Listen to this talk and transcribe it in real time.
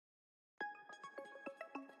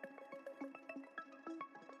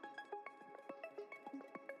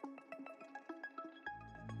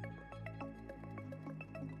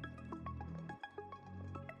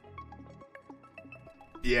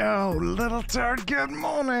Yo, little turd, good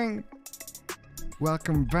morning.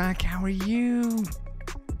 Welcome back. How are you?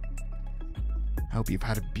 Hope you've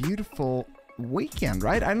had a beautiful weekend,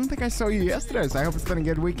 right? I don't think I saw you yesterday, so I hope it's been a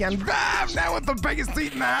good weekend. Bam! Now with the biggest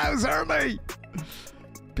seat in the house, early.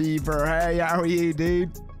 Beaver, hey, how are you,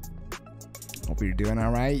 dude? Hope you're doing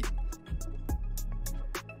all right.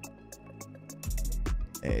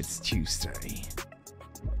 It's Tuesday.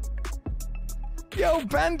 Yo,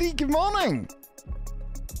 Bandy, good morning.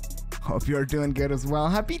 Hope you're doing good as well.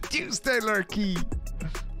 Happy Tuesday, Lurky.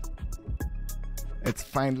 It's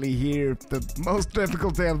finally here, the most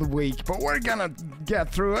difficult day of the week, but we're gonna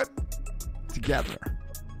get through it together.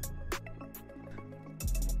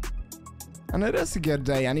 And it is a good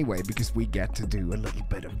day anyway, because we get to do a little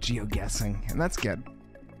bit of geoguessing, and that's good.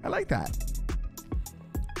 I like that.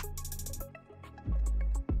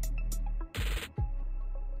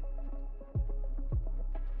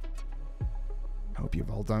 Hope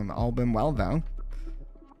you've all been well though.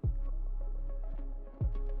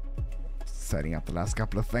 Setting up the last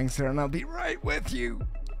couple of things here and I'll be right with you.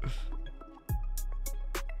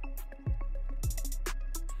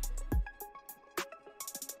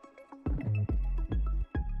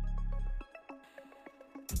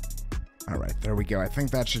 Alright, there we go. I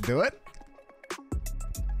think that should do it.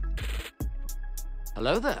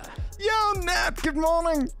 Hello there. Yo, Nat, good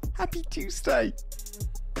morning. Happy Tuesday.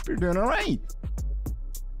 Hope you're doing alright.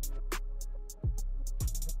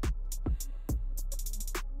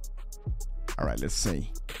 Alright, let's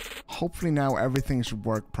see. Hopefully now everything should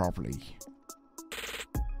work properly.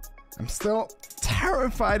 I'm still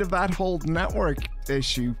terrified of that whole network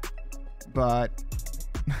issue, but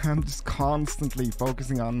I'm just constantly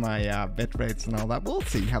focusing on my bit rates and all that. We'll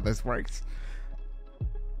see how this works.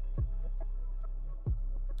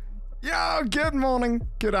 Yo, good morning,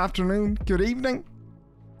 good afternoon, good evening.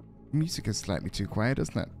 Music is slightly too quiet,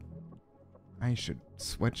 isn't it? I should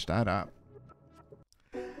switch that up.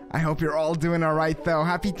 I hope you're all doing alright though.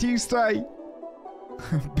 Happy Tuesday!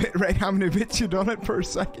 Bitrate, how many bits you done it per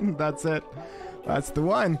second? That's it. That's the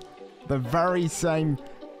one. The very same.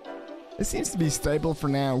 It seems to be stable for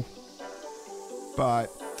now, but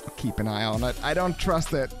I'll keep an eye on it. I don't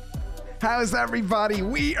trust it. How's everybody?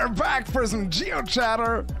 We are back for some Geo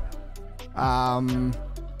Chatter.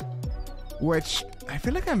 Which I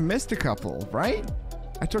feel like I missed a couple, right?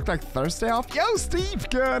 I took like Thursday off. Yo, Steve,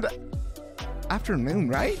 good afternoon,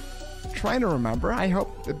 right? Trying to remember. I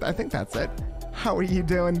think that's it. How are you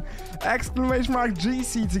doing? Exclamation mark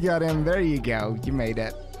GC to get in. There you go. You made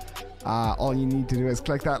it. All you need to do is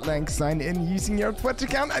click that link, sign in using your Twitch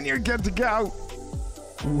account, and you're good to go.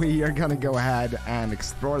 We are gonna go ahead and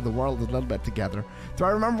explore the world a little bit together. Do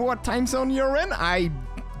I remember what time zone you're in?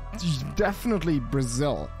 Definitely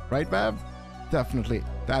Brazil, right, Bev? Definitely.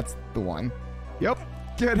 That's the one. Yep.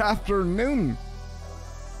 Good afternoon.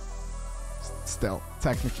 Still,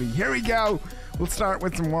 technically. Here we go. We'll start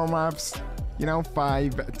with some warm-ups. You know,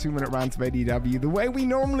 5 2-minute rounds of ADW, the way we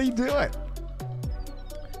normally do it.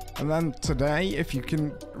 And then today, if you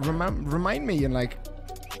can remind me in like,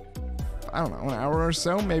 I don't know, an hour or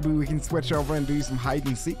so, maybe we can switch over and do some hide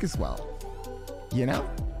and seek as well. You know?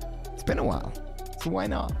 It's been a while, so why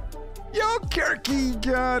not? Yo, Kirky,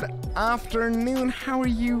 good afternoon. How are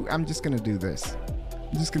you? I'm just gonna do this.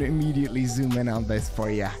 I'm just gonna immediately zoom in on this for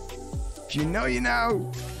you. If you know, you know.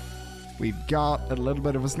 We've got a little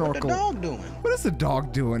bit of a snorkel. What's the dog doing? What is the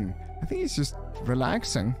dog doing? I think he's just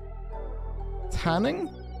relaxing. Tanning?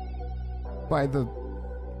 By the,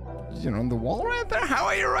 you know, the wall right there. How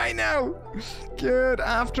are you right now? Good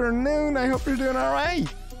afternoon. I hope you're doing all right.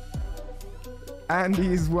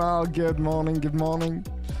 Andy as well. Good morning. Good morning.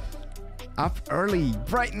 Up early,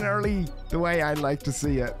 bright and early, the way I'd like to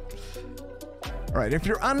see it. All right, if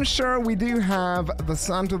you're unsure, we do have the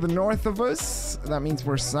sun to the north of us. That means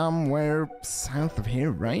we're somewhere south of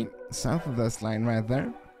here, right? South of this line right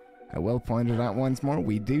there. I will point it out once more.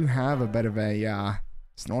 We do have a bit of a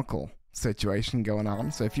snorkel situation going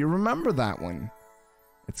on. So if you remember that one,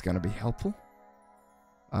 it's going to be helpful.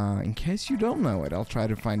 In case you don't know it, I'll try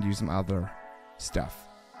to find you some other stuff.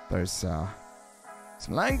 There's some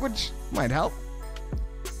language. Might help.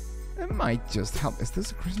 It might just help. Is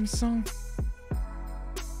this a Christmas song?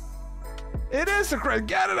 It is a Christmas.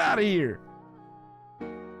 Get it out of here.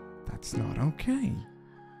 That's not okay.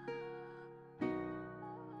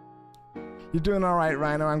 You're doing all right,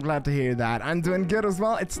 Rhino. I'm glad to hear that. I'm doing good as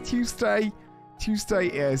well. It's Tuesday. Tuesday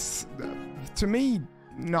is, to me,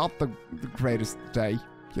 not the greatest day.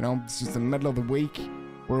 You know, it's just the middle of the week.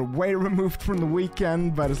 We're way removed from the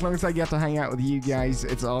weekend, but as long as I get to hang out with you guys,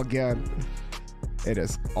 it's all good. It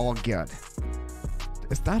is all good.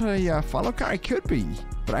 Is that a follow car? It could be.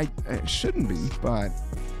 But it shouldn't be, but,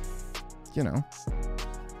 you know.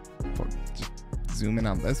 Just zoom in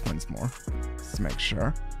on this once more, just to make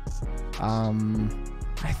sure.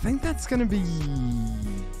 I think that's gonna be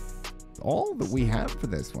all that we have for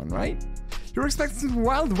this one, right? You're expecting some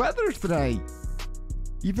wild weather today.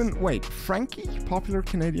 Wait, Frankie, popular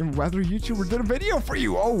Canadian weather YouTuber, did a video for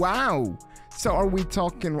you. Oh, wow. So are we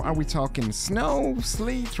talking snow,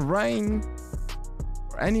 sleet, rain,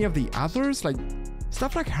 or any of the others? Like,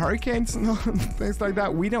 stuff like hurricanes and things like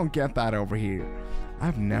that? We don't get that over here.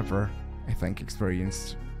 I've never, I think,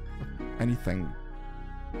 experienced anything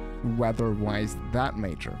weather-wise that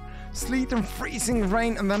major. Sleet and freezing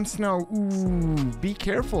rain and then snow. Ooh, be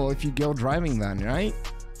careful if you go driving then, right?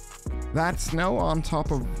 That snow on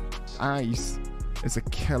top of ice is a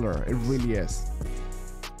killer. It really is.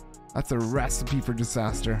 That's a recipe for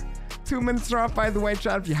disaster. 2 minutes are off, by the way,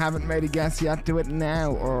 chat. If you haven't made a guess yet, do it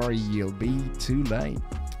now or you'll be too late.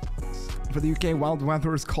 For the UK, wild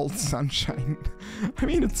weather is called sunshine. I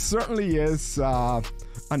mean, it certainly is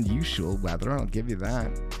unusual weather, I'll give you that.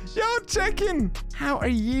 Yo, chicken! How are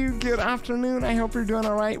you? Good afternoon. I hope you're doing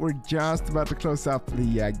alright. We're just about to close up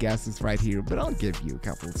the guesses right here, but I'll give you a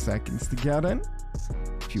couple of seconds to get in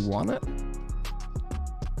if you want it.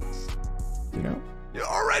 You know? You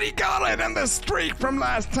already got it, and the streak from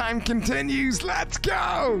last time continues. Let's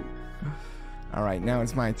go! Alright, now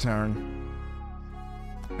it's my turn.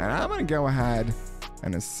 And I'm gonna go ahead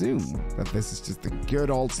and assume that this is just the good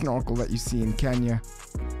old snorkel that you see in Kenya.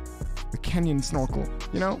 The Kenyan snorkel,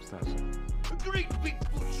 you know? A great big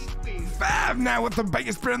Fab now with the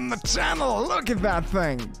biggest beard in the channel. Look at that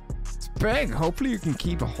thing. It's big. Hopefully you can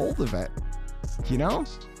keep a hold of it. You know?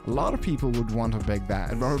 A lot of people would want a beard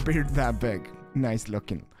that big. Nice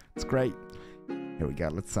looking. It's great. Here we go.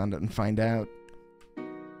 Let's send it and find out.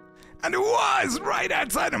 And it was right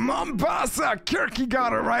outside of Mombasa. Kirky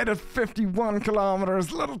got it right at 51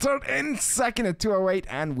 kilometers. Little Turd in second at 2:08.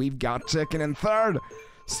 And we've got Chicken in third.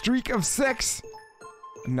 Streak of 6.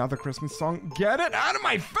 Another Christmas song. Get it out of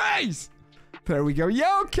my face. There we go.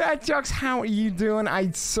 Yo, Cat Jocks, how are you doing?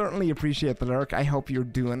 I certainly appreciate the lurk. I hope you're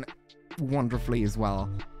doing wonderfully as well.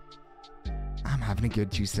 I'm having a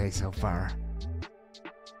good Tuesday so far.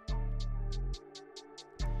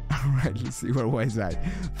 Alright, let's see where Way's at.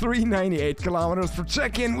 398 kilometers for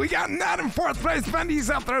Chicken. We got Nat in 4th place.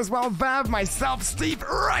 Bendy's up there as well. Vav, myself, Steve,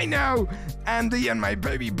 Rhino, Andy, and my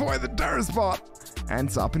baby boy, the Dursbot.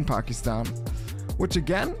 Ends up in Pakistan. Which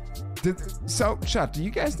again, chat, do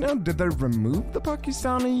you guys know, did they remove the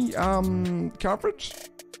Pakistani coverage?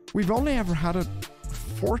 We've only ever had it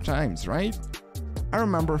 4 times, right? I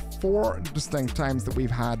remember 4 distinct times that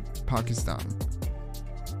we've had Pakistan.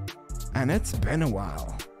 And it's been a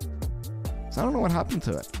while. So I don't know what happened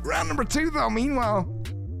to it. Round number 2 though, meanwhile.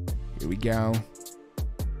 Here we go.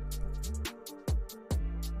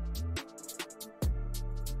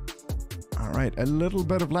 Alright, a little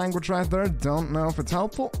bit of language right there. Don't know if it's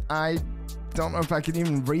helpful. I don't know if I can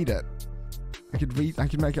even read it. I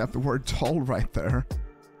could make out the word tall right there.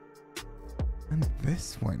 And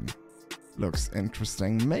this one looks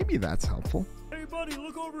interesting. Maybe that's helpful. Hey buddy,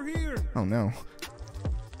 look over here. Oh no.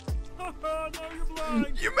 Now you're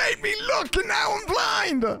blind. You made me look and now I'm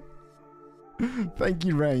blind! Thank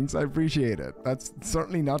you, Reigns. I appreciate it. That's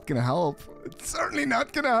certainly not gonna help. It's certainly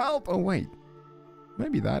not gonna help. Oh wait.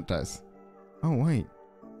 Maybe that does. Oh wait.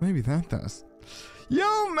 Maybe that does.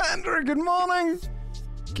 Yo, Mander, good morning!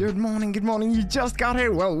 Good morning, good morning. You just got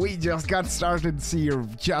here? Well, we just got started, so you're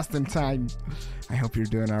just in time. I hope you're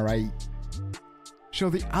doing alright. Show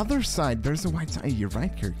the other side. There's a white side. You're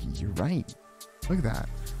right, Kirky. You're right. Look at that.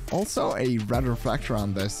 Also, a red reflector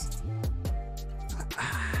on this.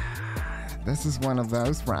 This is one of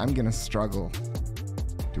those where I'm gonna struggle.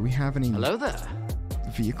 Do we have any Hello there.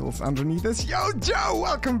 vehicles underneath us? Yo, Joe,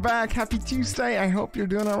 welcome back. Happy Tuesday. I hope you're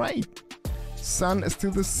doing alright. Sun is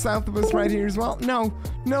to the south of us right here as well. No,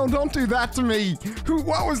 no, don't do that to me.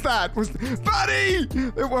 What was that? Buddy!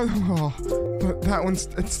 It was, oh, but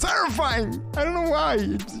that it's terrifying. I don't know why.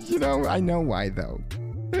 You know, I know why though.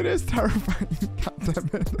 It is terrifying. God damn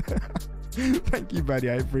it. Thank you, buddy.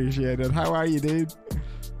 I appreciate it. How are you, dude?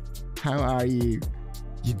 How are you?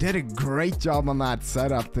 You did a great job on that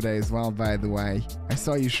setup today as well, by the way. I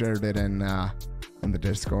saw you shared it in the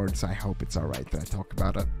Discord, so I hope it's alright that I talk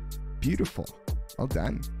about it. Beautiful. Well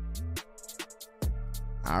done.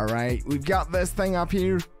 Alright, we've got this thing up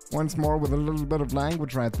here. Once more with a little bit of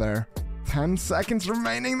language right there. 10 seconds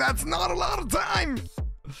remaining. That's not a lot of time.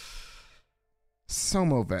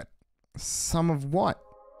 Some of it. Some of what?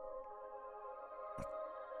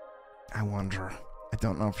 I wonder. I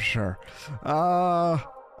don't know for sure.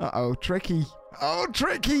 Uh-oh, tricky. Oh,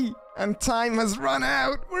 tricky. And time has run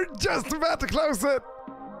out. We're just about to close it.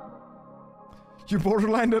 You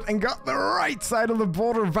borderlined it and got the right side of the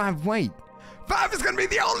border, Vav. Wait. Vav is going to be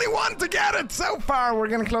the only one to get it so far. We're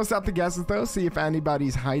going to close out the guesses, though. See if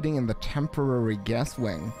anybody's hiding in the temporary guess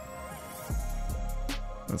wing.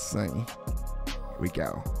 Let's see. Here we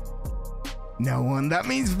go. No one. That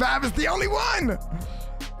means Vav is the only one.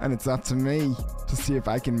 And it's up to me to see if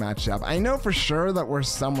I can match up. I know for sure that we're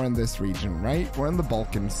somewhere in this region, right? We're in the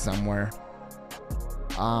Balkans somewhere.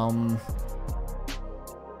 I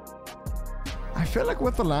feel like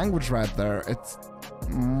with the language right there, it's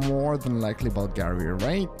more than likely Bulgaria,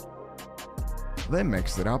 right? They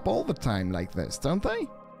mix it up all the time like this, don't they?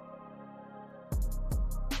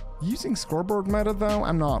 Using scoreboard meta though,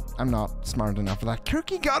 I'm not smart enough for that.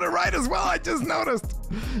 Kirky got it right as well, I just noticed.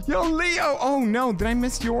 Yo, Leo, oh no, did I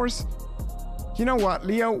miss yours? You know what,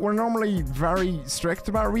 Leo, we're normally very strict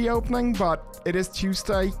about reopening, but it is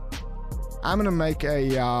Tuesday. I'm gonna make a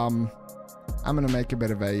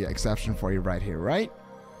bit of a exception for you right here, right?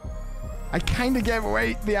 I kind of gave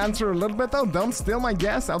away the answer a little bit though. Don't steal my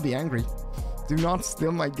guess, I'll be angry. Do not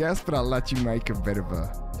steal my guess, but I'll let you make a bit of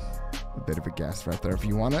a guess right there if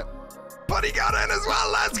you want it. But he got in as well,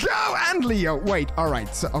 let's go! And Leo, wait,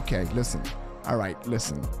 alright, so, okay, listen. Alright,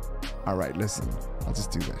 listen. Alright, listen. I'll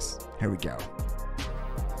just do this. Here we go.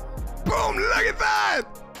 Boom, look at that!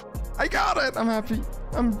 I got it, I'm happy.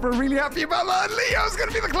 I'm really happy about that. Leo's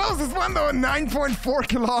gonna be the closest one though, at 9.4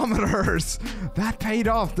 kilometers. That paid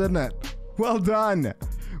off, didn't it? Well done.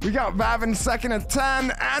 We got Vav in second at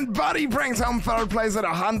 10, and Buddy brings home third place at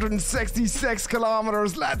 166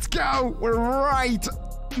 kilometers. Let's go. We're right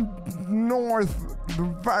north, the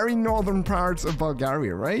very northern parts of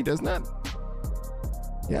Bulgaria, right? Isn't it?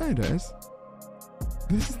 Yeah, it is.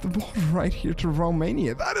 This is the border right here to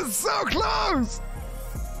Romania. That is so close.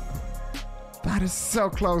 That is so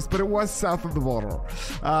close, but it was south of the border.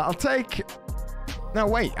 I'll take... No,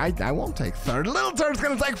 wait, I won't take third. Little Turd's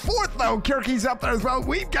gonna take fourth, though. Kirky's up there as well.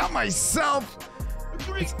 We've got myself.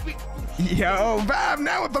 Yo, Vav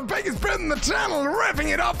now with the biggest bit in the channel, ripping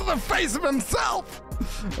it off of the face of himself.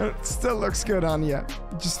 It still looks good on you.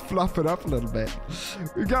 Just fluff it up a little bit.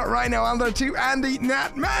 We've got Rhino on there too. Andy,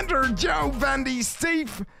 Nat, Mander, Joe, Vandy,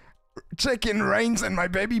 Steve, Chicken, Reigns, and my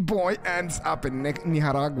baby boy ends up in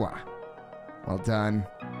Nicaragua. Well done.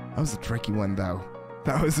 That was a tricky one, though.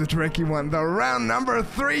 That was a tricky one, though. Round number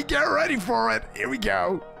 3. Get ready for it. Here we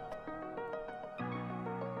go.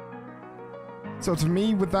 So to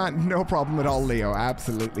me, with that, no problem at all, Leo.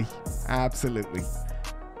 Absolutely. Absolutely.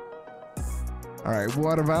 All right,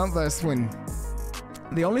 what about this one?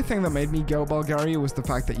 The only thing that made me go Bulgaria was the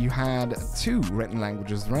fact that you had 2 written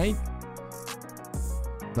languages, right?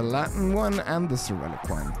 The Latin one and the Cyrillic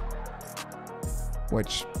one.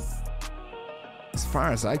 Which... as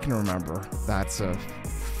far as I can remember, that's a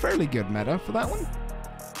fairly good meta for that one.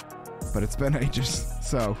 But it's been ages,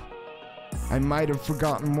 so I might have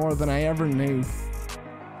forgotten more than I ever knew.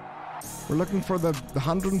 We're looking for the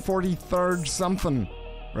 143rd something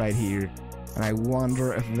right here. And I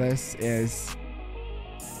wonder if this is...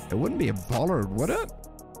 It wouldn't be a bollard, would it?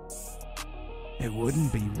 It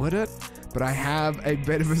wouldn't be, would it? But I have a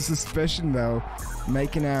bit of a suspicion, though,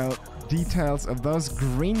 making out details of those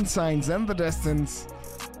green signs in the distance.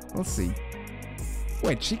 We'll see.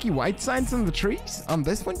 Wait, cheeky white signs in the trees? On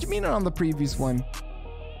this one, do you mean, or on the previous one?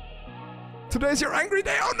 Today's your angry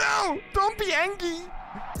day. Oh no! Don't be angry!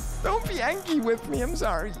 Don't be angry with me, I'm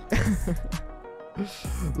sorry.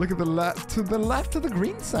 Look at the left, to the left of the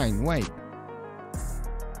green sign. Wait.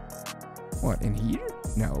 What, in here?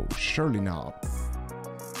 No, surely not.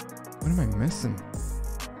 What am I missing?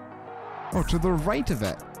 Oh, to the right of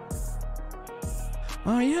it.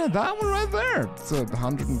 Oh yeah, that one right there. So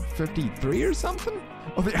 153 or something?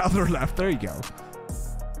 Oh, the other left. There you go.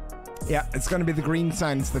 Yeah, it's going to be the green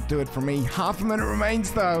signs that do it for me. Half a minute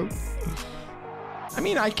remains, though. I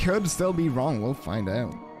mean, I could still be wrong. We'll find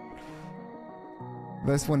out.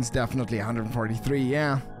 This one's definitely 143,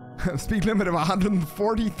 yeah. Speed limit of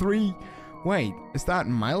 143. Wait, is that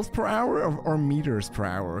miles per hour or meters per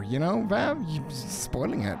hour? You know, Vav, you're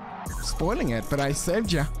spoiling it. Spoiling it, but I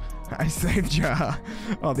saved you. I saved you.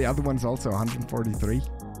 Oh, the other one's also 143.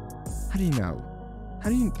 How do you know? How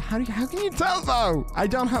can you tell though? I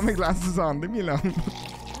don't have my glasses on. Leave me alone.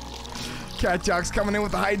 Cat Jock's coming in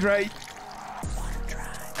with the hydrate.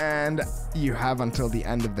 And you have until the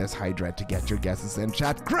end of this hydrate to get your guesses in,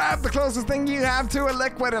 chat. Grab the closest thing you have to a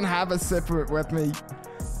liquid and have a sip of it with me.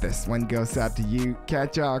 This one goes out to you,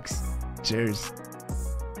 Cat Jocks. Cheers.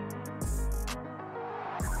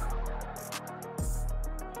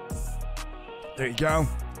 There you go.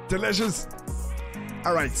 Delicious.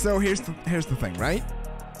 All right, so here's the thing, right?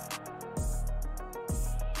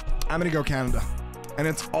 I'm gonna go Canada, and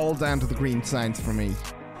it's all down to the green signs for me,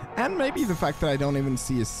 and maybe the fact that I don't even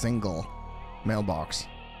see a single mailbox,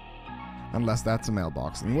 unless that's a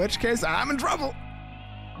mailbox, in which case I'm in trouble.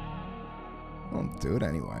 I'll do it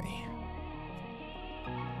anyway.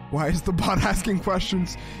 Why is the bot asking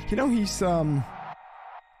questions? You know, he's I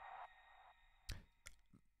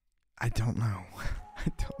don't know.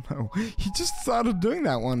 I don't know. He just started doing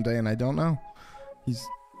that one day, and I don't know.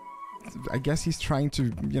 I guess he's trying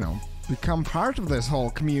to, you know, become part of this whole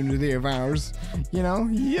community of ours. You know,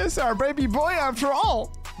 he is our baby boy after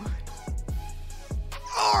all.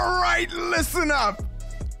 Alright, listen up.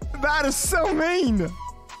 That is so mean.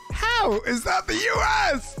 How is that the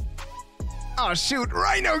US? Oh shoot,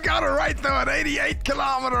 Rhino got it right though at 88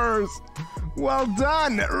 kilometers. Well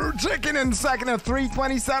done. Chicken in second at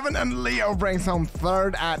 327, and Leo brings home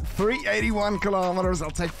third at 381 kilometers.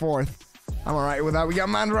 I'll take fourth. I'm alright with that. We got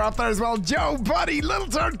Mandra up there as well. Joe, Buddy, Little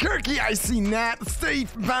Turd, Kirky. I see Nat,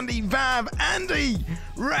 Steve, Vandy, Vav, Andy,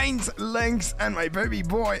 Reigns, Lynx, and my baby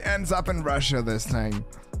boy ends up in Russia this time.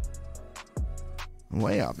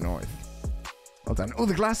 Way up north. Well done. Oh,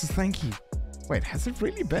 the glasses, thank you. Wait, has it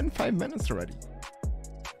really been 5 minutes already?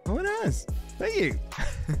 Oh, it has. Thank you.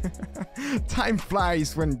 Time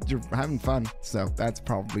flies when you're having fun, so that's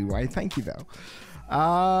probably why. Thank you, though.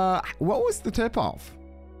 What was the tip-off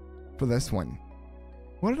for this one?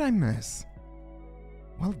 What did I miss?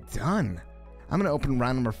 Well done. I'm going to open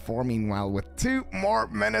round number 4, meanwhile, with 2 more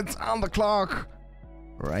minutes on the clock.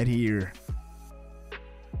 Right here.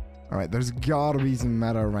 Alright, there's gotta be some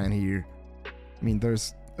meta around here. I mean,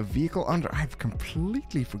 there's a vehicle under... I've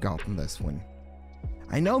completely forgotten this one.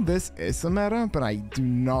 I know this is a meta, but I do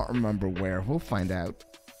not remember where. We'll find out.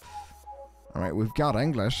 Alright, we've got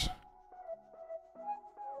English.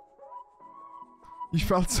 You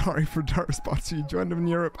felt sorry for dirt spots, so you joined them in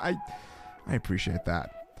Europe. I appreciate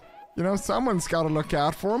that. You know, someone's got to look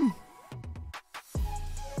out for him.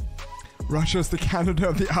 Russia's the Canada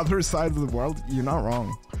of the other side of the world. You're not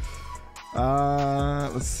wrong.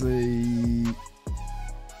 Let's see.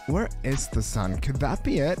 Where is the sun? Could that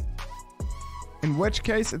be it? In which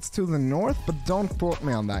case, it's to the north, but don't quote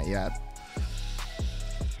me on that yet.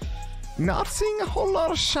 Not seeing a whole lot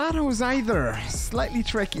of shadows either. Slightly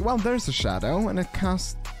tricky. Well, there's a shadow, and it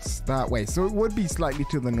casts that way. So it would be slightly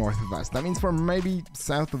to the north of us. That means we're maybe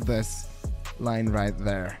south of this line right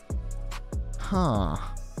there. Huh.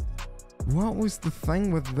 What was the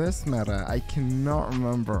thing with this meta? I cannot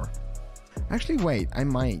remember. Actually, wait. I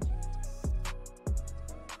might.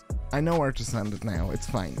 I know where to send it now. It's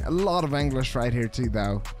fine. A lot of English right here too,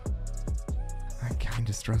 though. That kind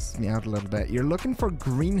of stresses me out a little bit. You're looking for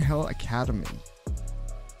Green Hill Academy.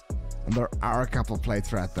 And there are a couple of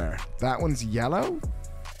plates right there. That one's yellow.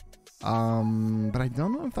 But I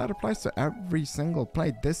don't know if that applies to every single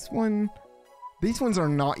plate. This one... These ones are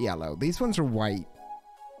not yellow. These ones are white.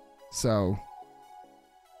 So...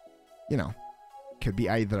 You know. Could be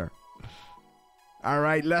either.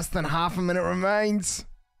 Alright, less than half a minute remains.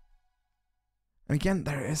 And again,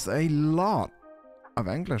 there is a lot of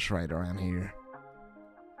English right around here.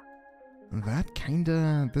 That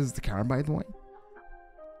kinda... This is the car, by the way.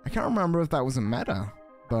 I can't remember if that was a meta,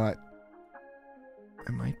 but...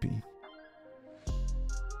 It might be.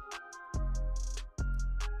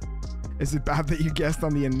 Is it bad that you guessed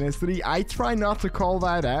on the ethnicity? I try not to call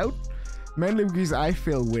that out. Mainly because I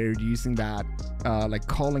feel weird using that, like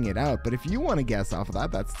calling it out. But if you want to guess off of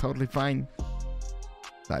that, that's totally fine.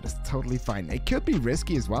 That is totally fine. It could be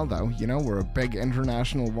risky as well, though. You know, we're a big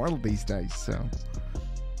international world these days, so...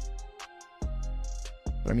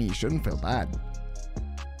 But I mean, you shouldn't feel bad.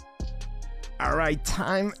 Alright,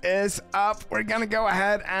 time is up. We're gonna go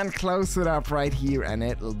ahead and close it up right here, and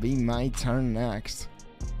it'll be my turn next.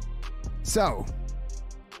 So...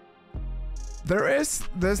 There is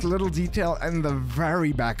this little detail in the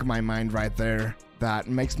very back of my mind right there that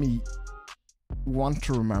makes me want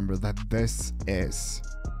to remember that this is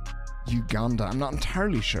Uganda. I'm not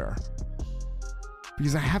entirely sure,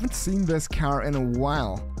 because I haven't seen this car in a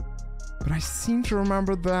while, but I seem to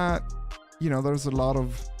remember that, you know, there's a lot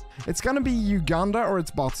of... It's gonna be Uganda or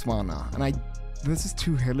it's Botswana, and this is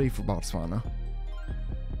too hilly for Botswana.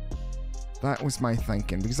 That was my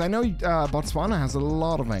thinking, because I know Botswana has a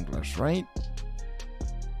lot of English, right?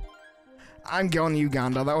 I'm going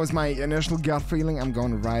Uganda. That was my initial gut feeling. I'm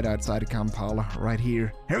going right outside of Kampala, right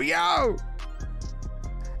here. Here we go!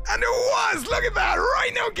 And it was! Look at that!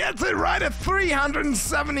 Rhino gets it right at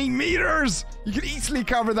 370 meters! You could easily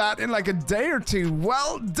cover that in like a day or two.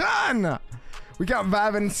 Well done! We got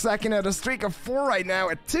Vav in second at a streak of 4 right now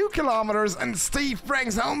at 2 kilometers, and Steve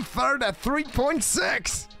brings home third at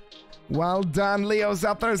 3.6. Well done, Leo's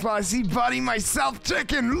up there as well. I see Buddy, myself,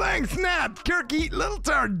 Chicken, Lynx, Nat, Kirky, Little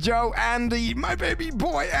Turd, Joe, Andy, my baby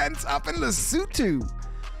boy ends up in Lesotho.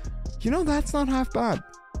 You know, that's not half bad.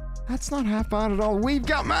 That's not half bad at all. We've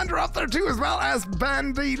got Mandra up there too as well as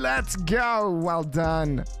Bandy. Let's go. Well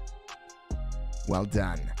done. Well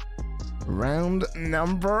done. Round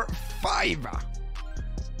number 5.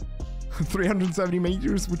 370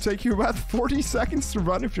 meters would take you about 40 seconds to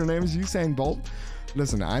run if your name is Usain Bolt.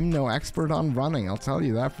 Listen, I'm no expert on running, I'll tell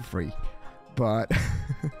you that for free. But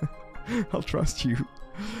I'll trust you.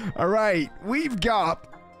 Alright, we've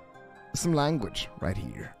got some language right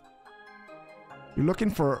here. You're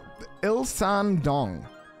looking for Ilsan Dong.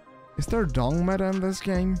 Is there Dong meta in this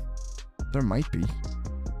game? There might be.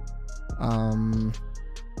 A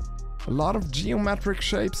lot of geometric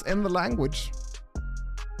shapes in the language.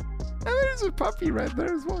 And there's a puppy right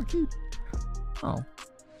there as well, cute. Oh.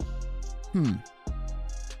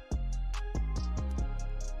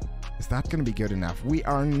 Is that going to be good enough? We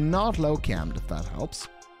are not low-cammed, if that helps.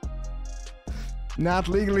 Nat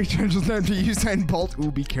legally changes name to Usain Bolt. Ooh,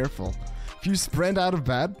 be careful. If you sprint out of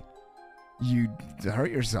bed, you'd hurt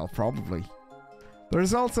yourself, probably.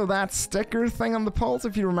 There's also that sticker thing on the poles,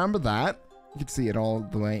 if you remember that. You can see it all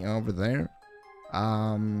the way over there.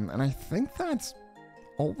 And I think that's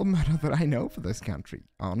all the meta that I know for this country,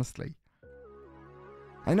 honestly.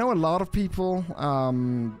 I know a lot of people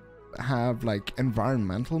have like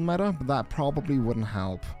environmental meta, but that probably wouldn't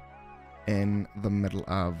help in the middle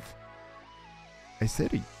of a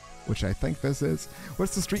city, which I think this is.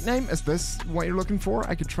 What's the street name? Is this what you're looking for?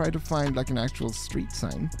 I could try to find like an actual street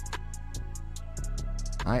sign.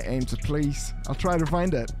 I aim to please. I'll try to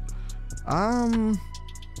find it.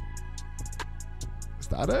 Is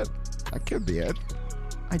that it? That could be it.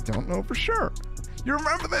 I don't know for sure. You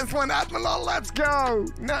remember this one, Admiral? Let's go!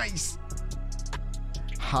 Nice!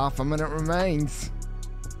 Half a minute remains.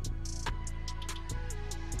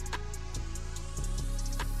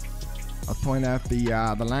 I'll point out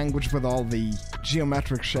the language with all the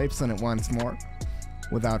geometric shapes in it once more,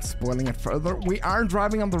 without spoiling it further. We are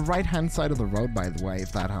driving on the right-hand side of the road, by the way,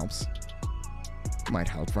 if that helps. Might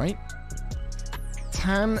help, right?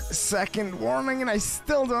 10-second warning, and I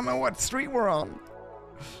still don't know what street we're on.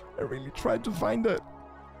 I really tried to find it,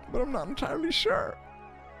 but I'm not entirely sure.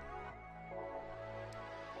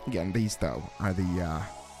 Again, these though are the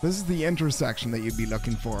this is the intersection that you'd be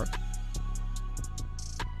looking for.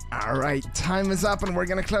 Alright, time is up and we're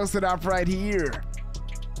gonna close it up right here.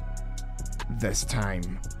 This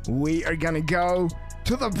time, we are gonna go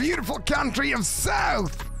to the beautiful country of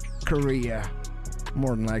South Korea.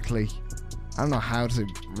 More than likely. I don't know how to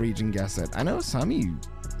region guess it. I know some of you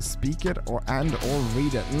speak it or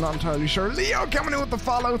read it. I'm not entirely sure. Leo coming in with the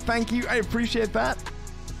follow. Thank you. I appreciate that.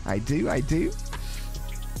 I do.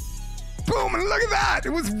 Boom, and look at that! It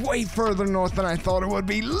was way further north than I thought it would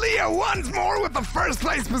be. Leo once more with the first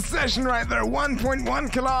place position right there,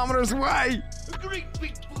 1.1 kilometers away.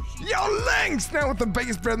 Yo, Lynx now with the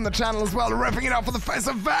biggest bid in the channel as well, ripping it off with the face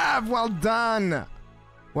of Vav. Well done.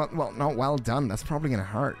 Well, not well done. That's probably gonna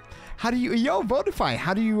hurt. How do you, yo, Votify,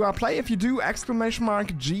 how do you play? If you do,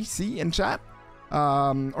 !GC in chat,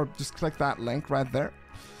 or just click that link right there.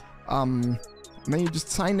 Then you just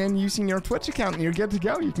sign in using your Twitch account and you're good to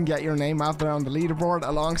go. You can get your name out there on the leaderboard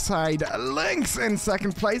alongside Lynx in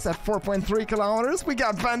second place at 4.3 kilometers. We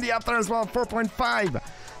got Bandy up there as well, 4.5.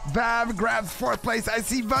 Vav grabs fourth place. I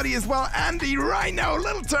see Buddy as well. Andy, Rhino,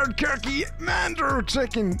 Little Turd, Kirky, Mander,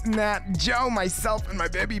 Chicken, Nat, Joe, myself, and my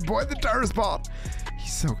baby boy, the Turspot.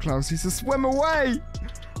 He's so close. He's a swim away.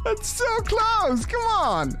 That's so close. Come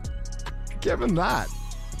on. Give him that.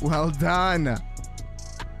 Well done.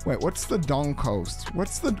 Wait, what's the Dong Coast?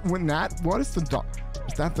 What's the Nat? What is the Dong?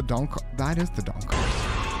 Is that the Dong Coast? That is the Dong Coast.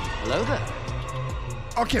 Hello there.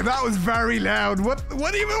 Okay, that was very loud. What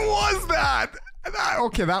even was that?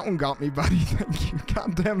 Okay, that one got me, buddy. Thank you.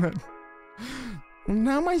 God damn it. Well,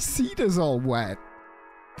 now my seat is all wet.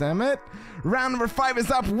 Damn it. Round number 5 is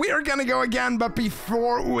up. We're gonna go again, but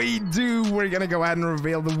before we do, we're gonna go ahead and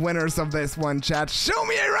reveal the winners of this one, chat. Show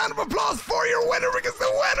me a round of applause for your winner, because the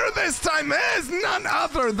winner this time is none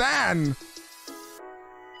other than...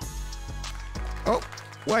 Oh,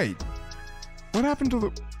 wait. What happened to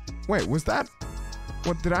the... Wait, was that...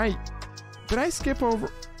 What, did I skip over...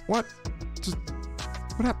 What? Just...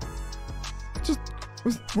 What happened?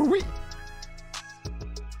 Were we...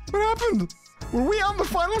 What happened? Were we on the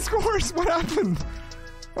final scores? What happened?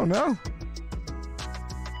 Oh no.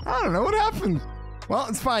 I don't know what happened. Well,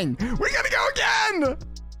 it's fine. We're gonna go again!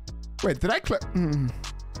 Wait, did I click?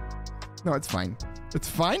 No, it's fine. It's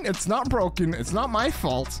fine. It's not broken. It's not my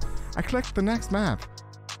fault. I clicked the next map.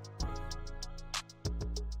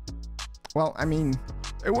 Well, I mean,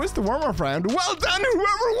 it was the warm-up round. Well done,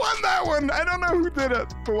 whoever won that one. I don't know who did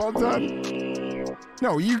it, but well done.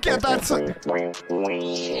 No, you get that.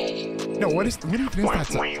 No, what even is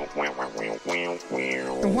that?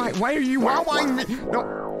 Why are you wowing me?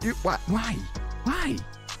 No, why?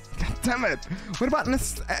 God damn it. What about an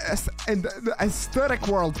aesthetic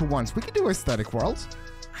world for once? We could do aesthetic world.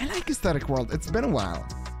 I like aesthetic world. It's been a while.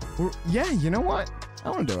 Yeah, you know what? I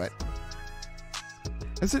want to do it.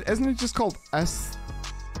 Isn't it just called S?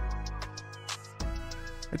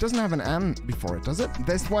 It doesn't have an N before it, does it?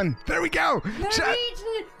 This one. There we go. Norwegian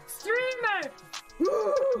streamer.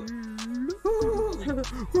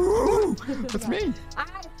 That's me.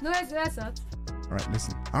 No, that's not.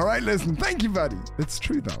 All right, listen. Thank you, buddy. It's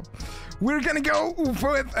true, though. We're gonna go with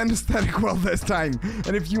an aesthetic world this time.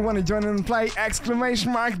 And if you want to join in and play, !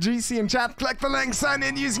 GC in chat, click the link, sign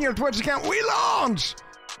in using your Twitch account. We launch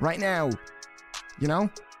right now. You know,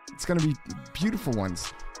 it's gonna be beautiful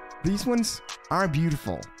ones. These ones are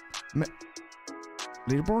beautiful.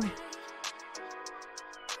 Leaderboard?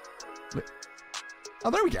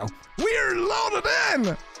 Oh, there we go. We're loaded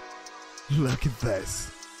in! Look at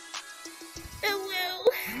this.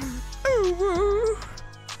 Ooh, woo.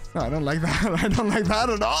 No, I don't like that. I don't like that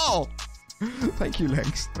at all. Thank you,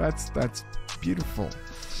 Lynx. That's beautiful.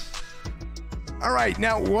 All right,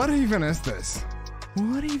 now what even is this?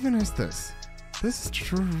 What even is this? This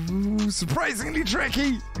is surprisingly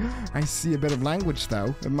tricky. I see a bit of language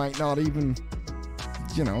though. It might not even,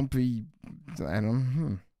 you know, be. I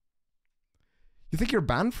don't. You think you're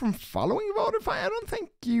banned from following Votify? I don't think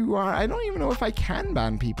you are. I don't even know if I can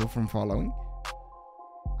ban people from following.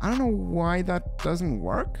 I don't know why that doesn't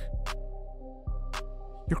work.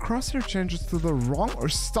 Your crosshair changes to the wrong or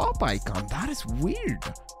stop icon. That is weird.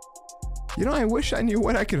 You know, I wish I knew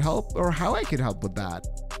what I could help or how I could help with that.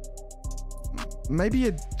 Maybe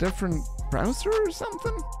a different browser or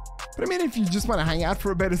something? But I mean, if you just want to hang out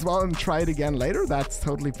for a bit as well and try it again later, that's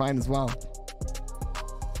totally fine as well.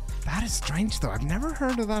 That is strange though. I've never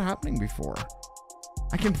heard of that happening before.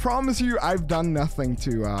 I can promise you I've done nothing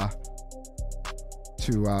to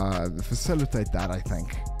facilitate that, I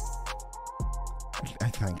think.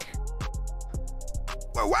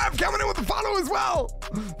 Well, Wav coming in with the follow as well!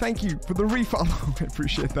 Thank you for the refollow. I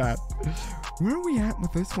appreciate that. Where are we at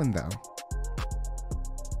with this one though?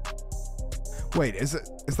 Wait, is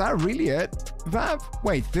that really it? Vav?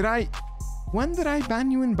 Wait, when did I ban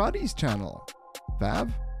you in Buddy's channel?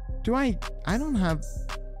 Vav? I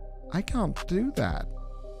can't do that.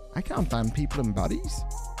 I can't ban people in Buddies.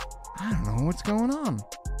 I don't know what's going on.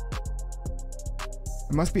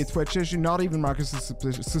 It must be a Twitch issue, not even Marcus's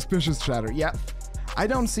suspicious chatter. Yep. I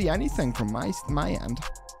don't see anything from my end.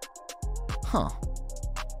 Huh.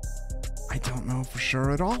 I don't know for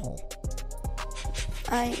sure at all.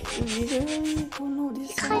 I literally don't know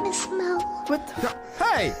this. Kind of smell What?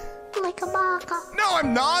 Hey! like a baka. No,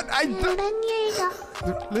 I'm not!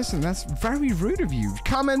 Listen, that's very rude of you.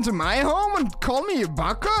 Come into my home and call me a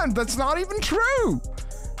baka, and that's not even true!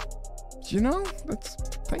 You know,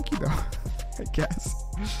 thank you though, I guess.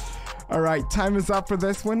 All right, time is up for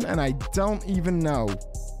this one, and I don't even know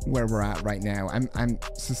where we're at right now. I'm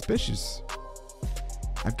suspicious.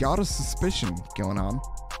 I've got a suspicion going on.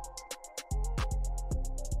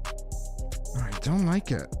 All right, don't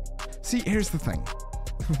like it. See, here's the thing.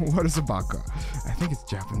 What is a baka? I think it's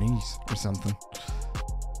Japanese or something.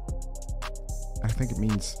 I think it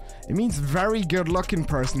means very good looking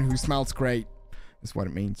person who smells great is what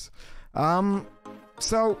it means.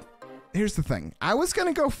 So here's the thing. I was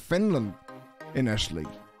gonna go Finland initially,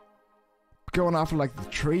 going off of like the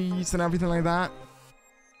trees and everything like that,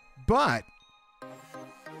 but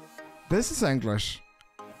this is English,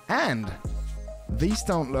 and these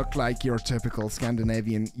don't look like your typical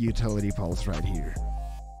Scandinavian utility poles right here.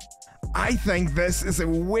 I think this is a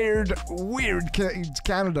weird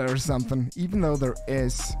Canada or something, even though there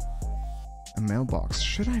is a mailbox.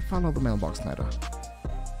 Should I follow the mailbox meta?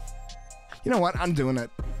 You know what? I'm doing it.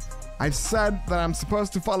 I've said that I'm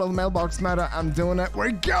supposed to follow the mailbox meta. I'm doing it.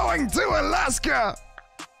 We're going to Alaska!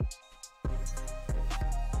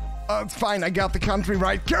 Oh, it's fine. I got the country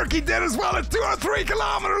right. Kirky did as well at 203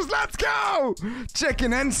 kilometers. Let's go!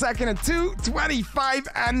 Chicken in second at 225,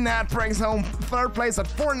 and Nat brings home third place at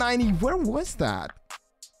 490. Where was that?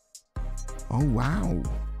 Oh, wow.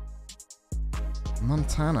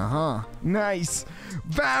 Montana, huh? Nice.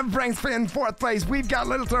 Vav brings in fourth place. We've got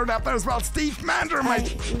Little Third up there as well. Steve Mander, I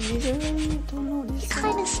literally don't know this.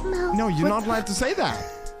 Kind of smell. No, you're not allowed to say that.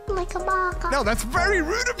 Like a baka. No, that's very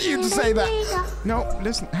rude of you to say that. No,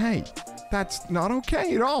 listen, hey, that's not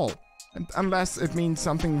okay at all. Unless it means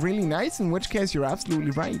something really nice, in which case you're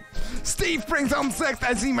absolutely right. Steve brings home 6th.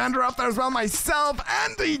 I see Mander up there as well. Myself,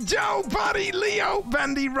 Andy, Joe, Buddy, Leo,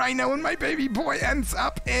 Bendy, Rhino, and my baby boy ends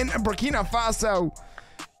up in Burkina Faso.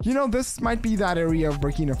 You know, this might be that area of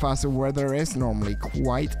Burkina Faso where there is normally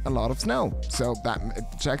quite a lot of snow. So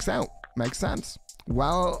that checks out. Makes sense.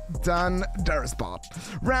 Well done, Derspot.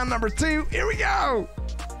 Round number 2. Here we go.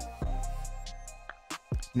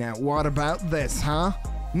 Now, what about this, huh?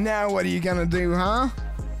 Now what are you gonna do, huh?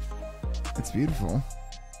 It's beautiful.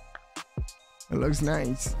 It looks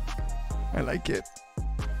nice. I like it.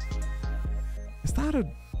 Is that a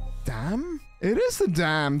dam? It is a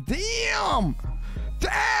dam. Damn!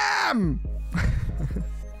 Damn!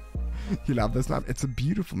 You love this map? It's a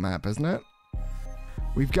beautiful map, isn't it?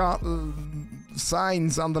 We've got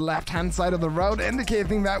signs on the left-hand side of the road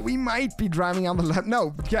indicating that we might be driving on the left.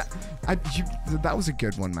 No, yeah, that was a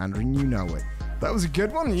good one, Mandarin. You know it. That was a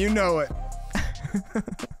good one. You know it.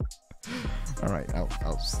 All right,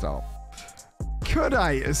 I'll stop. Could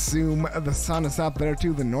I assume the sun is up there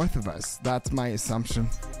to the north of us? That's my assumption.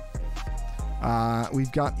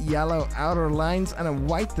 We've got yellow outer lines and a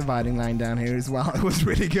white dividing line down here as well. It was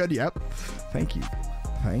really good. Yep. Thank you.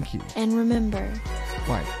 Thank you. And remember.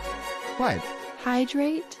 What? What?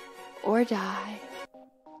 Hydrate or die.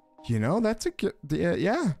 You know, that's a good...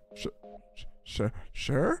 yeah. Sure.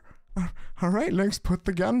 All right, Lynx, put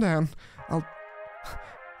the gun down.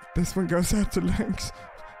 This one goes out to Lynx.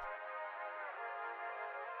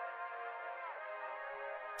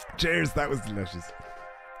 Cheers, that was delicious.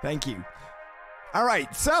 Thank you. All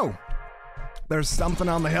right, so there's something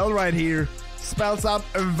on the hill right here. Spells out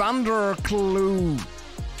Vanderkludge,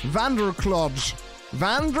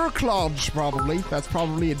 probably. That's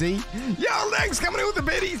probably a D. Yo, Lynx coming in with the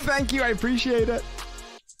biddies. Thank you, I appreciate it.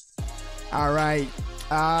 All right.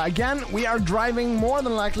 Again, we are driving more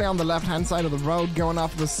than likely on the left-hand side of the road, going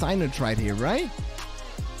off the signage right here, right?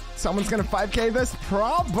 Someone's gonna 5K this?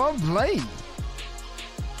 Probably.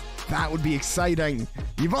 That would be exciting.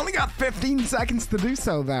 You've only got 15 seconds to do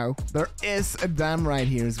so, though. There is a dam right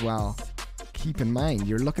here as well. Keep in mind,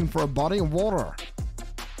 you're looking for a body of water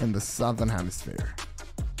in the southern hemisphere.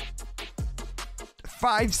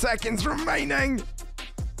 5 seconds remaining.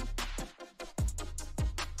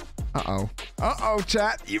 Uh-oh. Uh-oh,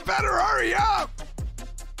 chat. You better hurry up.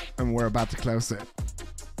 And we're about to close it.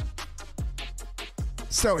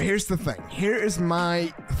 So here's the thing. Here is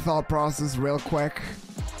my thought process real quick.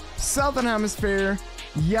 Southern hemisphere,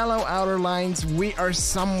 yellow outer lines. We are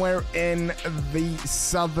somewhere in the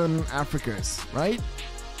southern Africas, right?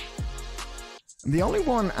 The only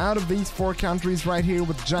one out of these 4 countries right here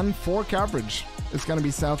with Gen 4 coverage is going to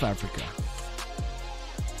be South Africa.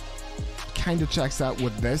 Kind of checks out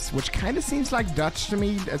with this, which kind of seems like Dutch to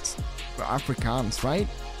me. It's Afrikaans, right?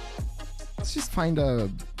 Let's just find a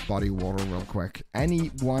body of water real quick. Any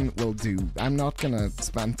one will do. I'm not gonna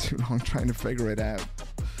spend too long trying to figure it out.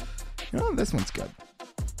 You know, this one's good.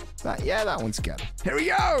 That one's good. Here we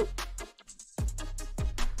go!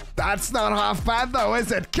 That's not half bad though,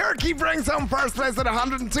 is it? Kirky brings home first place at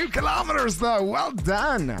 102 kilometers though. Well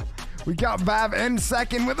done. We got Bav in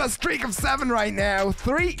second with a streak of 7 right now.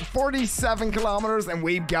 347 kilometers, and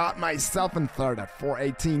we've got myself in third at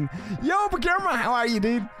 418. Yo, Bagirma, how are you,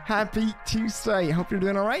 dude? Happy Tuesday. Hope you're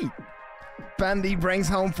doing all right. Bendy brings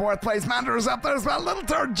home 4th place. Mander is up there as well. Little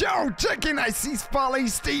Turd, Joe, Chicken, I see Spolly,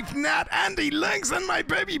 Steve, Nat, Andy, Lynx, and my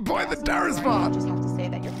baby boy, the Darspot. You just have to say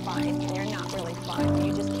that you're fine, and you're not really fine.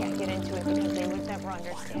 You just can't get into it because they would never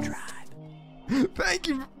understand. Thank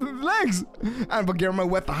you, Legs! And Bagirma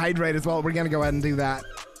with the hydrate as well. We're going to go ahead and do that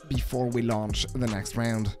before we launch the next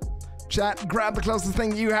round. Chat, grab the closest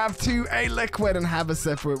thing you have to a liquid and have a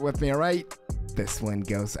sip with me, alright? This one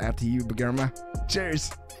goes out to you, Bagirma.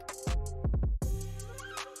 Cheers!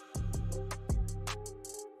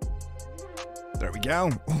 There we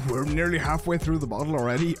go. Oh, we're nearly halfway through the bottle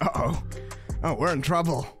already. Uh-oh. Oh, we're in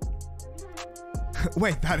trouble.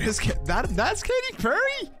 Wait, that's Katy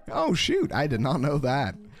Perry? Oh shoot, I did not know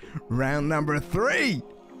that. Round number 3.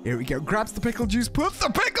 Here we go. Grabs the pickle juice. Put the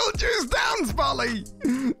pickle juice down, Spolly.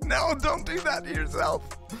 No, don't do that to yourself.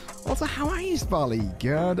 Also, how are you, Spolly?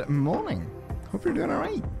 Good morning. Hope you're doing all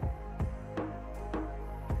right.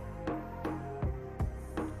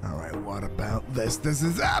 All right, what about this? This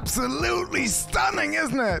is absolutely stunning,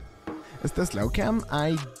 isn't it? Is this low cam?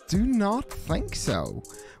 I do not think so.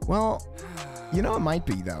 Well, you know, it might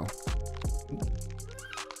be, though.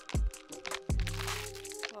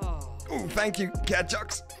 Oh, thank you, Cat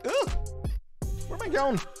Chucks. Ugh. Where am I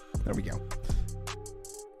going? There we go.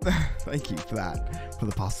 Thank you for that. For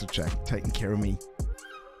the posture check. Taking care of me.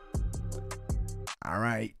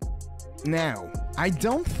 Alright. Now, I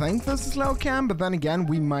don't think this is low cam, but then again,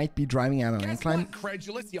 we might be driving out on an incline.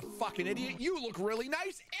 Credulous, you fucking idiot. You look really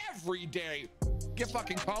nice every day. Get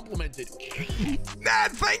fucking complimented. Nah,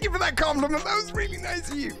 thank you for that compliment. That was really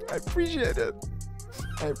nice of you. I appreciate it.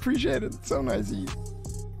 I appreciate it. It's so nice of you.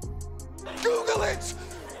 Google it!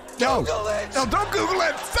 No. Google it! No, don't Google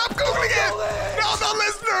it! Stop Googling it! No, don't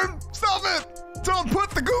listen to him! Stop it! Don't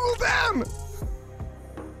put the Google down!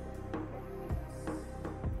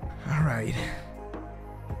 Alright.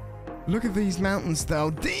 Look at these mountains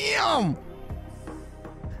though. Damn!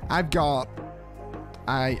 I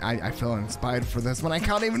feel inspired for this one. I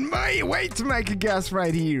can't even wait to make a guess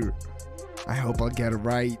right here. I hope I'll get it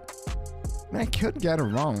right. I could get it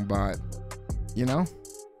wrong, but you know,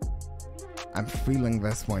 I'm feeling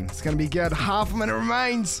this one. It's gonna be good. Half a minute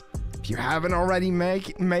remains. If you haven't already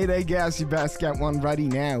made a guess, you best get one ready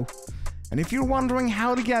now. And if you're wondering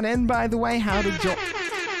how to get in, by the way, how to join...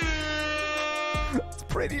 It's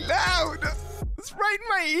pretty loud. It's right in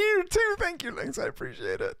my ear too. Thank you, Lynx. I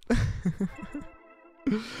appreciate it.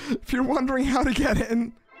 If you're wondering how to get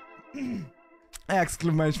in,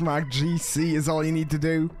 !GC is all you need to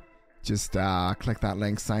do. Just click that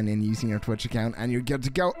link, sign in using your Twitch account, and you're good to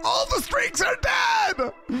go. All the streaks are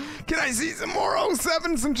dead! Can I see some more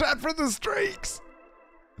 07s in chat for the streaks?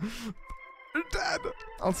 They're dead.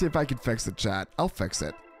 I'll see if I can fix the chat. I'll fix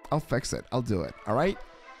it. I'll fix it. I'll do it. Alright?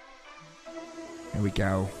 Here we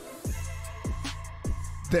go.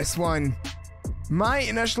 This one. My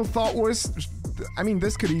initial thought was, I mean,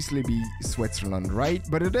 this could easily be Switzerland, right?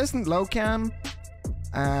 But it isn't low cam.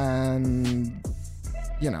 And,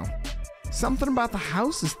 you know, something about the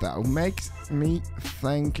houses, though, makes me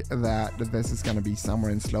think that this is going to be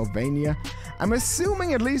somewhere in Slovenia. I'm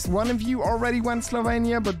assuming at least one of you already went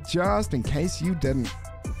Slovenia, but just in case you didn't,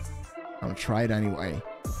 I'll try it anyway.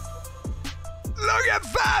 Look at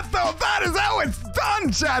that, though! That is how it's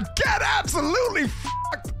done, chat! Get absolutely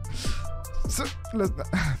fucked! So, listen,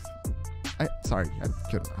 sorry, I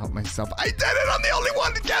couldn't help myself. I did it! I'm the only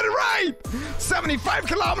one to get it right! 75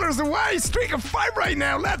 kilometers away! Streak of 5 right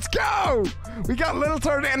now! Let's go! We got Little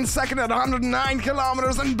Turd in second at 109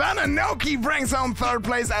 kilometers, and Benanoki brings home third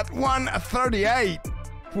place at 138.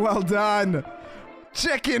 Well done.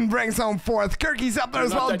 Chicken brings home fourth. Kirky's up there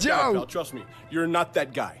as well. Joe. Guy, trust me, you're not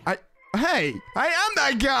that guy. Hey, I am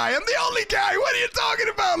that guy. I'm the only guy. What are you talking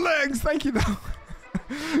about, Legs? Thank you, though.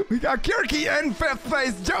 We got Kirky in fifth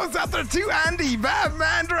place. Joe's up there too. Andy, Vav,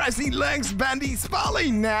 Mander. I see Legs, Bendy,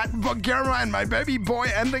 Spolly, Nat, Buggerma, and my baby boy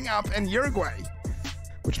ending up in Uruguay.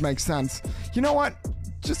 Which makes sense. You know what?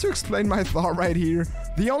 Just to explain my thought right here,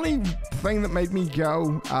 the only thing that made me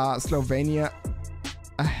go Slovenia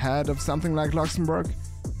ahead of something like Luxembourg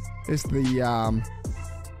is the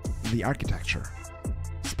architecture.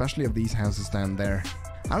 Especially of these houses down there.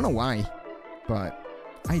 I don't know why, but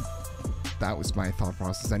that was my thought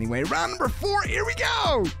process anyway. Round number 4, here we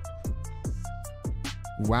go!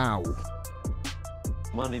 Wow.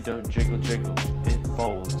 Money don't jiggle jiggle, it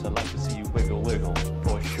folds. I like to see you wiggle wiggle,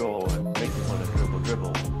 for sure. Make me wanna dribble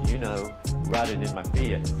dribble. You know, riding in my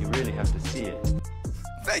Fiat, you really have to see it.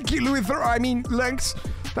 Thank you, Luther. I mean, Lynx.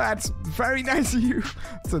 That's very nice of you.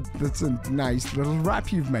 That's a nice little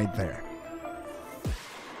rap you've made there.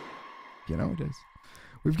 You know it is.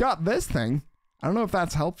 We've got this thing. I don't know if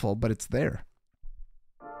that's helpful, but it's there.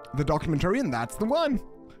 The documentarian, that's the one.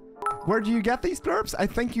 Where do you get these blurbs? I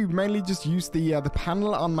think you mainly just use the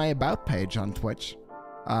panel on my About page on Twitch.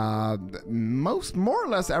 More or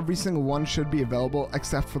less every single one should be available,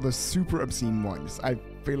 except for the super obscene ones. I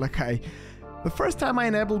feel like the first time I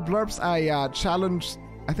enabled blurbs, I challenged,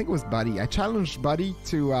 I think it was Buddy. I challenged Buddy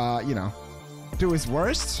to, you know, do his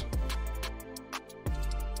worst.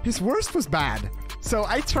 His worst was bad. So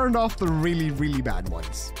I turned off the really, really bad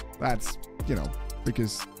ones. That's, you know,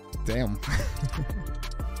 because, damn.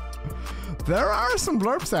 There are some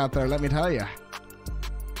blurbs out there, let me tell you.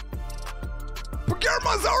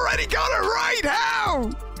 Pagerma's already got it right! How?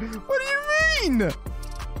 What do you mean?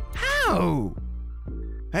 How?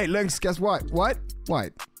 Hey, Lynx, guess what? What?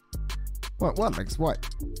 What? What, Lynx? What?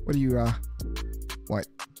 What do you, what?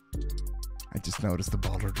 I just noticed the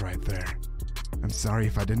boulder right there. I'm sorry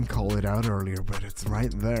if I didn't call it out earlier, but it's right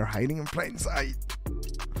there, hiding in plain sight.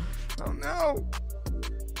 Oh no!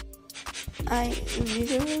 I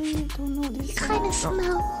literally don't know this. Kind of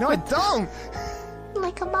smell. No, I don't!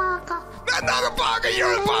 Like a baka. That's not a baka,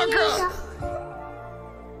 you're a baka!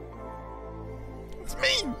 It's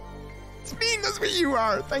mean! It's mean, that's what you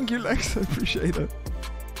are! Thank you, Lex, I appreciate it.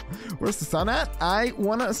 Where's the sun at? I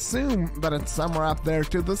want to assume that it's somewhere up there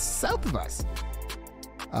to the south of us.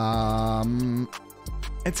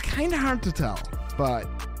 It's kind of hard to tell, but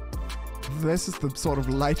this is the sort of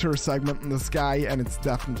lighter segment in the sky, and it's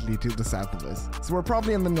definitely to the south of us. So we're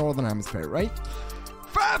probably in the northern hemisphere, right?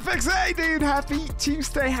 Perfect! Hey, dude! Happy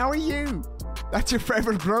Tuesday! How are you? That's your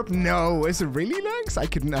favorite group? No, is it really, Lex? I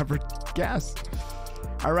could never guess.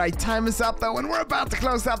 All right, time is up though, and we're about to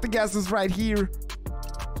close out the guesses right here.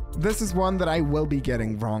 This is one that I will be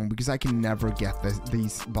getting wrong because I can never get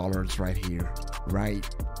these bollards right here, right?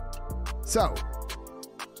 So,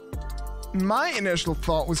 my initial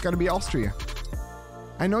thought was going to be Austria.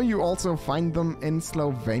 I know you also find them in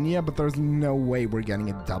Slovenia, but there's no way we're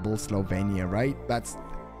getting a double Slovenia, right? That's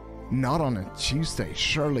not on a Tuesday,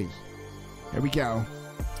 surely. Here we go.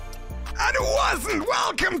 And it wasn't!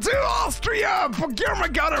 Welcome to Austria!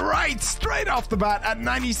 Bogirma got it right straight off the bat at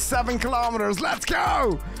 97 kilometers. Let's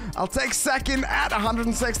go! I'll take second at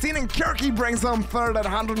 116, and Kirky brings home third at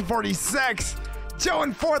 146. Joe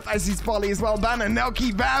in fourth, I see Spolly as well. Dan and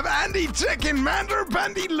Noki, Bab, Andy, Chicken, Mander,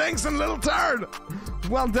 Bendy, Lynx, and Little Turd.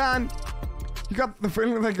 Well done. You got the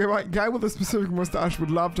feeling like a guy with a specific mustache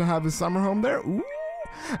would love to have his summer home there? Ooh.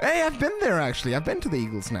 Hey, I've been there actually. I've been to the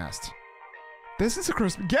Eagle's Nest. This is a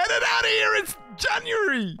Christmas. Get it out of here! It's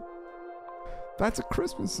January! That's a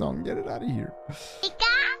Christmas song. Get it out of here.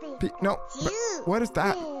 No, but what is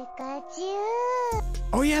that?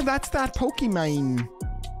 Oh yeah, that's that Pokemon.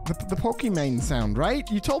 The Pokemon sound, right?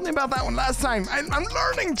 You told me about that one last time. I'm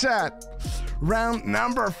learning, chat. Round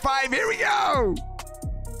number 5. Here we go.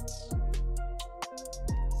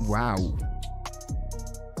 Wow.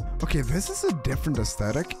 Okay, this is a different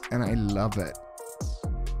aesthetic, and I love it.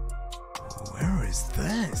 Where is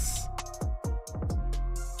this?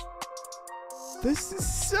 This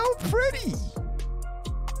is so pretty.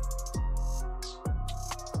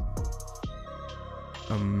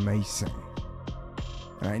 Amazing.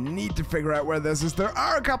 I need to figure out where this is. There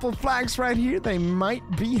are a couple flags right here. They might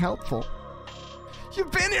be helpful.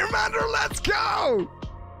 You've been here, Mander. Let's go.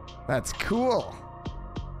 That's cool.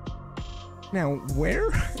 Now, where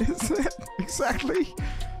is it exactly?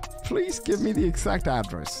 Please give me the exact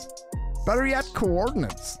address. Better yet,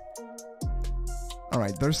 coordinates. All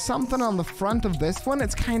right, there's something on the front of this one.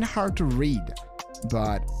 It's kind of hard to read,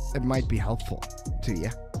 but it might be helpful to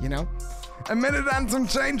you, you know? A minute and some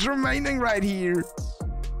change remaining right here.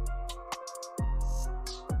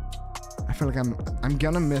 I feel like I'm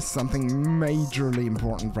gonna miss something majorly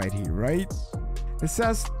important right here, right? It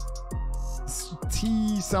says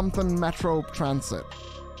T something Metro Transit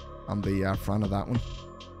on the front of that one.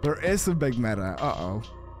 There is a big meta. Uh-oh.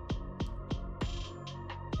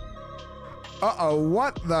 Uh-oh,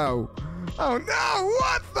 what though? Oh no,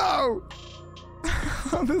 what though?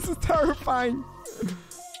 Oh, this is terrifying.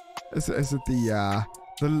 Is it the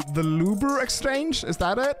Luber exchange? Is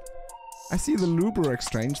that it? I see the Luber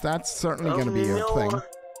exchange. That's certainly going to be a thing.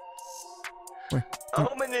 Wait,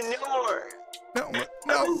 open the door. No, open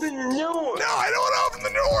the door. No, I don't want to open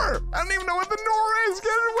the door. I don't even know what the door is.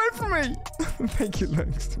 Get it away from me. Thank you,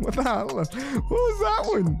 Lynx. What the hell? What was that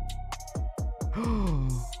one?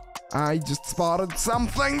 I just spotted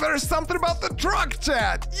something. There's something about the truck,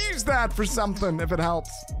 chat. Use that for something if it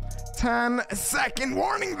helps. 10-second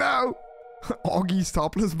warning, though. Augie's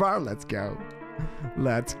topless bar. Let's go.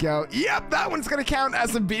 Let's go. Yep, that one's going to count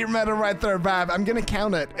as a beer medal right there, Bab. I'm going to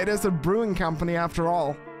count it. It is a brewing company after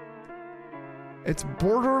all. It's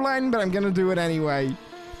borderline, but I'm going to do it anyway.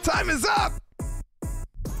 Time is up.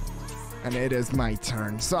 And it is my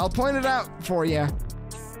turn. So I'll point it out for you.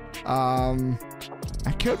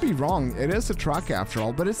 I could be wrong. It is a truck after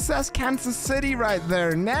all, but it says Kansas City right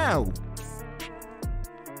there now.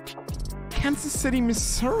 Kansas City,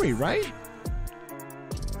 Missouri, right?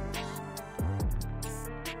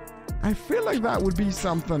 I feel like that would be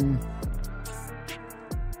something.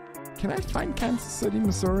 Can I find Kansas City,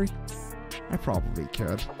 Missouri? I probably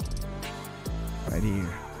could. Right here.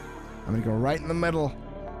 I'm gonna go right in the middle.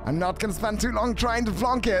 I'm not gonna spend too long trying to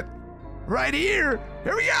flunk it. Right here.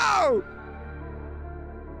 Here we go.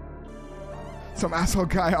 Some asshole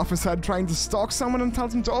guy off his head trying to stalk someone and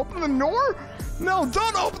tells him to open the door? No,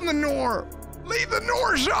 don't open the door. Leave the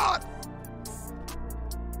door shut.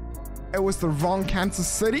 It was the wrong Kansas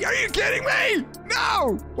City. Are you kidding me?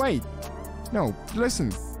 No. Wait. No,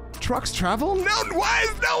 listen. Trucks travel? No, why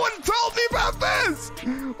has no one told me about this?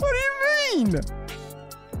 What do you mean?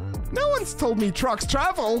 No one's told me trucks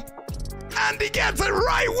travel. Andy gets it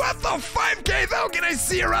right with the 5K though. Can I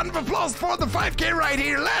see a round of applause for the 5K right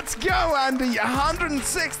here? Let's go, Andy.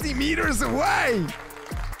 160 meters away.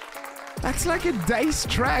 That's like a day's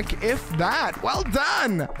trek, if that. Well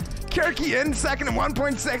done. Kirky in second at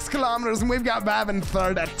 1.6 kilometers, and we've got Vav in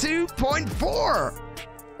third at 2.4.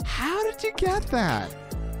 How did you get that?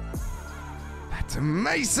 That's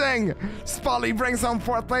amazing. Spolly brings home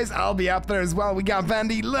fourth place. I'll be up there as well. We got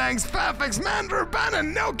Vandy, Lynx, Fafix, Mander,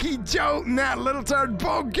 Bannon, Noki, Joe, Nat, Little Turd,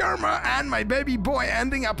 Bo, Gurma, and my baby boy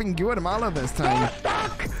ending up in Guatemala this time.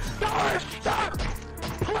 Stop,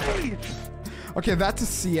 please. Okay, that's a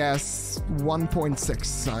CS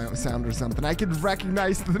 1.6 sound or something. I could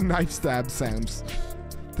recognize the knife stab sounds.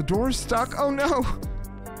 The door's stuck. Oh no.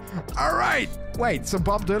 All right. Wait, so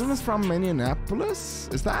Bob Dylan is from Minneapolis?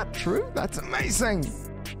 Is that true? That's amazing.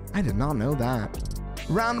 I did not know that.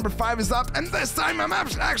 Round number 5 is up, and this time I'm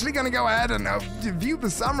actually going to go ahead and view the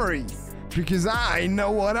summary because I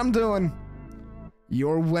know what I'm doing.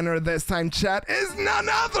 Your winner this time, chat, is none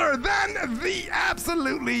other than the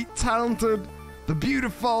absolutely talented, the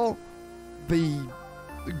beautiful, the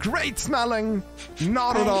great smelling,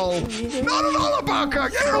 not at all a baka.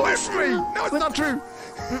 Get her away from me. No, it's not true.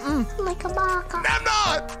 Like a baka. I'm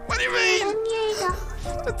not. What do you mean?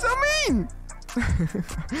 That's so mean.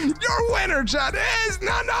 Your winner, chat, is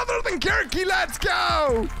none other than Kirky. Let's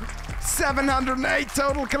go. 708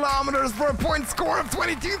 total kilometers for a point score of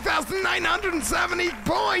 22,970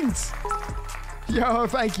 points. Yo,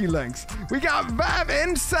 thank you, Lynx. We got Vav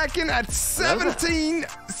in second at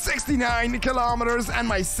 1769 kilometers, and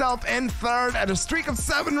myself in third at a streak of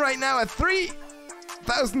 7 right now at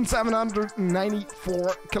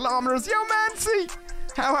 3,794 kilometers. Yo, Mancy,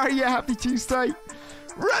 how are you? Happy Tuesday.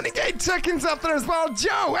 Renegade Chicken's up there as well.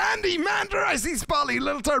 Joe, Andy, Mander, I see Spolly,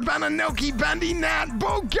 Little Turbana, Noki, Bandy, Nat,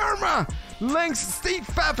 Bo, Gurma, Lynx, Steve,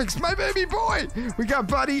 Fafix, my baby boy. We got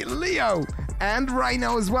Buddy, Leo, and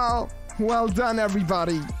Rhino as well. Well done,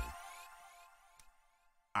 everybody.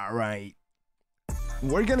 All right.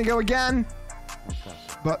 We're going to go again.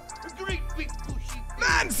 But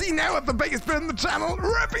Nancy now at the biggest bit in the channel,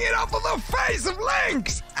 ripping it off of the face of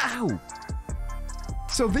Lynx. Ow.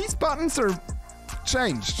 So these buttons are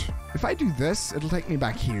changed. If I do this, it'll take me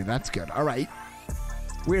back here. That's good. All right.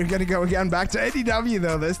 We're going to go again back to ADW,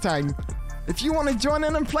 though, this time. If you want to join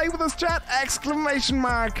in and play with us, chat, exclamation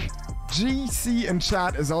mark GC in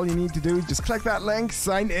chat is all you need to do. Just click that link,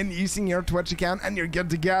 sign in using your Twitch account, and you're good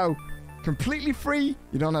to go. Completely free.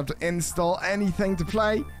 You don't have to install anything to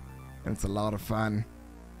play, and it's a lot of fun.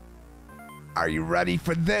 Are you ready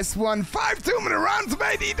for this one? 5 2-minute rounds of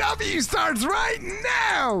ADW starts right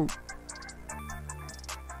now.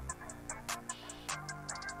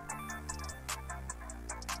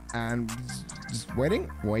 And just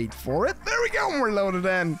waiting. Wait for it. There we go. And we're loaded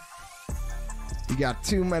in. We got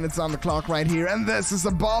 2 minutes on the clock right here, and this is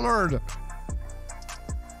a bollard.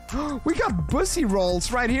 We got bussy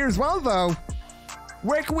rolls right here as well, though.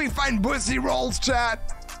 Where can we find bussy rolls, chat?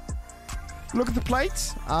 Look at the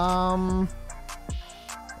plates. Right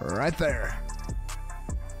there.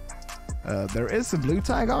 There is a blue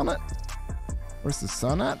tag on it. Where's the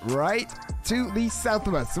sun at? Right to the south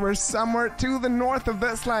of us. So we're somewhere to the north of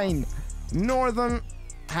this line. Northern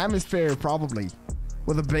hemisphere, probably.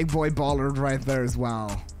 With a big boy bollard right there as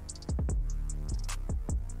well.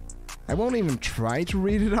 I won't even try to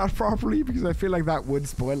read it out properly because I feel like that would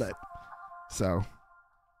spoil it. So,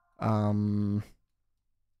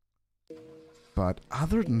 but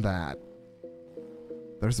other than that,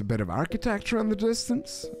 there's a bit of architecture in the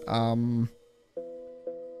distance.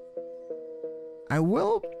 I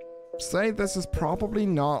will say this is probably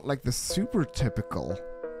not like the super typical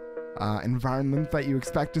environment that you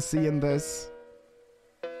expect to see in this.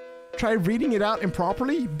 Try reading it out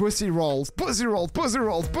improperly. Bussy rolls, bussy rolls, bussy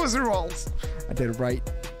rolls, bussy rolls. I did it right.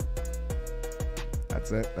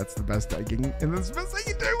 That's it. That's the best I can. And that's the best I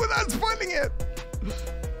can do without spoiling it.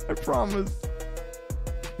 I promise.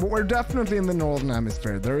 But we're definitely in the northern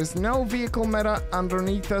hemisphere. There is no vehicle meta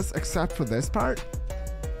underneath us except for this part.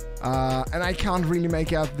 And I can't really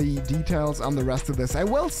make out the details on the rest of this. I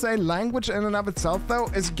will say language in and of itself, though,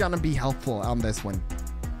 is gonna be helpful on this one.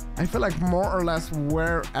 I feel like more or less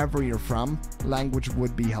wherever you're from, language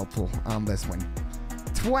would be helpful on this one.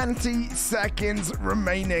 20 seconds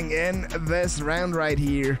remaining in this round right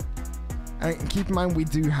here. And keep in mind, we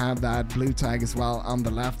do have that blue tag as well on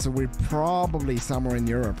the left, so we're probably somewhere in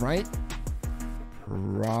Europe, right?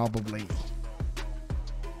 Probably.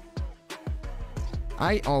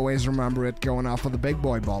 I always remember it going off of the big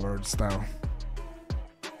boy bollards, though.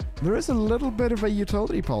 There is a little bit of a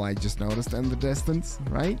utility pole I just noticed in the distance,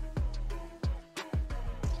 right?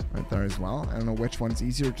 Right there as well. I don't know which one's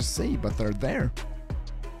easier to see, but they're there.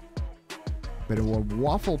 Bit of a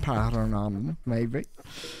waffle pattern on them, maybe.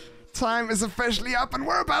 time is officially up and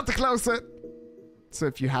we're about to close it. So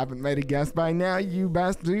if you haven't made a guess by now, you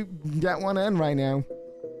best do get one in right now.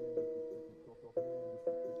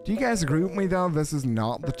 Do you guys agree with me though? This is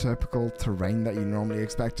not the typical terrain that you normally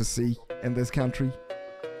expect to see in this country.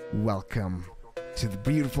 Welcome to the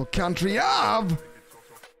beautiful country of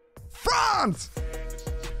France!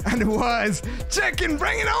 And it was Chicken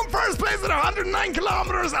bringing home first place at 109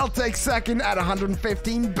 kilometers. I'll take second at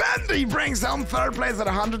 115. Bendy brings home third place at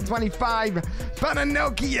 125.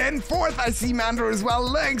 Bananoki in fourth. I see Mandor as well.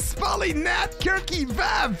 Lynx, Spolly, Nat, Kirky,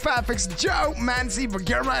 Vav, Fafix, Joe, Mansi,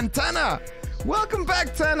 Bagirma, and Tana. Welcome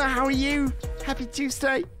back, Tana. How are you? Happy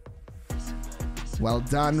Tuesday. Well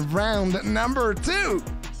done. Round number 2.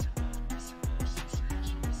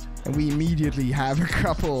 And we immediately have a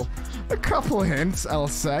couple hints, I'll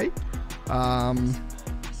say.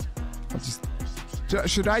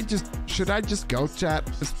 Should I just go, chat?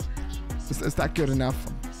 Is that good enough?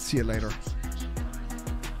 See you later.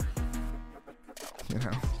 You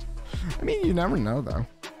know, I mean, you never know though.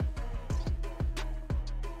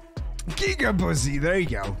 Giga Pussy, there you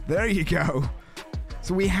go. There you go.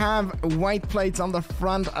 So we have white plates on the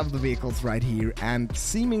front of the vehicles right here and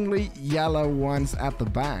seemingly yellow ones at the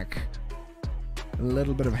back. A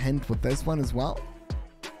little bit of a hint with this one as well.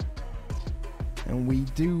 And we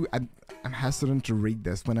do... I'm hesitant to read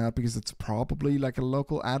this one out because it's probably like a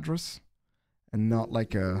local address and not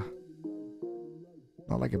like a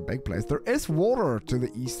big place. There is water to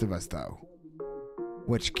the east of us though,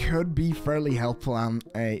 which could be fairly helpful on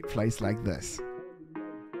a place like this.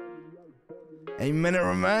 A minute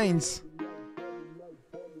remains.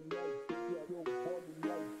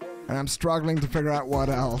 And I'm struggling to figure out what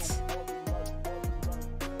else.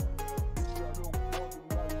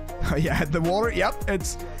 Oh yeah, the water, yep,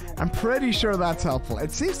 I'm pretty sure that's helpful. It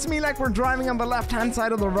seems to me like we're driving on the left-hand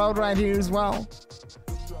side of the road right here as well.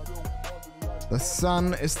 The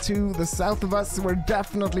sun is to the south of us, so we're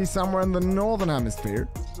definitely somewhere in the northern hemisphere.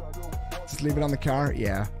 Just leave it on the car,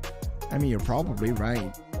 yeah. I mean, you're probably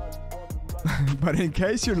right. But in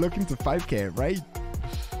case you're looking to 5K, right?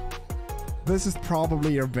 This is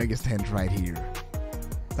probably your biggest hint right here.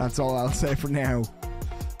 That's all I'll say for now.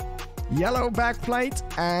 Yellow backplate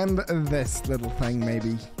and this little thing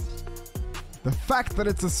maybe. The fact that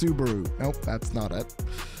it's a Subaru. Nope, that's not it.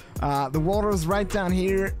 The water is right down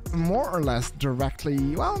here, more or less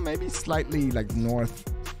directly, well, maybe slightly like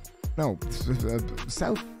north. No,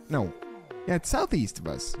 south. No. Yeah, it's southeast of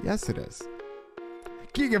us. Yes, it is.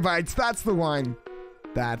 Gigabytes, that's the one.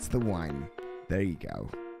 That's the one. There you go.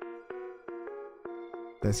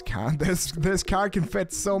 This car can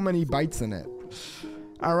fit so many bytes in it.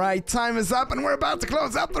 All right, time is up and we're about to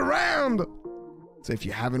close out the round. So if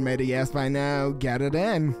you haven't made a guess by now, get it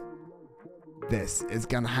in. This is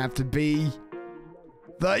gonna have to be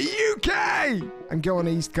the UK. I'm going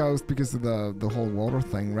East Coast because of the whole water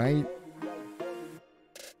thing, right?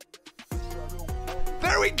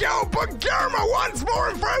 There we go, Bagirma once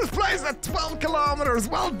more in first place at 12 kilometers.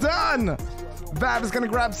 Well done. Vav is gonna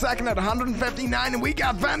grab second at 159, and we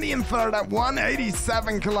got Vandy in third at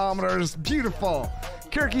 187 kilometers. Beautiful.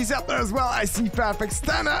 Kirky's up there as well. I see Fafix,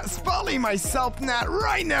 Stana, Spolly, myself, Nat,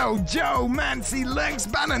 Rhino, Joe, Mansi, Lynx,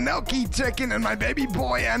 Bananoki, Chicken, and my baby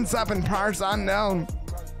boy ends up in parts unknown.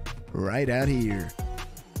 Right out here.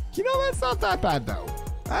 You know, that's not that bad though.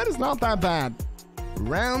 That is not that bad.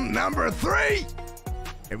 Round number 3.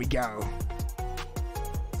 Here we go.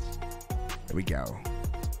 Here we go.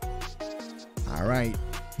 All right.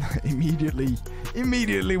 Immediately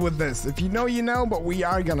with this. If you know, you know, but we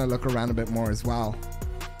are gonna look around a bit more as well.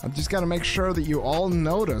 I'm just gonna make sure that you all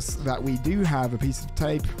notice that we do have a piece of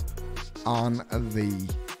tape on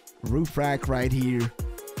the roof rack right here.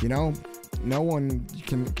 You know, no one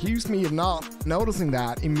can accuse me of not noticing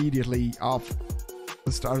that immediately off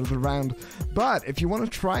the start of the round. But if you want to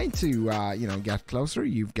try to, you know, get closer,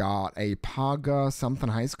 you've got a Paga something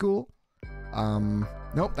high school.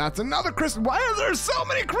 Nope, that's another Christmas. Why are there so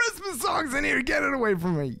many Christmas songs in here? Get it away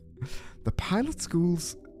from me. The Pilot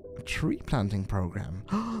School's tree planting program.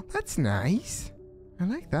 Oh, that's nice. I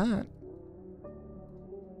like that.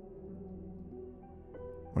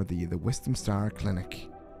 Or the Wisdom Star Clinic.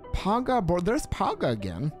 Paga board. There's Paga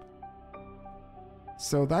again.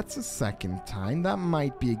 So that's a second time. That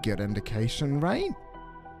might be a good indication, right?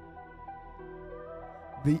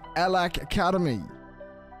 The Elac Academy.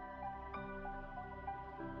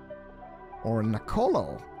 Or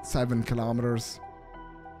Nicolo, 7 kilometers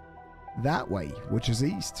that way, which is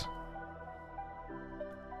east.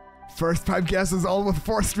 First 5 guesses, all with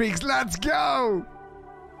 4 streaks. Let's go!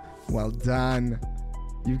 Well done.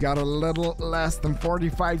 You've got a little less than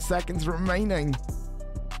 45 seconds remaining.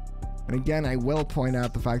 And again, I will point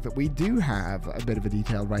out the fact that we do have a bit of a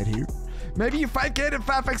detail right here. Maybe you 5K'd it,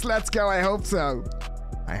 Fafix. Let's go. I hope so.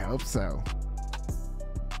 I hope so.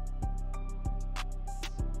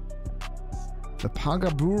 The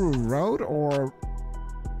Pagaburu Road, or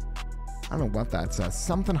I don't know what that says.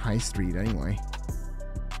 Something High Street anyway.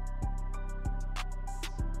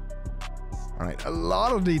 Alright, a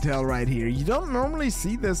lot of detail right here. You don't normally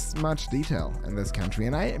see this much detail in this country,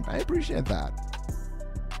 and I appreciate that.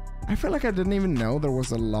 I feel like I didn't even know there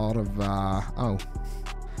was a lot of, well,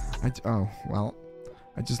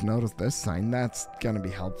 I just noticed this sign. That's gonna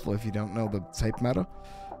be helpful if you don't know the tape meta.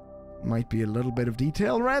 Might be a little bit of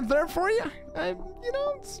detail right there for you. You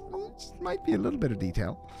know, it just might be a little bit of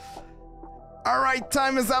detail. Alright,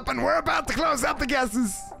 time is up, and we're about to close out the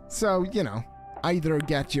guesses. So, you know, either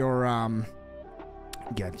get your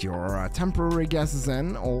temporary guesses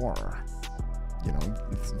in, or, you know,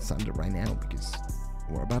 send it right now because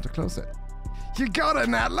we're about to close it. You got it,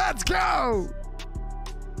 Nat. Let's go!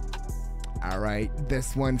 Alright,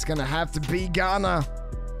 this one's gonna have to be Ghana.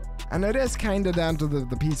 And it is kind of down to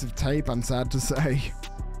the piece of tape, I'm sad to say.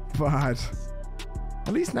 But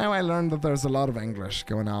at least now I learned that there's a lot of English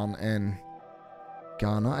going on in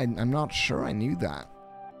Ghana. I'm not sure I knew that.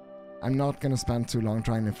 I'm not going to spend too long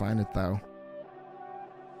trying to find it though.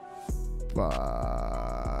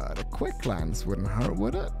 But a quick glance wouldn't hurt,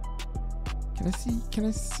 would it? Can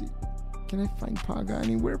I find Paga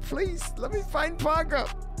anywhere, please? Let me find Paga.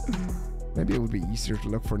 Maybe it would be easier to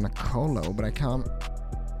look for Nicolo, but I can't.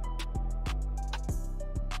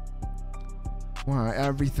 Wow,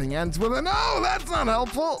 everything ends with an O. That's not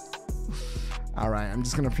helpful. Alright, I'm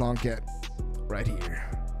just gonna plonk it right here.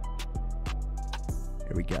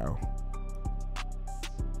 Here we go.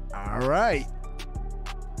 Alright.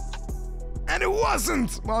 And it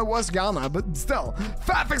wasn't! Well, it was Ghana, but still.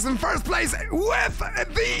 Fafix in first place with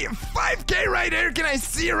the 5K right here. Can I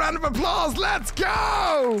see a round of applause? Let's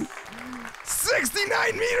go!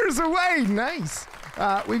 69 meters away. Nice.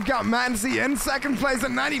 We've got Mansi in second place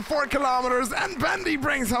at 94 kilometers, and Bendy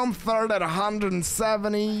brings home third at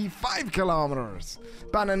 175 kilometers.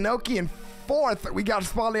 Bananoki in fourth. We got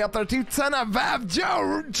Spally up there too. Tena, Vav,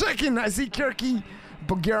 Joe, Chicken. I see Kirky,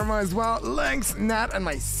 Bogirma as well. Lynx, Nat, and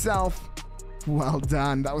myself. Well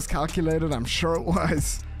done. That was calculated. I'm sure it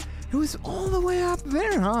was. It was all the way up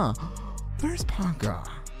there, huh? There's Paga.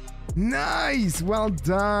 Nice. Well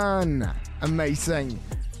done. Amazing.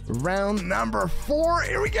 Round number 4,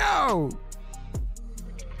 here we go!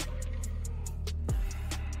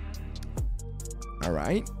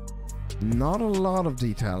 Alright. Not a lot of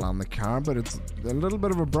detail on the car, but it's a little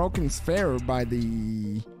bit of a broken sphere by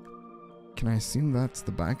the... Can I assume that's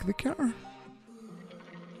the back of the car?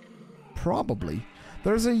 Probably.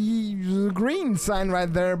 There's a green sign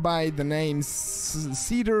right there by the name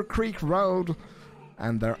Cedar Creek Road,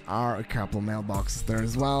 and there are a couple mailboxes there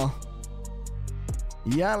as well.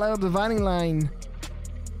 Yellow dividing line.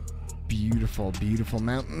 Beautiful, beautiful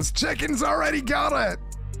mountains. Chicken's already got it.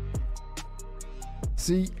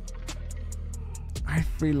 See, I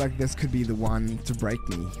feel like this could be the one to break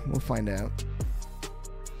me. We'll find out.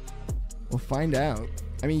 We'll find out.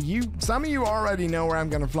 I mean, some of you already know where I'm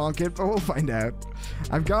gonna flonk it, but we'll find out.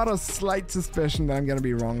 I've got a slight suspicion that I'm gonna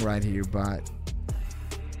be wrong right here, but...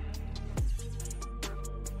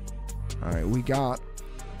 Alright, we got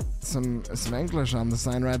some English on the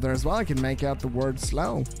sign right there as well. I can make out the word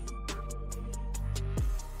slow.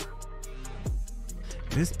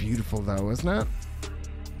 It is beautiful though, isn't it?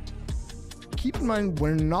 Keep in mind,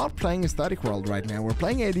 we're not playing Aesthetic World right now. We're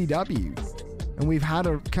playing ADW. And we've had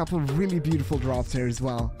a couple of really beautiful drops here as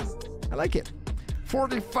well. I like it.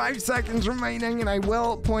 45 seconds remaining, and I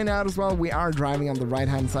will point out as well, we are driving on the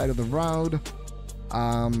right-hand side of the road.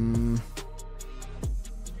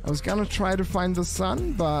 I was gonna try to find the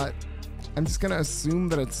sun, but I'm just gonna assume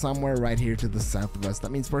that it's somewhere right here to the south of us. That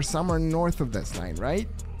means we're somewhere north of this line, right?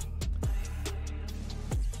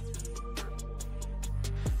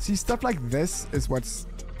 See, stuff like this is what's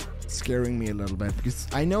scaring me a little bit, because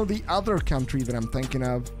I know the other country that I'm thinking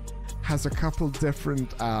of has a couple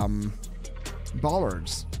different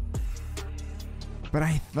bollards. But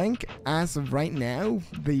I think as of right now,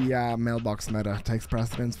 the mailbox meta takes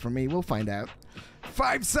precedence for me. We'll find out.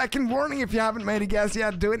 5-second warning if you haven't made a guess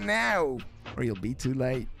yet. Do it now, or you'll be too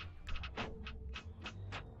late.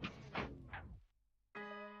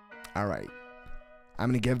 Alright. I'm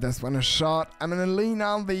going to give this one a shot. I'm going to lean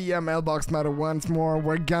on the mailbox meta once more.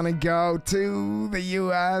 We're going to go to the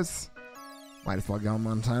US. Might as well go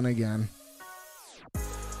Montana again.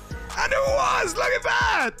 And And it was! Look at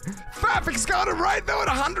that! Fafix got it right though at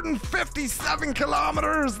 157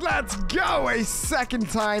 kilometers. Let's go! A second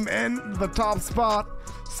time in the top spot.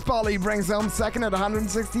 Spolly brings home second at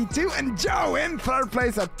 162, and Joe in third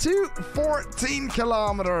place at 214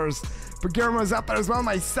 kilometers. Bagirmo's up there as well,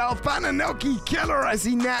 myself, Bananoki, Killer, I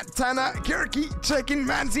see Nat, Tana, Kirky, Chicken,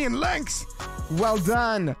 Manzi, and Lynx. Well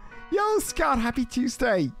done. Yo, Scott, happy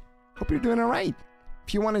Tuesday. Hope you're doing all right.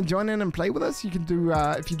 If you want to join in and play with us, you can do,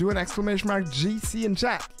 if you do an exclamation mark GC in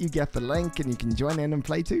chat, you get the link and you can join in and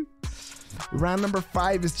play too. Round number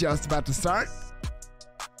 5 is just about to start.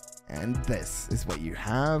 And this is what you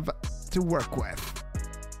have to work with.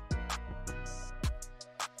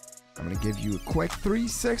 I'm going to give you a quick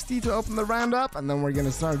 360 to open the round up, and then we're going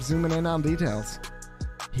to start zooming in on details.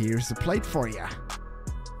 Here's the plate for you.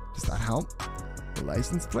 Does that help? The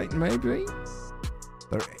license plate, maybe?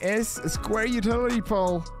 There is a square utility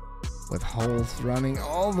pole with holes running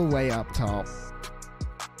all the way up top.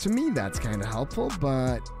 To me, that's kind of helpful,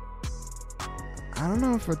 but I don't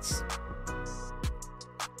know if it's...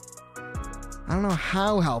 I don't know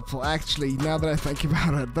how helpful, actually, now that I think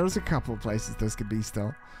about it. There's a couple of places this could be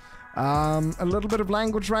still. A little bit of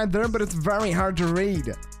language right there, but it's very hard to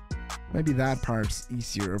read. Maybe that part's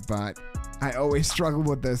easier, but I always struggle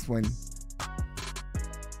with this one.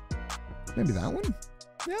 Maybe that one?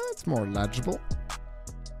 Yeah, it's more legible.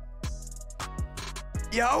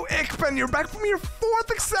 Yo, Ikpen, you're back from your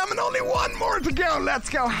 4th exam and only one more to go. Let's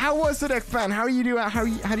go. How was it, Ikpen? How are you doing? How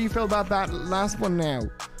do you feel about that last one now?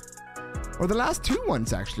 Or the last 2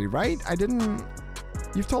 ones, actually, right?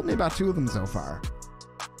 You've told me about 2 of them so far.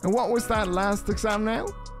 And what was that last exam now?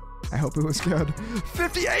 I hope it was good.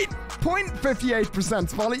 58.58%.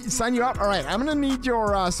 Smalley, sign you up. All right, I'm gonna need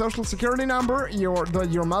your social security number,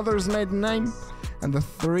 your mother's maiden name, and the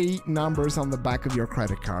 3 numbers on the back of your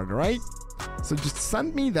credit card. All right. So just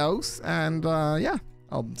send me those, and yeah,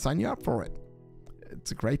 I'll sign you up for it. It's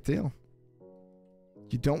a great deal.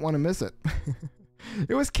 You don't want to miss it.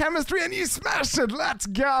 It was chemistry and you smashed it. Let's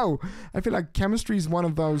go. I feel like chemistry is one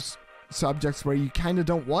of those subjects where you kind of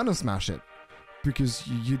don't want to smash it because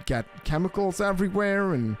you'd get chemicals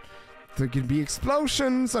everywhere and there could be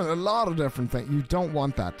explosions and a lot of different things. You don't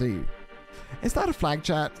want that, do you? Is that a flag,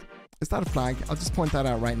 chat? Is that a flag? I'll just point that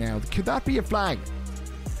out right now. Could that be a flag?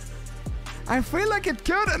 I feel like it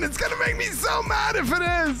could, and it's gonna make me so mad if it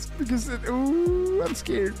is because ooh, I'm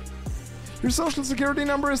scared. Your social security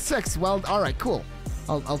number is 6. Well, all right, cool.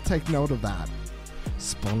 I'll take note of that.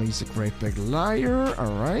 Spolly's a great big liar.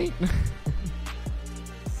 All right.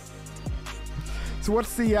 So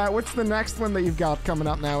what's the next one that you've got coming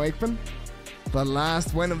up now, Aikman? The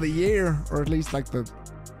last win of the year, or at least like the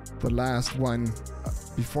last one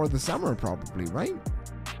before the summer, probably, right?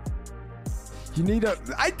 You need a...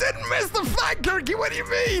 I didn't miss the flag, Kirky. What do you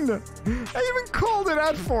mean? I even called it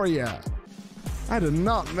out for you. I did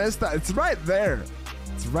not miss that. It's right there.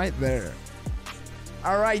 It's right there.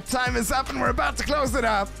 All right, time is up and we're about to close it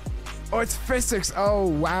up. Oh, it's physics. Oh,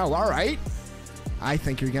 wow. All right. I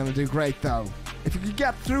think you're going to do great, though. If you could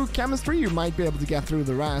get through chemistry, you might be able to get through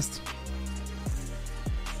the rest.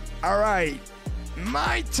 All right.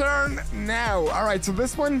 My turn now. All right, so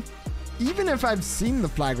this one, even if I've seen the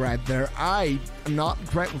flag right there, I am not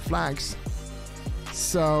great with flags.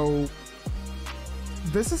 So...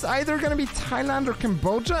 this is either going to be Thailand or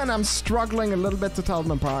Cambodia, and I'm struggling a little bit to tell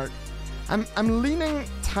them apart. I'm leaning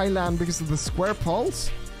Thailand because of the square poles.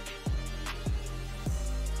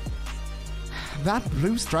 That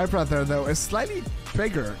blue stripe right there, though, is slightly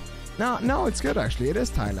bigger. No, it's good, actually. It is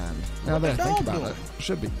Thailand. Now that I think about it.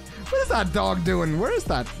 Should be. What is that dog doing? Where is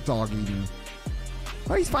that dog eating?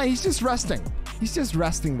 Oh, he's fine. He's just resting. He's just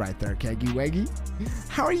resting right there, Keggy Weggy.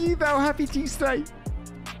 How are you, though? Happy Tuesday.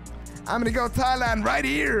 I'm gonna go Thailand right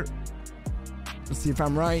here. Let's see if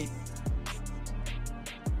I'm right.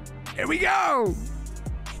 Here we go.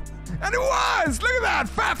 And it was! Look at that!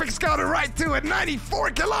 Fafix got it right too at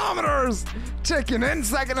 94 kilometers! Chicken in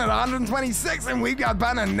second at 126, and we've got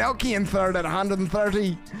Bananoki in third at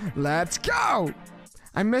 130. Let's go!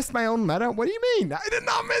 I missed my own meta? What do you mean? I did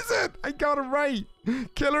not miss it! I got it right!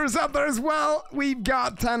 Killer's up there as well. We've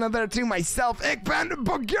got Tana there too. Myself, Ikban,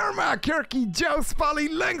 Bogirma, Kirky, Joe, Spolly,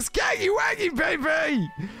 Lynx, Kaggy Waggy, baby!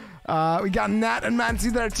 We got Nat and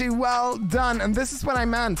Mansi there too. Well done. And this is what I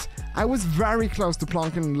meant. I was very close to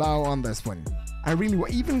plonking low on this one. I really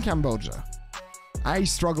was. Even Cambodia. I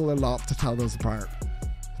struggle a lot to tell those apart.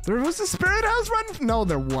 There was a spirit house right? No,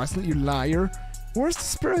 there wasn't, you liar. Where's the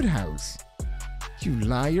spirit house? You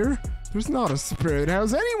liar. There's not a spirit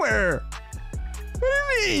house anywhere. What do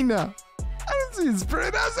you mean? I don't see a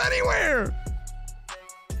spirit house anywhere.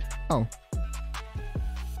 Oh.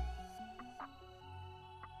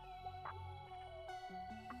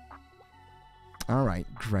 All right,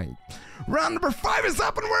 great. Round number 5 is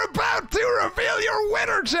up and we're about to reveal your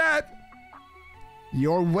winner, chat.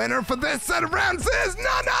 Your winner for this set of rounds is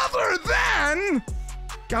none other than...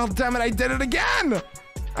 God damn it, I did it again.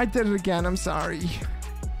 I did it again, I'm sorry.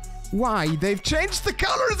 Why? They've changed the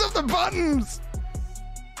colors of the buttons.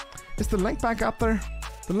 Is the link back up there?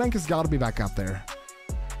 The link has got to be back up there.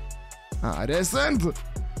 It isn't. There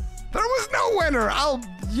was no winner.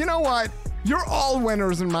 You know what? You're all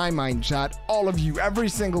winners in my mind, chat. All of you, every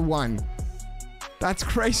single one. That's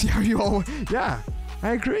crazy how you all... Yeah,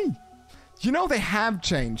 I agree. You know they have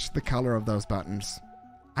changed the color of those buttons.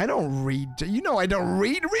 I don't read. You know I don't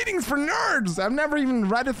read. Reading's for nerds. I've never even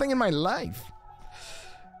read a thing in my life.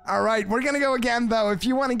 All right, we're going to go again, though. If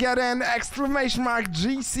you want to get in, !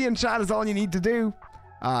 GC in chat is all you need to do.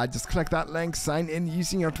 Just click that link, sign in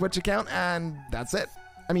using your Twitch account, and that's it.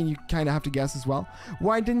 I mean, you kind of have to guess as well.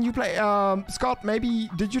 Why didn't you play? Scott, maybe,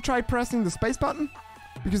 did you try pressing the space button?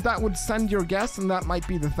 Because that would send your guess, and that might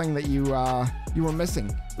be the thing that you were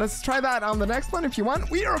missing. Let's try that on the next one if you want.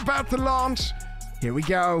 We are about to launch. Here we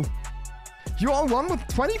go. You all won with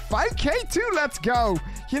 25k too. Let's go.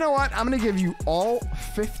 You know what? I'm going to give you all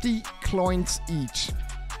 50 coins each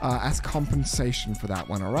as compensation for that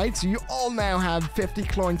one, all right? So you all now have 50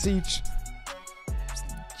 coins each.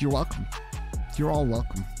 You're welcome. You're all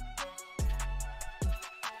welcome.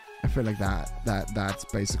 I feel like that's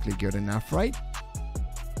basically good enough, right?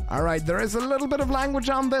 All right, there is a little bit of language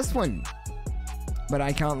on this one, but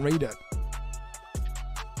I can't read it.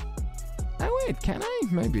 Oh wait, can I?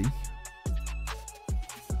 Maybe.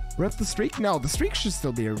 Rip the streak? No, the streak should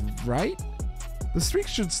still be a right. The streak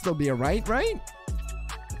should still be a right?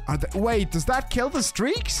 Wait, does that kill the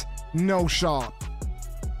streaks? No shot.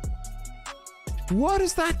 What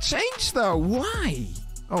does that change though? Why?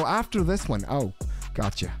 Oh, after this one. Oh,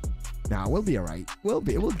 gotcha. Nah, we'll be alright. We'll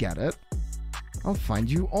get it. I'll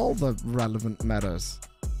find you all the relevant metas.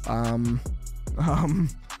 I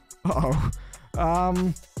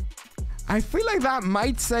feel like that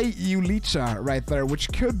might say Ulicha right there,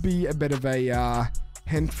 which could be a bit of a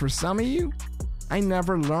hint for some of you. I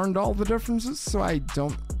never learned all the differences, so I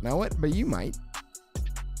don't know it, but you might.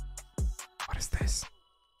 What is this?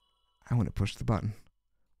 I want to push the button.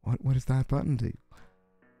 What does that button do?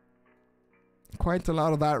 Quite a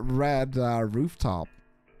lot of that red rooftop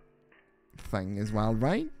thing as well,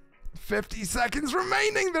 right? 50 seconds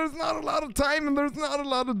remaining. There's not a lot of time and there's not a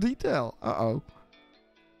lot of detail. Uh-oh.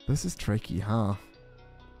 This is tricky, huh?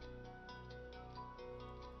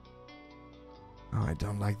 Oh, I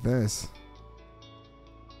don't like this.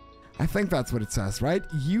 I think that's what it says, right?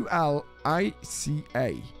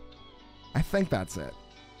 U-L-I-C-A. I think that's it.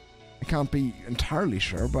 I can't be entirely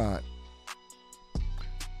sure, but...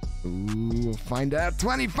 Ooh, we'll find out.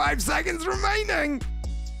 25 seconds remaining!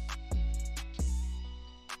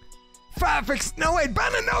 Fafix, no wait,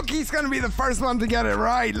 Bananoki's gonna be the first one to get it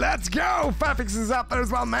right. Let's go! Fafix is up there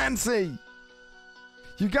as well, Mancy.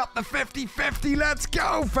 You got the 50-50, let's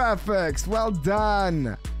go, Fafix! Well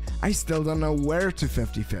done! I still don't know where to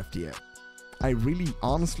 50-50 it. I really,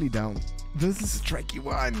 honestly don't. This is a tricky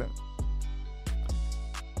one.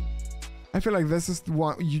 I feel like this is the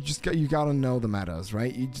one, you gotta know the metas,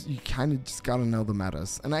 right? You kind of just gotta know the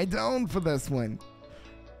metas. And I don't for this one.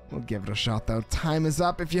 We'll give it a shot though. Time is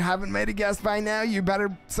up. If you haven't made a guess by now, you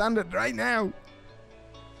better send it right now.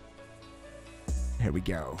 Here we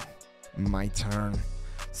go. My turn.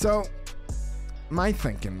 So, my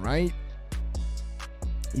thinking, right?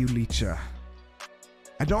 Ulicha.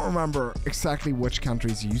 I don't remember exactly which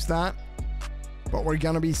countries use that, but we're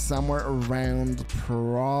gonna be somewhere around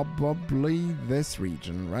probably this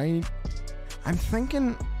region, right? I'm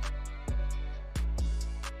thinking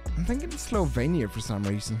Slovenia for some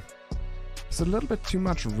reason. It's a little bit too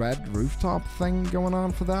much red rooftop thing going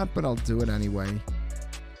on for that, but I'll do it anyway.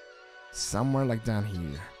 Somewhere like down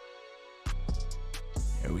here.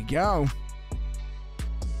 Here we go.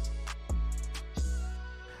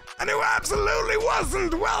 And who absolutely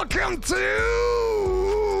wasn't welcome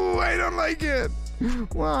to... I don't like it.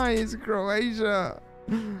 Why is Croatia?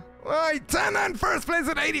 Right, 10 and first place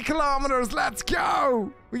at 80 kilometers. Let's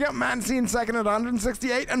go. We got Mansi in second at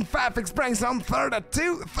 168, and Fafix brings home third at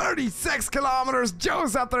 236 kilometers.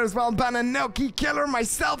 Joe's up there as well. Bananoki, Killer,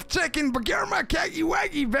 myself, Chicken, Bagirma, Keggy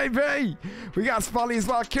Waggy, baby. We got Spolly as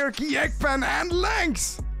well, Kirky, Ickpen, and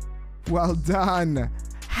Lynx. Well done.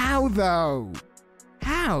 How though?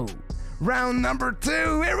 How? Round number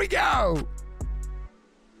 2. Here we go.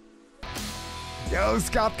 Yo,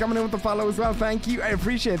 Scott coming in with the follow as well. Thank you. I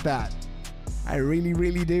appreciate that. I really,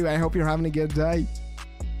 really do. I hope you're having a good day.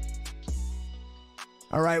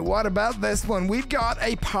 All right, what about this one? We've got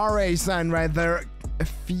a Pare sign right there. A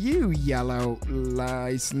few yellow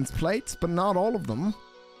license plates, but not all of them.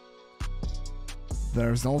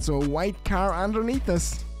 There's also a white car underneath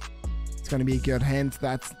us. It's going to be a good hint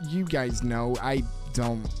that you guys know. I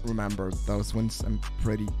don't remember those ones. I'm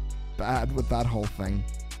pretty bad with that whole thing.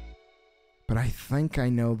 But I think I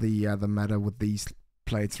know the meta with these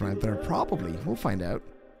plates right there. Probably. We'll find out.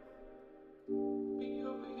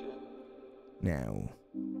 Now,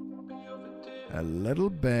 a little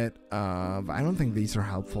bit of... I don't think these are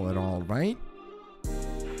helpful at all, right?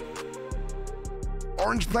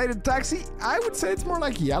 Orange plated taxi? I would say it's more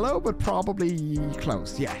like yellow, but probably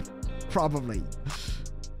close. Yeah, probably.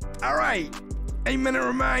 All right, 8 minute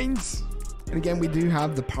remains. And again, we do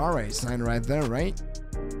have the Pare sign right there, right?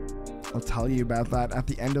 I'll tell you about that at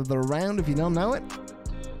the end of the round if you don't know it.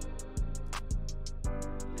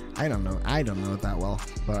 I don't know it that well,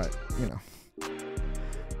 but you know.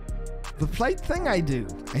 The plate thing I do,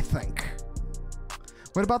 I think.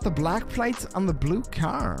 What about the black plates on the blue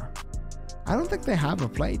car? I don't think they have a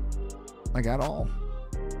plate, like at all.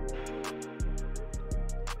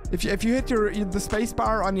 If you hit the space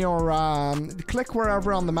bar on your click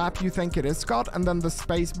wherever on the map you think it is, Scott, and then the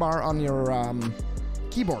space bar on your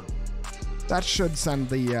keyboard, that should send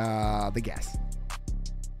the guess.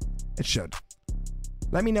 It should.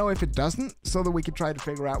 Let me know if it doesn't, so that we can try to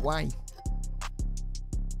figure out why.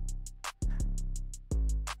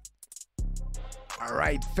 All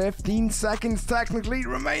right, 15 seconds technically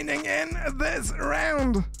remaining in this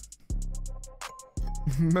round.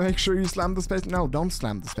 Make sure you slam the space. No, don't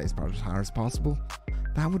slam the space bar as hard as possible.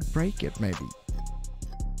 That would break it, maybe.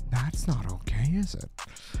 That's not okay, is it?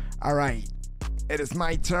 All right, it is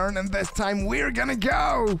my turn, and this time we're gonna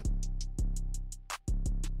go.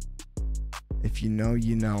 If you know,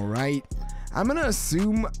 you know, right? I'm gonna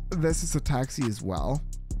assume this is a taxi as well.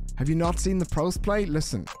 Have you not seen the pros play?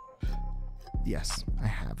 Listen. Yes, I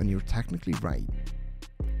have, and you're technically right.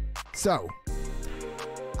 So,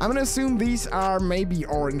 I'm gonna assume these are maybe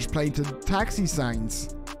orange-plated taxi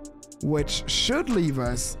signs, which should leave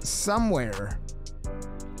us somewhere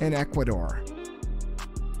in Ecuador.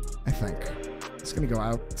 I think. It's gonna go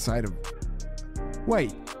outside of...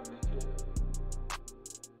 Wait.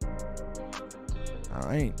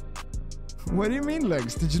 Alright. What do you mean,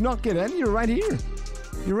 Legs? Did you not get in? You're right here.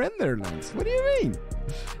 You're in there, Legs. What do you mean?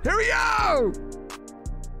 Here we go!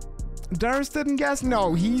 Darius didn't guess?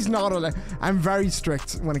 No, he's not allowed. I'm very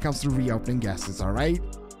strict when it comes to reopening guesses, alright?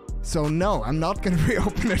 So no, I'm not gonna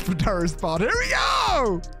reopen it for Darius Spot. Here we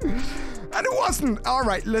go! And it wasn't.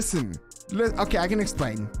 Alright, listen. Okay, I can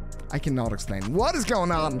explain. I cannot explain. What is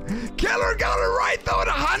going on? Killer got it right though at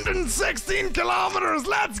 116 kilometers.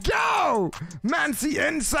 Let's go! Mancy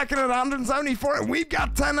in second at 174. And we've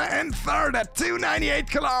got Tenna in third at 298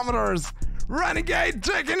 kilometers. Renegade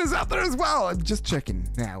Chicken is out there as well. Just chicken.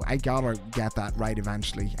 Now, I gotta get that right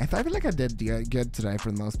eventually. I feel like I did good today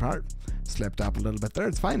for the most part. Slipped up a little bit there.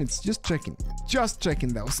 It's fine. It's just chicken. Just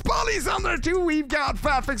chicken, though. Spolly's on there, too. We've got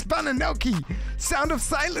Fatfix, Bananoki. Sound of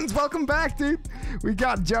Silence. Welcome back, dude. We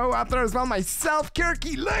got Joe out there as well. Myself,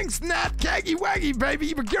 Kirky, Lynx, Nat, Kaggy, Waggy,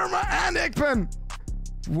 Baby, Bagirma, and Ickman.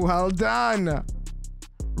 Well done.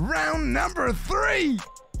 Round number 3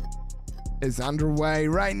 is underway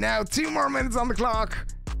right now. 2 more minutes on the clock.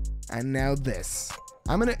 And now this.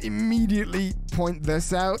 I'm gonna immediately point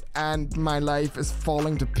this out, and my life is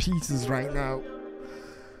falling to pieces right now.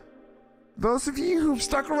 Those of you who've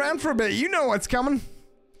stuck around for a bit, you know what's coming.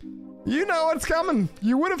 You know what's coming.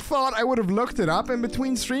 You would have thought I would have looked it up in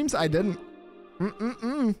between streams. I didn't.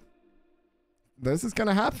 This is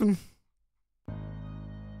gonna happen.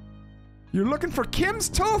 You're looking for Kim's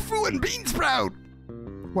Tofu and Bean Sprout.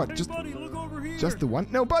 What? Hey, buddy, look over here. Just the one?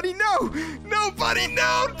 No, buddy, no! No, buddy,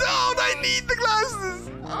 no! Don't! I need the glasses!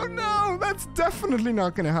 Oh no, that's definitely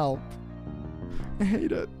not gonna help. I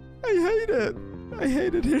hate it. I hate it. I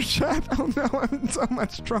hate it here, chat. Oh no, I'm in so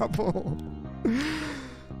much trouble.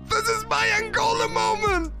 This is my Angola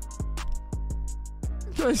moment!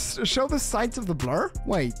 Can I show the sides of the blur?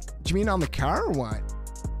 Wait, do you mean on the car or what?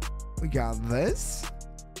 We got this.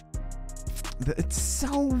 It's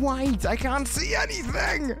so white, I can't see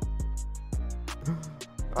anything.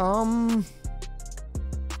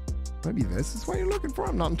 Maybe this is what you're looking for.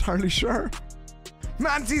 I'm not entirely sure.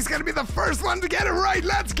 Mancy's gonna be the first one to get it right.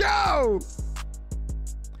 Let's go.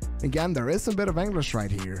 Again, there is a bit of English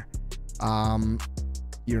right here.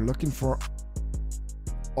 You're looking for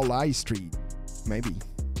Olai Street, maybe.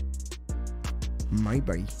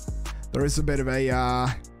 Maybe. There is a bit of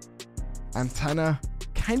a antenna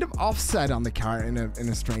kind of offset on the car in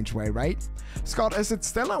a strange way, right? Scott, is it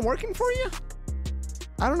still not working for you?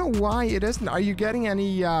 I don't know why it isn't. Are you getting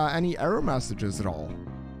any error messages at all?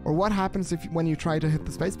 Or what happens if when you try to hit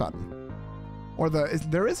the space button? Or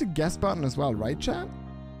there is a guess button as well, right, chat?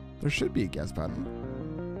 There should be a guess button.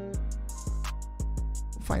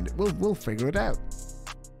 We'll find it. We'll figure it out.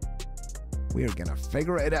 We are gonna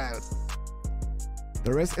figure it out.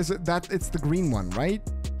 Is it that it's the green one, right?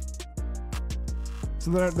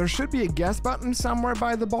 So there should be a guess button somewhere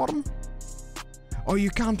by the bottom. Oh,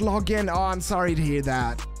 you can't log in. Oh, I'm sorry to hear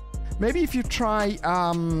that. Maybe if you try,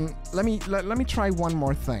 let me try one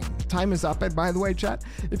more thing. Time is up, by the way, chat.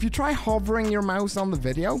 If you try hovering your mouse on the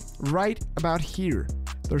video, right about here,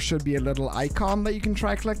 there should be a little icon that you can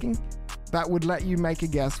try clicking. That would let you make a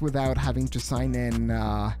guess without having to sign in.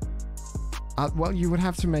 Well, you would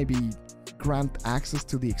have to maybe grant access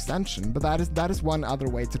to the extension, but that is one other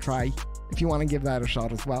way to try if you want to give that a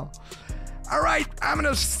shot as well. All right, I'm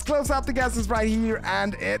gonna close out the guesses right here,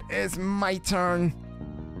 and it is my turn.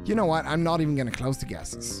 You know what? I'm not even gonna close the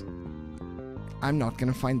guesses. I'm not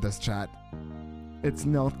gonna find this, chat. It's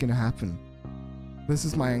not gonna happen. This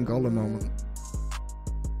is my Angola moment.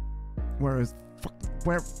 Where is it?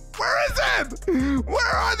 Where are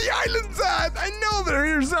the islands at? I know they're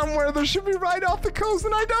here somewhere. They should be right off the coast,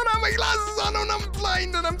 and I don't have my glasses on, and I'm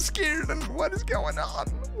blind, and I'm scared, and what is going on?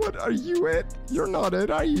 What are you it? You're not it,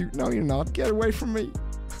 are you? No, you're not. Get away from me.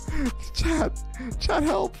 Chat,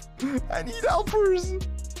 help. I need helpers.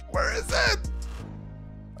 Where is it?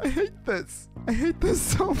 I hate this. I hate this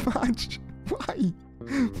so much. Why?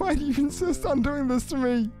 Why do you insist on doing this to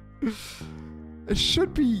me? It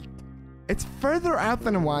should be... It's further out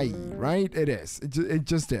than Hawaii, right? It is. It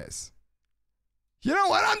just is. You know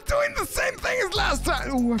what? I'm doing the same thing as last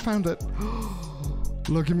time. Oh, I found it.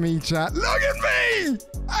 Look at me, chat. Look at me!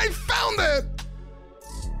 I found it!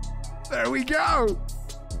 There we go.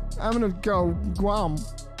 I'm gonna go Guam.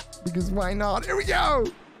 Because why not? Here we go!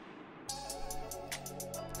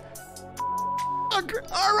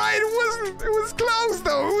 All right, it was close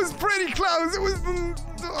though. It was pretty close. It was.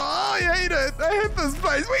 Oh, I hate it. I hate this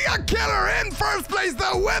place. We got Killer in first place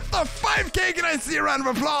though with the 5K. Can I see a round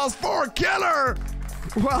of applause for Killer?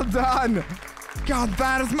 Well done. God,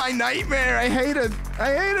 that is my nightmare. I hate it.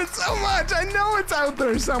 I hate it so much. I know it's out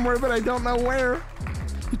there somewhere, but I don't know where.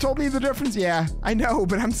 You told me the difference. Yeah, I know,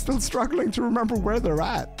 but I'm still struggling to remember where they're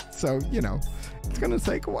at. So, you know. It's gonna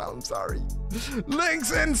take a while, I'm sorry.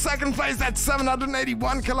 Link's in second place at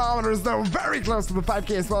 781 kilometers, though very close to the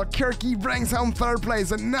 5K as well. Kirky brings home third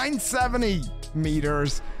place at 970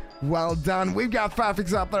 meters. Well done. We've got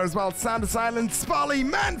Fafix up there as well. Sound of Silence, Spolly,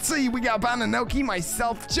 Mancy. We got Bananoki,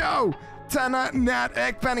 myself, Joe, Tana, Nat,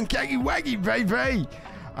 Ekpen, and Keggy Weggy, baby.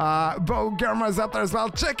 Bo Germa's up there as well.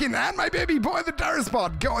 Chicken and my baby boy, the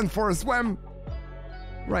Darspot, going for a swim.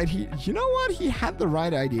 Right here. You know what? He had the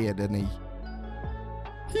right idea, didn't he?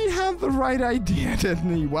 He had the right idea,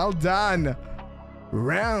 didn't he? Well done.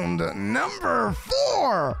 Round number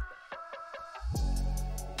 4.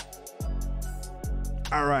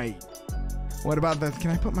 All right. What about this?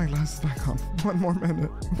 Can I put my glasses back on? One more minute.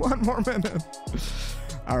 One more minute.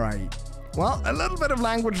 All right. Well, a little bit of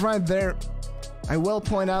language right there. I will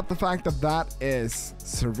point out the fact that that is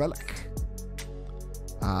Cyrillic.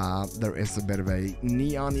 There is a bit of a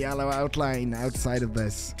neon yellow outline outside of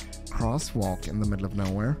this crosswalk in the middle of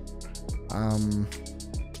nowhere.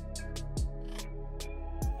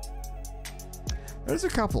 There's a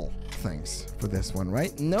couple things for this one,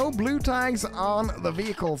 right? No blue tags on the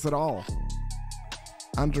vehicles at all.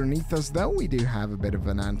 Underneath us, though, we do have a bit of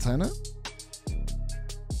an antenna.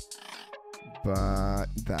 But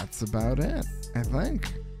that's about it, I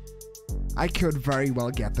think. I could very well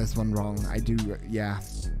get this one wrong. I do, yeah.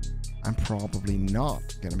 I'm probably not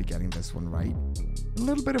going to be getting this one right. A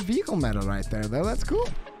little bit of vehicle meta right there, though. That's cool.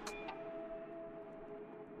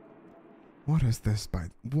 What is this?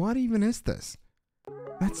 What even is this?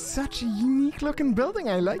 That's such a unique looking building.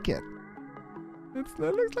 I like it. It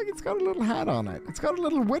looks like it's got a little hat on it. It's got a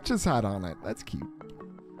little witch's hat on it. That's cute.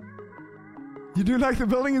 You do like the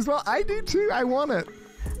building as well? I do too. I want it.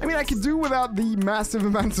 I mean, I could do without the massive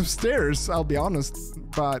amounts of stairs, I'll be honest.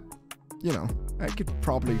 But, you know, I could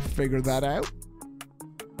probably figure that out.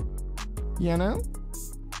 You know?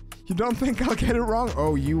 You don't think I'll get it wrong?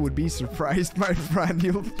 Oh, you would be surprised, my friend.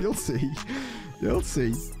 You'll see. You'll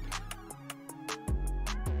see.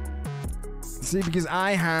 See, because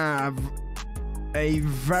I have a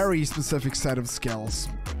very specific set of skills.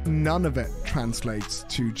 None of it translates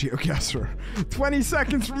to GeoGuessr. 20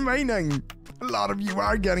 seconds remaining. A lot of you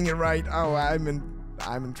are getting it right. Oh, I'm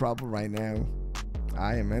in trouble right now.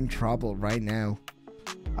 I am in trouble right now.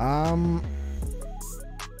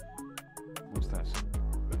 What's that?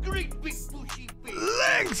 A great big bushy bee.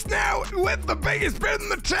 Lynx now with the biggest beard in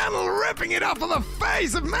the channel, ripping it off of the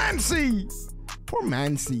face of Mancy. Poor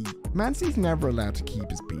Mancy. Mancy's never allowed to keep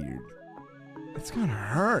his beard. It's gonna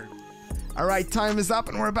hurt. All right, time is up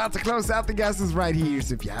and we're about to close out the guesses right here.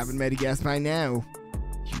 So if you haven't made a guess by now,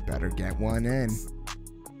 you better get one in.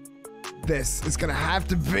 This is gonna have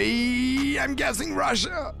to be, I'm guessing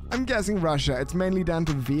Russia. It's mainly down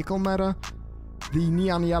to vehicle meta. The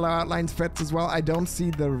neon yellow outlines fits as well. I don't see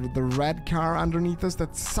the red car underneath us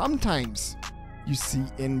that sometimes you see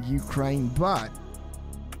in Ukraine, but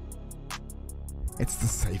it's the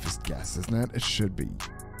safest guess, isn't it? It should be.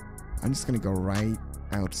 I'm just gonna go right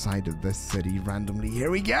outside of this city randomly.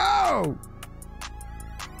 Here we go!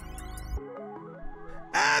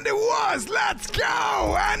 And it was! Let's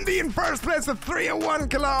go! Andy in first place at 301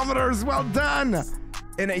 kilometers. Well done!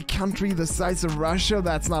 In a country the size of Russia,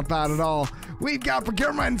 that's not bad at all. We've got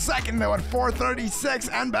Pagurma in second though at 436,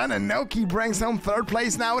 and Bananoki brings home third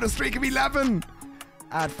place now with a streak of 11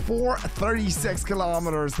 at 436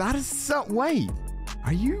 kilometers. That is so... Wait,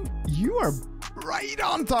 you are right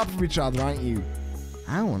on top of each other, aren't you?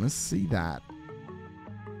 I want to see that.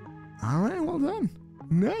 All right, well done.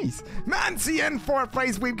 Nice. Mancy in fourth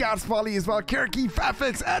place. We've got Spolly as well. Kirky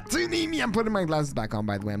Fafix at Tunimi. I'm putting my glasses back on,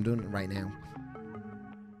 by the way. I'm doing it right now.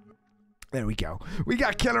 There we go. We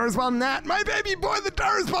got Killer as well. Nat, my baby boy, the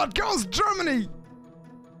Darspot goes Germany.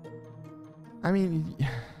 I mean,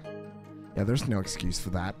 yeah, there's no excuse for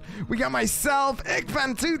that. We got myself,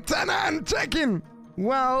 Ikvan, Tana, and Chicken.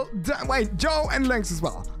 Well done. Wait, Joe and Lynx as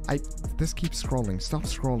well. This keeps scrolling. Stop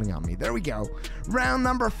scrolling on me. There we go. Round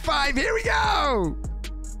number 5. Here we go.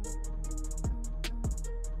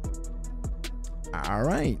 All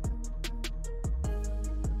right.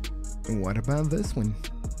 What about this one?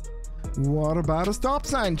 What about a stop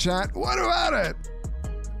sign, chat? What about it?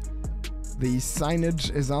 The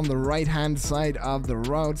signage is on the right-hand side of the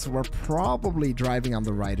road, so we're probably driving on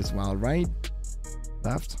the right as well, right?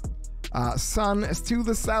 Left. Sun is to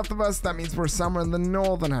the south of us. That means we're somewhere in the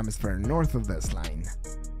northern hemisphere, north of this line.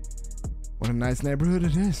 What a nice neighborhood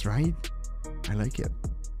it is, right? I like it.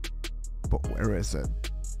 But where is it?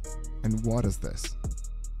 And what is this?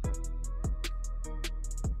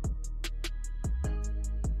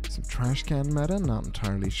 Some trash can meta, not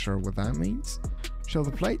entirely sure what that means. Show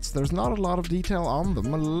the plates. There's not a lot of detail on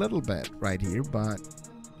them, a little bit right here, but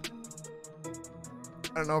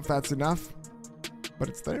I don't know if that's enough, but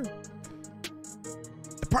it's there.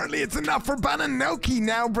 Apparently it's enough for Bananoki,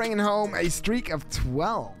 now bringing home a streak of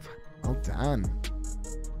 12. Well done.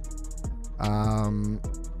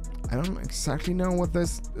 I don't exactly know what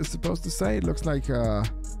this is supposed to say. It looks like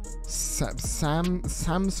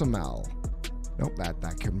Samsomel. Nope,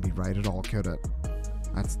 that couldn't be right at all, could it?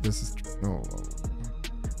 No.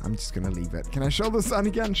 I'm just gonna leave it. Can I show the sun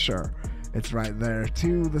again? Sure. It's right there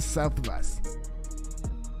to the south of us.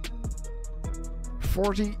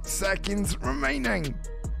 40 seconds remaining.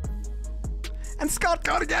 And Scott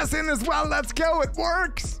got a guess in as well. Let's go. It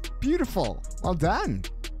works. Beautiful. Well done.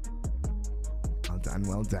 Well done.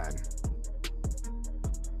 Well done.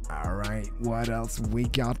 All right. What else we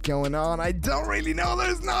got going on? I don't really know.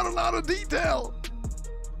 There's not a lot of detail.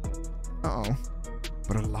 Uh-oh.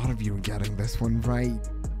 But a lot of you are getting this one right.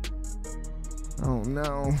 Oh,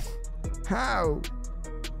 no. How?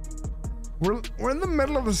 We're in the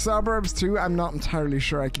middle of the suburbs, too. I'm not entirely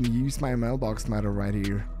sure I can use my mailbox meta right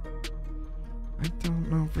here. I don't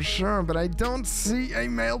know for sure, but I don't see a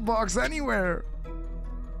mailbox anywhere.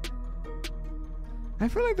 I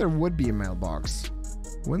feel like there would be a mailbox.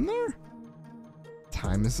 Wouldn't there?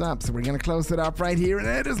 Time is up, so we're gonna close it up right here, and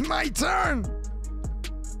it is my turn!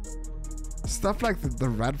 Stuff like the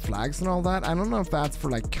red flags and all that, I don't know if that's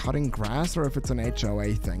for like cutting grass or if it's an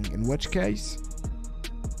HOA thing, in which case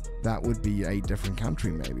that would be a different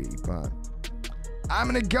country maybe, but I'm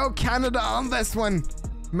gonna go Canada on this one,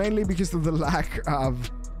 mainly because of the lack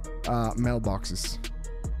of mailboxes.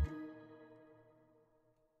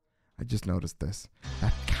 I just noticed this.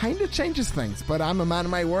 That kind of changes things, but I'm a man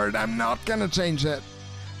of my word. I'm not gonna change it.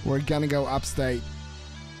 We're gonna go upstate.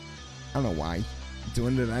 I don't know why. I'm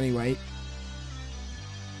doing it anyway.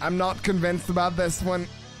 I'm not convinced about this one.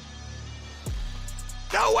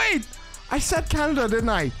 No, wait! I said Canada, didn't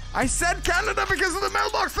I? I said Canada because of the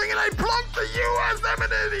mailbox thing and I plumped the US. I'm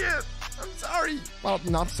an idiot. I'm sorry. Well,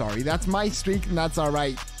 not sorry. That's my streak and that's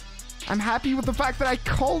alright. I'm happy with the fact that I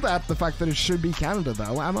called out the fact that it should be Canada,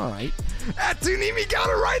 though. I'm alright. Tunimi got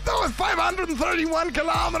it right, though, at 531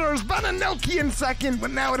 kilometers. Bananoki in second, but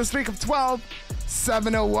now at a streak of 12.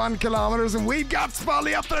 701 kilometers, and we've got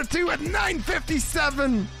Spolly up there, too, at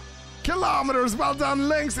 957. kilometers. Well done,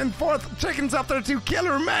 Lynx. In fourth, Chicken's up there too.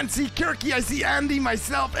 Killer, Mancy, Kirky, I see Andy,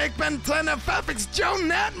 myself, Ickman, Tina, Fafix, Joe,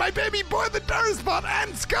 Nat, my baby boy, the Durspot,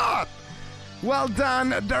 and Scott. Well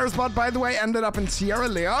done. Durspot, by the way, ended up in Sierra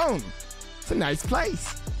Leone. It's a nice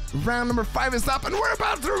place. Round number 5 is up, and we're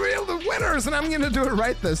about to reveal the winners, and I'm going to do it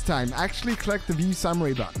right this time. Actually, click the view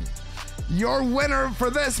summary button. Your winner for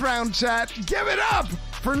this round, chat, give it up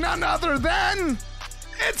for none other than...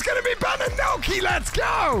 It's going to be Bananoki. Let's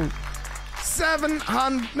go.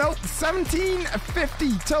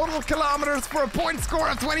 1750 total kilometers for a point score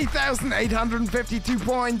of 20,852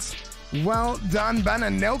 points. Well done,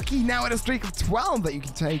 Bananoki. Now at a streak of 12 that you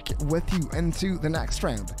can take with you into the next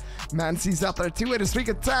round. Mancy's up there too at a streak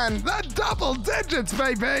of 10. The double digits,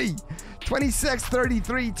 baby.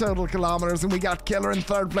 2633 total kilometers, and we got Killer in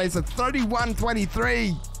third place at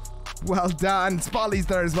 3123. Well done. Spolly's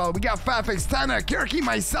there as well. We got Fafix, Tana, Kirky,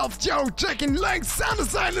 myself, Joe, Chicken, Lynx, Sound of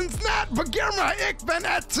Silence, Nat, Bagirma, Ickman,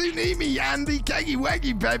 Atsunimi, Andy, Keggy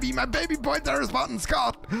Weggy, baby, my baby boy, there's Button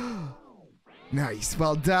Scott. Nice.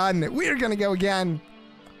 Well done. We're going to go again.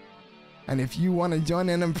 And if you want to join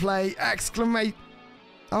in and play, exclamate.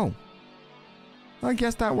 Oh. I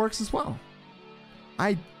guess that works as well.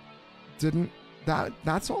 I didn't.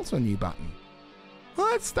 That's also a new button.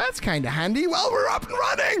 Well, that's kind of handy. Well, we're up and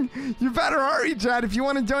running. You better hurry, chat, if you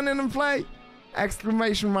want to join in and play.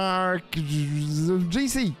 Exclamation mark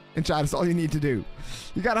GC in chat is all you need to do.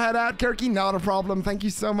 You gotta head out, Kirky. Not a problem. Thank you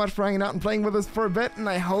so much for hanging out and playing with us for a bit, and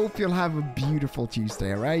I hope you'll have a beautiful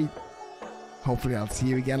Tuesday, alright? Hopefully I'll see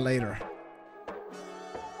you again later.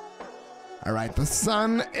 Alright, the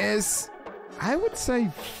sun is, I would say,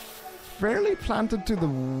 fairly planted to the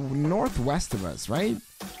northwest of us, right?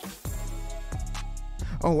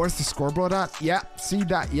 Oh, where's the scoreboard at? Yeah, see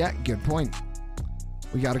that? Yeah, good point.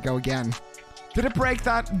 We gotta go again. Did it break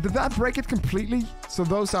that? Did that break it completely? So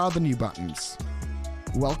those are the new buttons.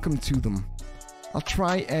 Welcome to them. I'll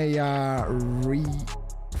try a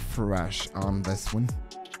refresh on this one.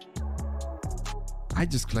 I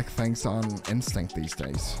just click things on instinct these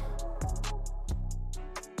days.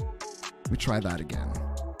 We try that again.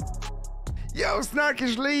 Yo,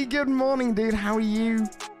 Snarkish Lee, good morning, dude. How are you?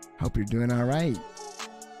 Hope you're doing all right.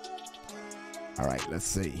 All right, let's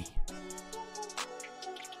see.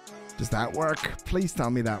 Does that work? Please tell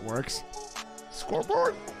me that works.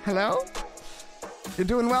 Scoreboard, hello? You're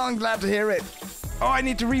doing well, I'm glad to hear it. Oh, I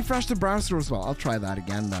need to refresh the browser as well. I'll try that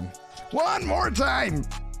again then. One more time!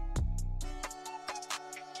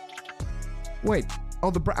 Wait, oh,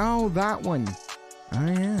 that one. Oh,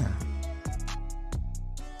 yeah.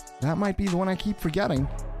 That might be the one I keep forgetting.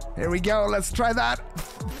 Here we go, let's try that.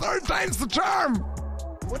 Third time's the charm!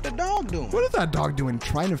 What the dog doing? What is that dog doing?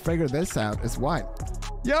 Trying to figure this out is what?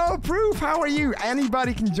 Yo, Proof, how are you?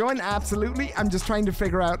 Anybody can join, absolutely. I'm just trying to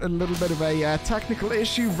figure out a little bit of a technical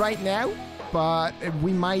issue right now, but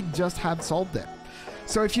we might just have solved it.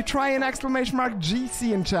 So if you try an exclamation mark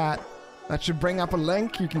GC in chat, that should bring up a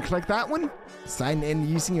link. You can click that one. Sign in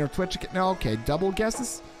using your Twitch account. No, okay, double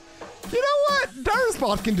guesses. You know what?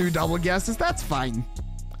 Durspot can do double guesses. That's fine.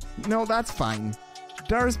 No, that's fine.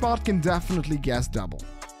 Durspot can definitely guess double.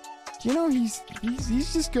 You know, he's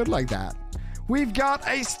just good like that. We've got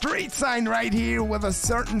a street sign right here with a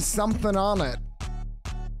certain something on it.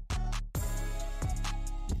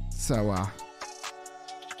 So,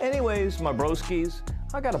 anyways, my broskies,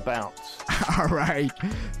 I gotta bounce. All right.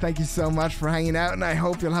 Thank you so much for hanging out, and I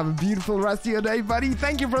hope you'll have a beautiful rest of your day, buddy.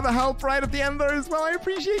 Thank you for the help right at the end there as well. I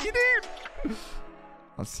appreciate you, dude.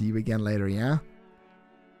 I'll see you again later, yeah?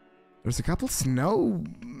 There's a couple snow,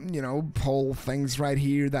 pole things right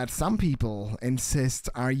here that some people insist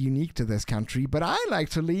are unique to this country, but I like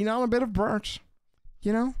to lean on a bit of birch.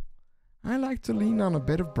 I like to lean on a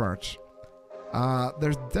bit of birch.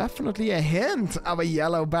 There's definitely a hint of a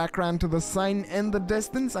yellow background to the sign in the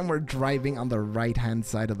distance, and we're driving on the right-hand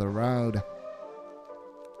side of the road.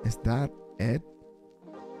 Is that it?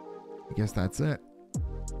 I guess that's it.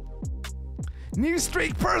 New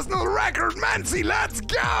streak personal record, Mancy, let's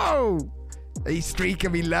go! A streak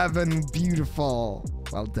of 11, beautiful.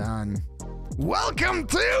 Well done. Welcome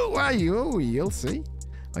to, well, you'll see.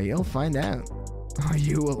 Oh, you'll find out. Oh,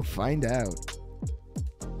 you will find out.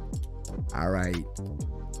 All right.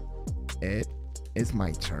 It is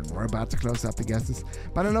my turn. We're about to close up the guesses.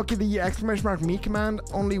 Bananoki, the exclamation mark me command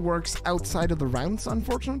only works outside of the rounds,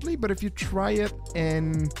 unfortunately, but if you try it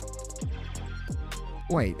in...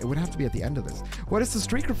 Wait, it would have to be at the end of this. What is the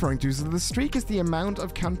streak referring to? So the streak is the amount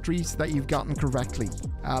of countries that you've gotten correctly.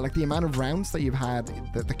 Like the amount of rounds that you've had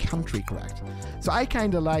the country correct. So I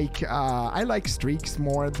kind of like, I like streaks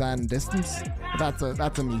more than distance. That's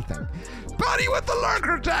a me thing. Buddy with the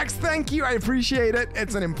lurker tax, thank you, I appreciate it.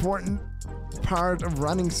 It's an important part of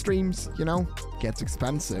running streams, you know. Gets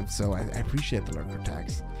expensive, so I appreciate the lurker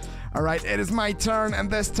tax. All right, it is my turn, and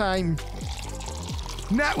this time,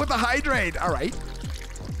 Nat with the hydrate. All right.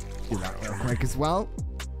 Do that real quick as well.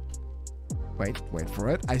 Wait for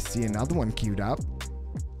it. I see another one queued up.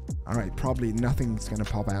 All right, probably nothing's gonna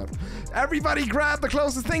pop out. Everybody grab the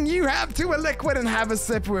closest thing you have to a liquid and have a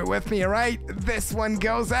sip of it with me, all right? This one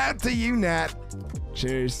goes out to you, Nat.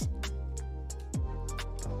 Cheers.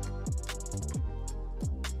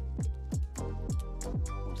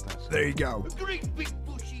 There you go.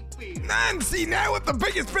 Nancy now with the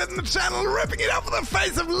biggest bit in the channel, ripping it up with the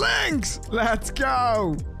face of Lynx. Let's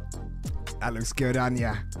go. That looks good on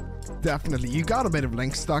ya. Definitely. You got a bit of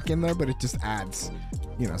Lynx stuck in there, but it just adds,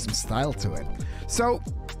 you know, some style to it. So,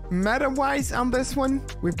 meta-wise on this one,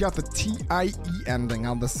 we've got the TIE ending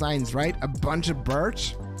on the signs, right? A bunch of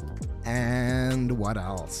birch. And what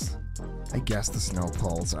else? I guess the snow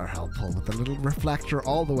poles are helpful with a little reflector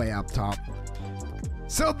all the way up top.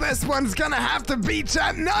 So this one's gonna have to be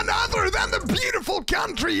none other than the beautiful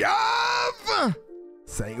country of...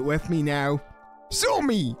 Say it with me now.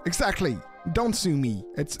 Suomi! Exactly. Don't sue me.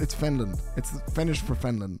 It's Finland. It's Finnish for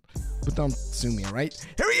Finland. But don't sue me, alright?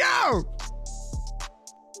 Here we go!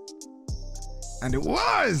 And it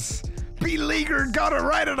was! B-Leaguer got it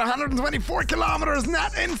right at 124 kilometers.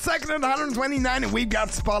 Nat in second at 129. And we've got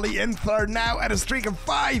Spolly in third now at a streak of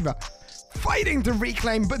 5. Fighting to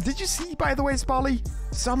reclaim. But did you see, by the way, Spolly?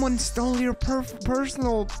 Someone stole your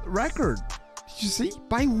personal record. Did you see?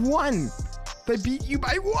 By 1. They beat you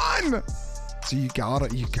by 1. So you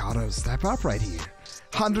gotta step up right here.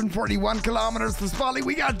 141 kilometers for Spolly.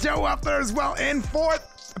 We got Joe up there as well in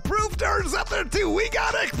fourth. Approved Earth's up there too. We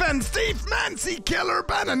got Ickben, Steve, Mancy, Killer,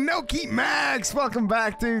 Ben, and Noki, Max. Welcome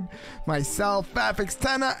back, dude. Myself, Fafix,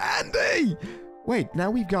 Tenna, Andy. Wait,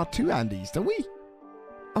 now we've got 2 Andys, don't we?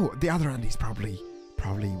 Oh, the other Andy's probably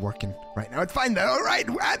working right now. It's fine though. All right,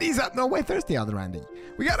 Andy's up. No, wait, there's the other Andy.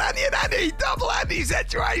 We got Andy and Andy. Double Andy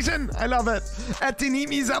situation. I love it.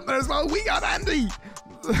 Etinimi's up there as well. We got Andy.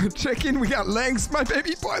 Chicken. We got Lynx. My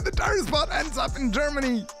baby boy, the Dire Spot, ends up in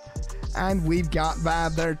Germany. And we've got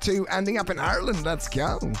Bab there too, ending up in Ireland. Let's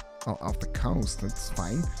go. Oh, off the coast. That's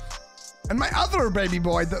fine. And my other baby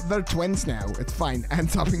boy, they're twins now. It's fine.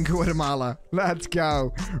 Ends up in Guatemala. Let's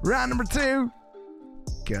go. Round number 2.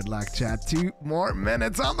 Good luck, chat. 2 more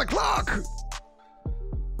minutes on the clock.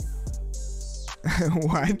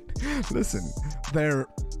 What? Listen, they're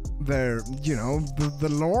you know, the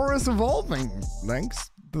lore is evolving,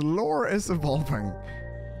 Lynx. The lore is evolving.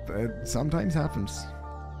 It sometimes happens.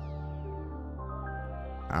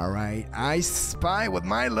 All right, I spy with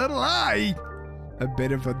my little eye a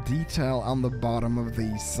bit of a detail on the bottom of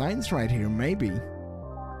these signs right here, maybe.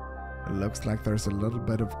 It looks like there's a little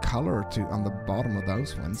bit of color on the bottom of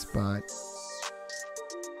those ones, but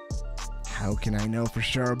how can I know for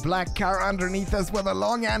sure? A black car underneath us with a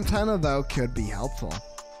long antenna, though, could be helpful.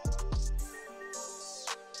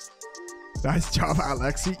 Nice job,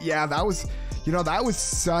 Alex. Yeah, that was, you know, that was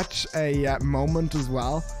such a moment as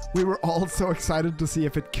well. We were all so excited to see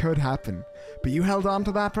if it could happen. But you held on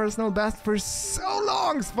to that personal best for so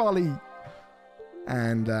long, Spolly.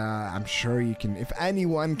 And I'm sure you can, if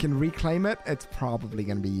anyone can reclaim it, it's probably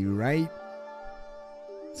going to be you, right?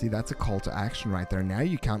 See, that's a call to action right there. Now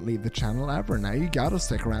you can't leave the channel ever. Now you gotta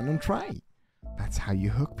stick around and try. That's how you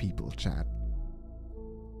hook people, chat.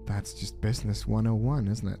 That's just business 101,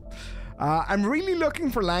 isn't it? I'm really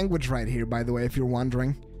looking for language right here, by the way, if you're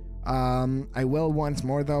wondering. I will once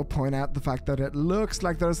more, though, point out the fact that it looks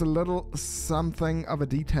like there's a little something of a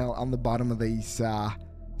detail on the bottom of these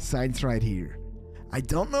sides right here. I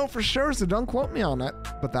don't know for sure, so don't quote me on it,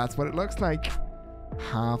 but that's what it looks like.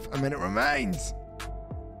 Half a minute remains.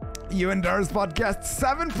 You and Durs podcast,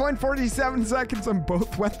 7.47 seconds, and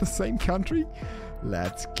both went the same country.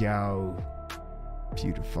 Let's go.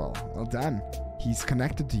 Beautiful. Well done. He's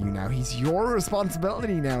connected to you now. He's your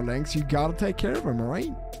responsibility now, Lynx. You gotta take care of him,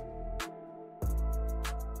 alright?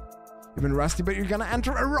 You've been rusty, but you're gonna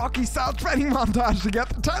enter a Rocky style training montage to get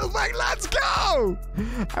the title back. Let's go!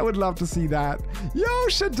 I would love to see that. Yo,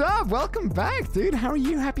 Shadab, welcome back, dude. How are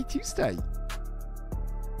you? Happy Tuesday.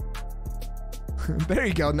 There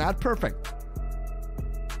you go, Nat. Perfect.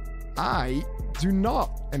 I do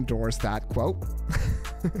not endorse that quote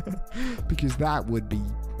because that would be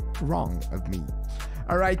wrong of me.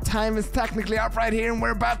 All right, time is technically up right here, and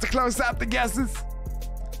we're about to close out the guesses.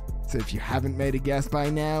 So if you haven't made a guess by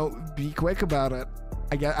now, be quick about it.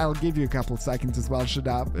 I'll give you a couple seconds as well,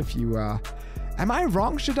 Shadab, if you... Am I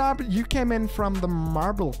wrong, Shadab? You came in from the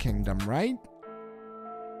Marble Kingdom, right?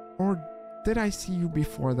 Or did I see you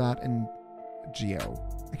before that in Geo?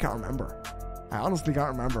 I can't remember. I honestly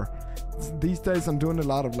can't remember. These days I'm doing a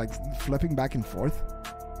lot of like flipping back and forth.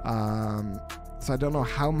 So I don't know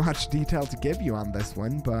how much detail to give you on this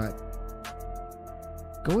one, but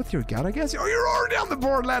go with your gut, I guess. Oh, you're already on the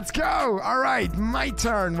board. Let's go. All right, my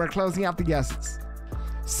turn. We're closing out the guesses.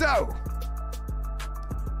 So,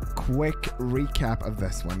 quick recap of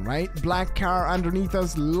this one, right? Black car underneath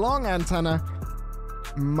us, long antenna.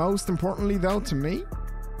 Most importantly, though, to me,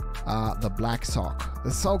 the black sock.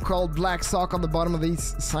 The so-called black sock on the bottom of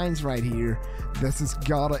these signs right here. This has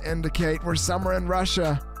gotta indicate we're somewhere in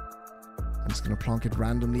Russia. I'm just gonna plonk it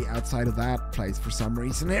randomly outside of that place for some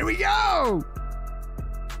reason. Here we go!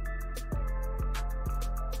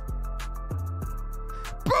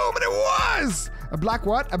 Boom, and it was! A black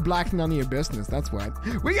what? A black none of your business, that's what.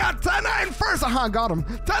 We got Tana in first, got him.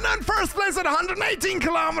 Tana in first place at 118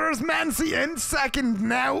 kilometers. Mansi in second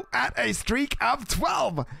now at a streak of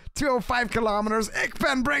 12. 205 kilometers.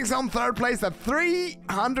 Ikpen brings home third place at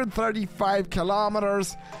 335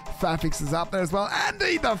 kilometers. Fafix is up there as well.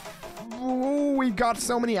 Andy we've got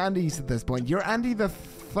so many Andys at this point. You're Andy the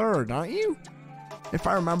third, aren't you? If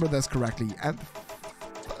I remember this correctly.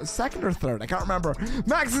 Second or third, I can't remember.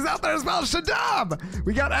 Max is out there as well. Shadab.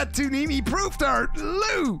 We got Atunimi, Proof Dirt,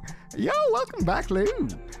 Lou. Yo, welcome back, Lou.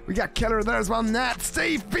 We got Killer there as well. Nat,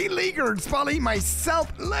 Steve, P. Leaguer, Spolly,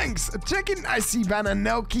 myself, Lynx, Chicken, I see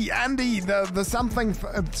Bananoki, Andy, the something.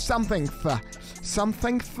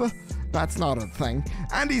 That's not a thing.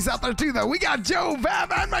 Andy's out there too, though. We got Joe,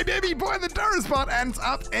 Vav, and my baby boy, the Durspot, ends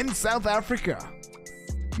up in South Africa.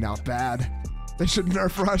 Not bad. They should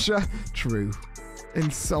nerf Russia. True. In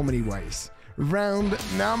so many ways. Round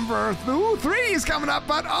number 3 is coming up,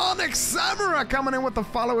 but Onyx Samurai coming in with the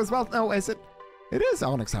follow as well. Oh, is it? It is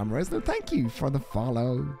Onyx Samurai, isn't it? Thank you for the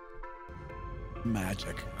follow.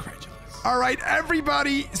 Magic. Credulous. All right,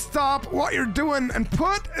 everybody, stop what you're doing and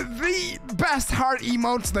put the best heart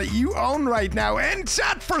emotes that you own right now in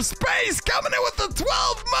chat for space. Coming in with the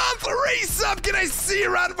 12-month resub. Can I see a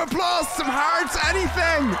round of applause? Some hearts?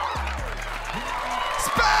 Anything?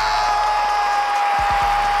 Space!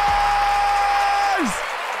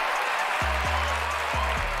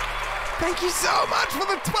 Thank you so much for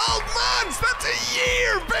the 12 months! That's a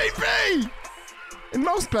year, baby! In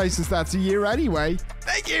most places, that's a year anyway.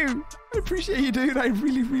 Thank you! I appreciate you, dude. I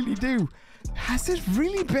really, really do. Has it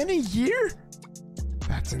really been a year?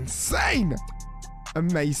 That's insane!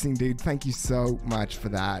 Amazing, dude. Thank you so much for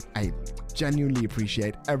that. I genuinely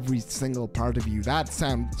appreciate every single part of you. That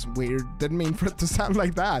sounds weird. Didn't mean for it to sound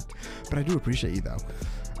like that. But I do appreciate you, though.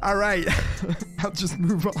 All right. I'll just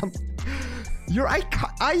move on. You're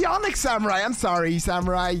Ionic Samurai. I'm sorry,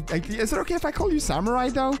 Samurai. Is it okay if I call you Samurai,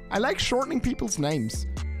 though? I like shortening people's names.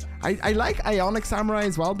 I like Ionic Samurai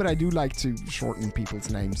as well, but I do like to shorten people's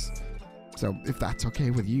names. So if that's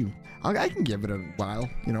okay with you, I can give it a while,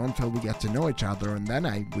 you know, until we get to know each other, and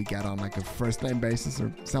then we get on like a first name basis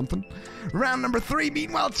or something. Round number 3,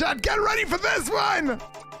 meanwhile, chat, get ready for this one!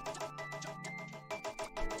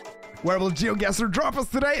 Where will GeoGuessr drop us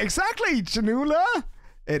today? Exactly, Chanula!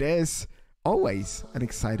 It is always an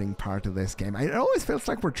exciting part of this game. It always feels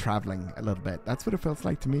like we're traveling a little bit. That's what it feels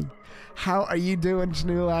like to me. How are you doing,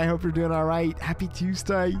 Chanula? I hope you're doing all right. Happy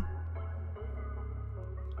Tuesday.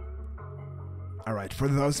 All right, for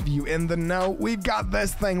those of you in the know, we've got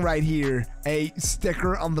this thing right here. A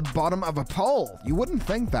sticker on the bottom of a pole. You wouldn't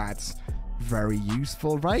think that's very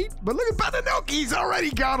useful, right? But look at Bananoki, he's already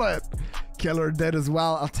got it. Killer did as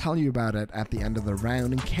well. I'll tell you about it at the end of the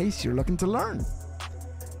round in case you're looking to learn.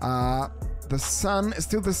 The sun is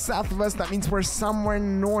to the south of us. That means we're somewhere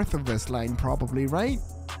north of this line, probably, right?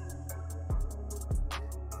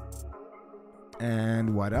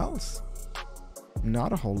 And what else?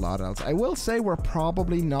 Not a whole lot else. I will say we're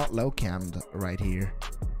probably not low-cammed right here.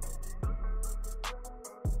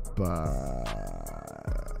 But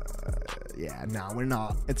yeah, no, we're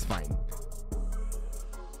not. It's fine.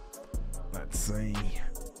 Let's see.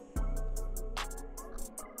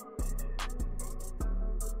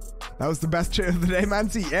 That was the best chair of the day,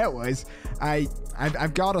 Mancy. Yeah, it was.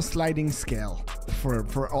 I've got a sliding scale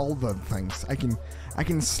for all the things. I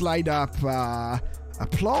can slide up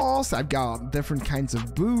applause. I've got different kinds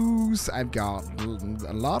of boos. I've got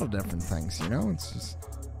a lot of different things. You know, it's just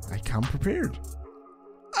I come prepared.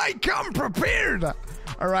 I come prepared.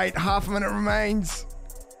 All right, half a minute remains.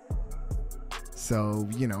 So,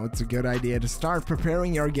 you know, it's a good idea to start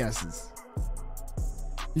preparing your guesses.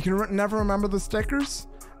 You can never remember the stickers?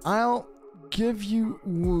 I'll give you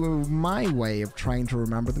my way of trying to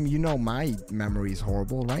remember them. You know my memory is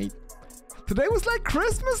horrible, right? Today was like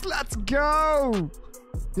Christmas, let's go!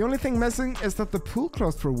 The only thing missing is that the pool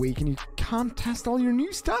closed for a week and you can't test all your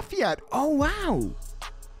new stuff yet. Oh, wow!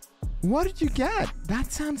 What did you get?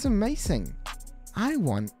 That sounds amazing. I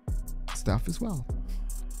want stuff as well.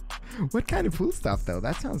 What kind of pool stuff though?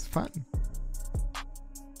 That sounds fun.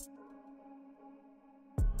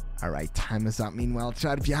 Alright, time is up. Meanwhile,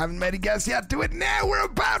 chat, if you haven't made a guess yet, do it now. We're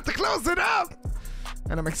about to close it up.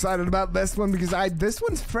 And I'm excited about this one because this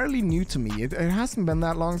one's fairly new to me. It hasn't been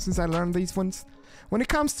that long since I learned these ones. When it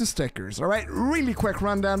comes to stickers, alright, really quick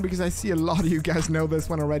rundown because I see a lot of you guys know this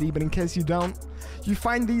one already, but in case you don't, you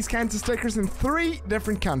find these kinds of stickers in 3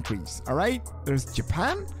 different countries, alright? There's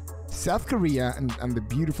Japan, South Korea, and the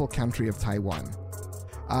beautiful country of Taiwan.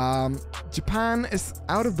 Japan is,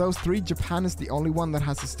 out of those 3, Japan is the only one that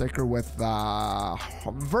has a sticker with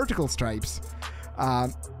vertical stripes.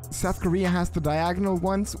 South Korea has the diagonal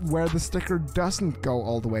ones where the sticker doesn't go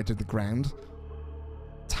all the way to the ground.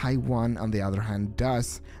 Taiwan, on the other hand,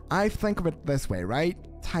 does. I think of it this way, right?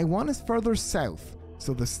 Taiwan is further south,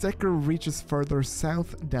 so the sticker reaches further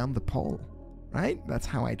south down the pole, right? That's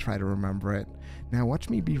how I try to remember it. Now watch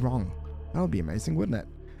me be wrong. That would be amazing, wouldn't it?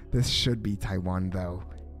 This should be Taiwan, though.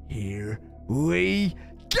 Here we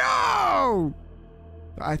go!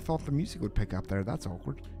 I thought the music would pick up there. That's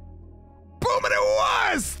awkward. Boom, and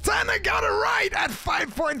it was! Tana got it right at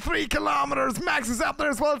 5.3 kilometers. Max is up there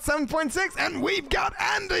as well at 7.6. And we've got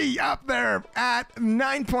Andy up there at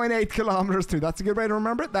 9.8 kilometers too. That's a good way to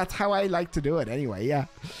remember it. That's how I like to do it anyway, yeah.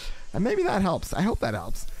 And maybe that helps. I hope that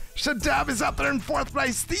helps. Shadab is up there in 4th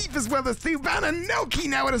place. Steve is with us too. Van and Noki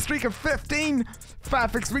now at a streak of 15.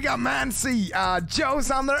 Fafix, we got Mancy.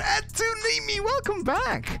 Joe's on there. Ed Tunimi, welcome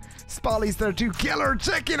back. Spolly's there too. Killer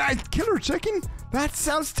Chicken. Killer Chicken? That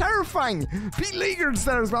sounds terrifying. Pete Leaguer's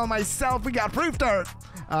there as well. Myself, we got Proof Dirt.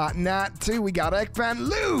 Nat too. We got Ekpan.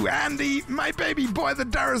 Lou, Andy, my baby boy, the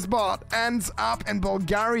Darsbot, ends up in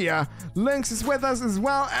Bulgaria. Lynx is with us as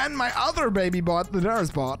well. And my other baby bot, the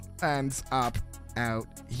Darsbot, ends up out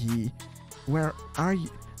here. Where are you?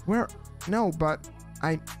 Where? No, but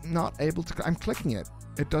I'm not able to. I'm clicking it.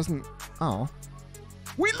 It doesn't. Oh.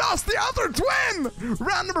 We lost the other twin!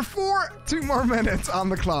 Round number 4. 2 more minutes on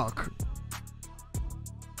the clock.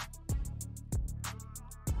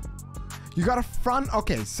 You got a front.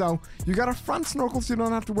 Okay, so you got a front snorkel so you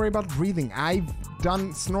don't have to worry about breathing. I've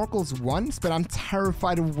done snorkels once, but I'm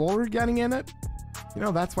terrified of water getting in it. You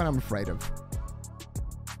know, that's what I'm afraid of.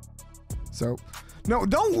 So, no,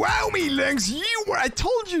 don't wow me, Lynx. I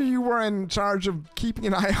told you were in charge of keeping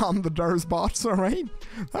an eye on the Darsbots, all right?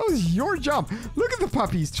 That was your job. Look at the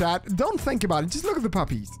puppies, chat. Don't think about it. Just look at the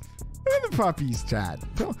puppies. Look at the puppies, chat.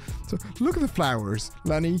 So look at the flowers,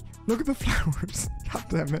 Lenny. Look at the flowers. God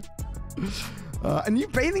damn it. A new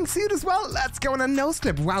bathing suit as well. Let's go on a nose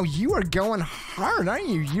tip. Wow, you are going hard, aren't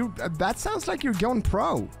you? That sounds like you're going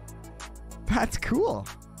pro. That's cool.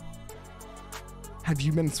 Have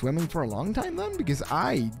you been swimming for a long time then? Because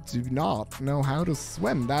I do not know how to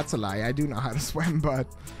swim. That's a lie. I do know how to swim, but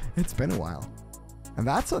it's been a while. And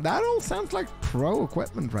that all sounds like pro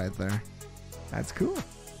equipment right there. That's cool.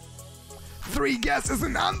 3 guesses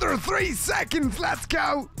in under 3 seconds. Let's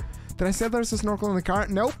go. Did I say there's a snorkel in the car?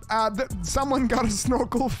 Nope. Someone got a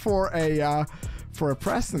snorkel for a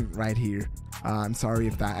present right here. I'm sorry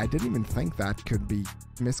if that. I didn't even think that could be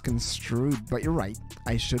misconstrued, but you're right.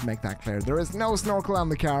 I should make that clear. There is no snorkel on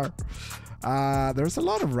the car. There's a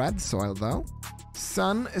lot of red soil though.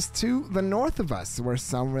 Sun is to the north of us. We're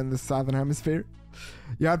somewhere in the southern hemisphere.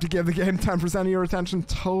 You have to give the game 10% of your attention.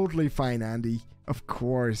 Totally fine, Andy. Of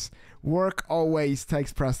course. Work always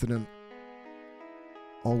takes precedent.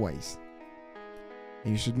 Always.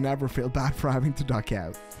 And you should never feel bad for having to duck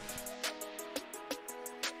out.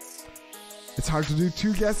 It's hard to do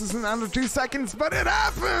 2 guesses in under 2 seconds, but it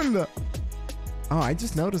happened! Oh, I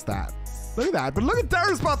just noticed that. Look at that. But look at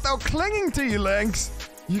Darsbot though, clinging to you, Lynx.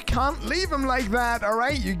 You can't leave him like that,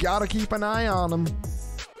 alright? You gotta keep an eye on him.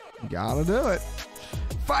 You gotta do it.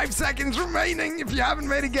 5 seconds remaining. If you haven't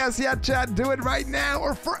made a guess yet, chat, do it right now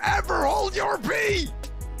or forever hold your pee!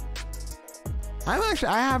 I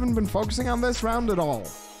haven't been focusing on this round at all.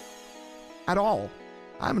 At all.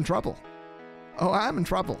 I'm in trouble. Oh, I'm in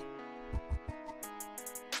trouble.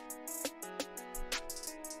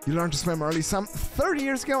 You learned to swim early some 30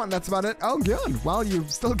 years ago, and that's about it. Oh, good. Well, you're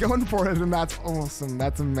still going for it, and that's awesome.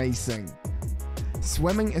 That's amazing.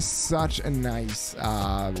 Swimming is such a nice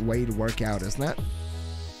way to work out, isn't it?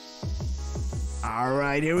 All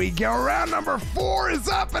right, here we go. Round number 4 is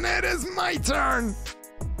up, and it is my turn.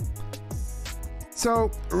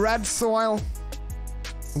 So, red soil.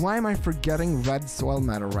 Why am I forgetting red soil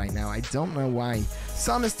matter right now? I don't know why.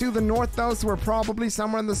 Sun is to the north, though, so we're probably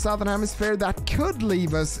somewhere in the southern hemisphere. That could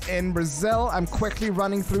leave us in Brazil. I'm quickly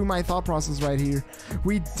running through my thought process right here.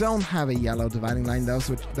 We don't have a yellow dividing line, though,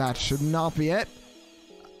 so that should not be it.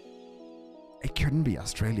 It couldn't be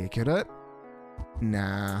Australia, could it?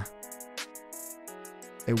 Nah.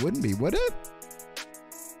 It wouldn't be, would it?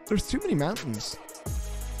 There's too many mountains.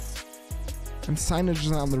 And signage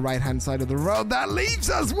is on the right-hand side of the road. That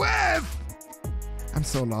leaves us with... I'm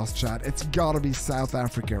so lost, chat. It's gotta be South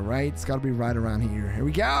Africa, right? It's gotta be right around here. Here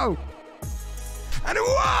we go. And it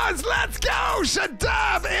was! Let's go!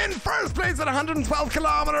 Shadab in first place at 112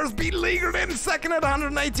 kilometers. Beleaguered in second at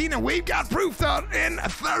 118. And we've got Proof Dot in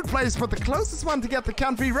third place. But the closest one to get the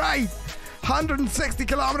country right. 160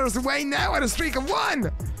 kilometers away now at a streak of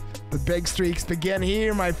 1. The big streaks begin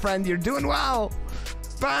here, my friend. You're doing well.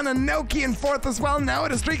 Ban and Noki in fourth as well, now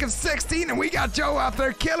at a streak of 16, and we got Joe up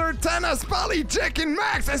there, Killer, Tennis, Polly, Chicken,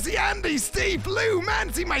 Max, I see Andy, Steve, Lou,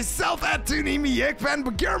 Mancy, myself, Atunimi, Yikvan,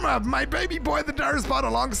 Bagirma, my baby boy the Durspot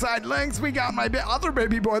alongside Lynx, we got my other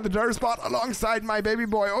baby boy the Durspot alongside my baby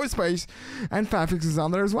boy Ospace, and Fafix is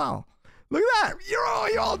on there as well. Look at that,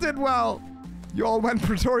 you all did well. You all went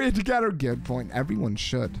Pretoria together, good point, everyone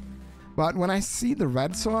should. But when I see the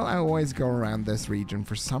red soil, I always go around this region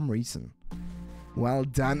for some reason. Well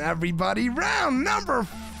done, everybody. Round number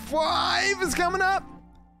 5 is coming up.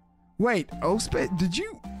 Wait, Ospace, did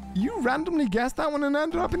you randomly guess that one and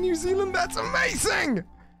ended up in New Zealand? That's amazing.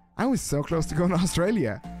 I was so close to going to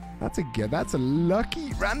Australia. That's a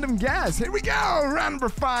lucky random guess. Here we go. Round number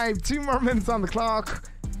 5. 2 more minutes on the clock.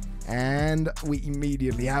 And we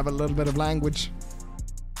immediately have a little bit of language.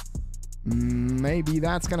 Maybe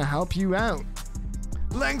that's going to help you out.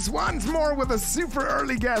 Lynx once more with a super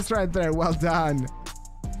early guess right there. Well done.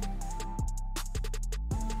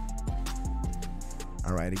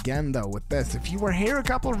 All right, again though with this, if you were here a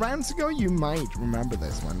couple of rounds ago, you might remember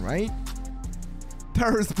this one, right?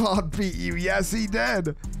 Terraspot beat you. Yes, he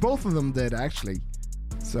did. Both of them did actually.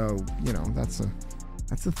 So you know that's a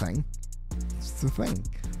thing. It's a thing.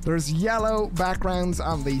 There's yellow backgrounds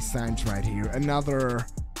on these sounds right here. Another.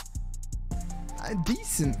 A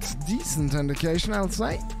decent indication, I'll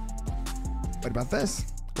say. What about this?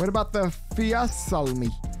 What about the Fiasalmi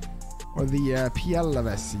or the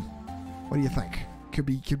Pielavesi? What do you think?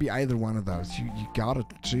 Could be either one of those. You gotta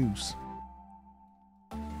choose.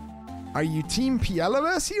 Are you team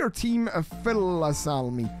Pielavesi or team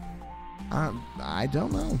Filasalmi? I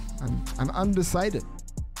don't know. I'm undecided.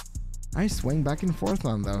 I swing back and forth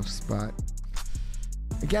on those, but.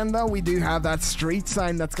 Again, though, we do have that street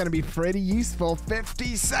sign that's going to be pretty useful.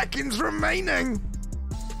 50 seconds remaining.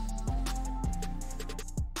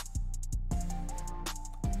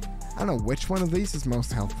 I don't know which one of these is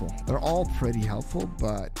most helpful. They're all pretty helpful,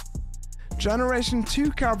 but... Generation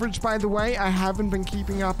 2 coverage, by the way. I haven't been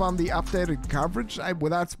keeping up on the updated coverage.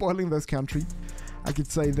 Without spoiling this country, I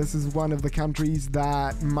could say this is one of the countries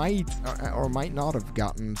that might or might not have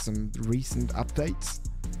gotten some recent updates.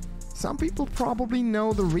 Some people probably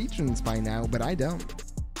know the regions by now, but I don't.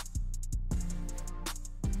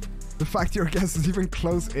 The fact your guess is even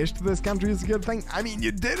close-ish to this country is a good thing. I mean,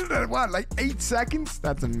 you did it at what, like 8 seconds?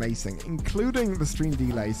 That's amazing. Including the stream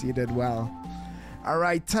delays, you did well. All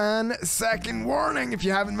right, 10-second warning. If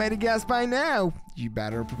you haven't made a guess by now, you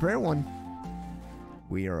better prepare one.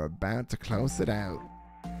 We are about to close it out.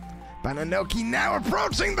 Bananoki now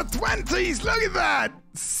approaching the 20s. Look at that.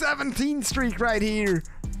 17 streak right here.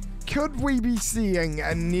 Could we be seeing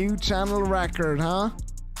a new channel record, huh?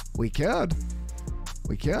 We could.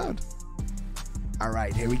 We could. All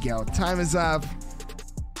right, here we go. Time is up.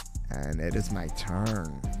 And it is my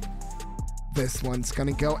turn. This one's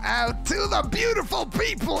gonna go out to the beautiful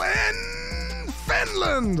people in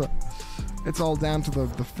Finland. It's all down to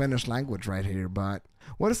the Finnish language right here, but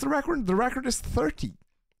what is the record? The record is 30.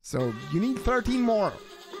 So you need 13 more.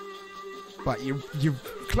 But you're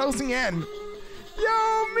closing in.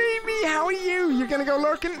 Yo, Mimi, how are you? You're gonna go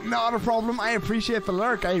lurking? Not a problem. I appreciate the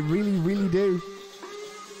lurk. I really, really do.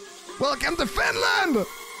 Welcome to Finland!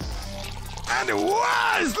 And it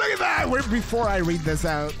was! Look at that! Before I read this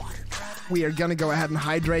out, we are gonna go ahead and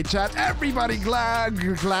hydrate, chat. Everybody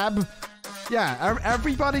glab. Yeah,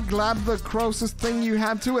 everybody grab the closest thing you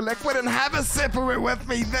have to a liquid and have a sip of it with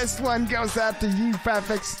me. This one goes out to you,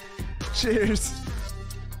 Fafix. Cheers.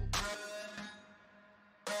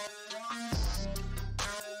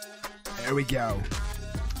 There we go.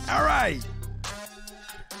 All right.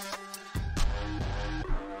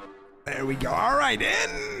 There we go. All right,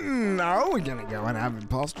 in. Oh, we're gonna go and have an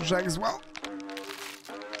imposter check as well.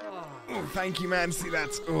 Oh, thank you, man. See,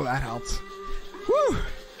 that helps. Woo!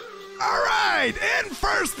 All right, in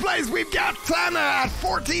first place, we've got Tana at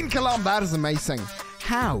 14 kilometers. That is amazing.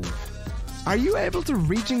 How? Are you able to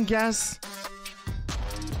region guess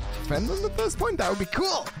Finland at this point? That would be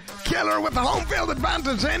cool. Killer with the home field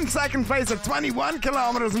advantage in second place at 21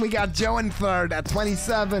 kilometers, and we got Joe in third at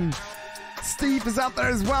 27. Steve is up there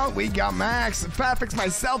as well. We got Max, Fafix,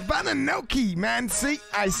 myself, Ben and Noki, Mansi,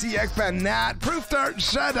 IC Nat, Proof Dirt,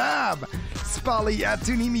 Shut Up, Spolly,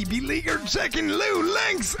 Tunimi, Beleaguer, Chicken, Lou,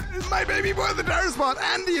 Lynx, my baby boy the Dare Spot,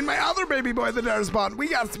 Andy, and my other baby boy the Dare Spot. We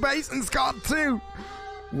got Space and Scott too.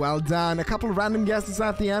 Well done. A couple of random guesses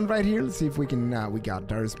at the end right here. Let's see if we can. We got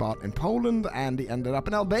Dare Spot in Poland. Andy ended up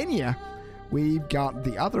in Albania. We've got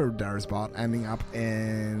the other Dare Spot ending up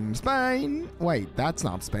in Spain. Wait, that's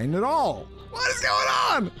not Spain at all. What is going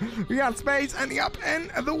on? We got Space ending up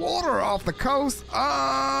in the water off the coast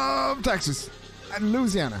of Texas. And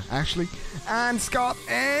Louisiana, actually. And Scott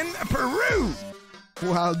in Peru.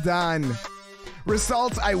 Well done.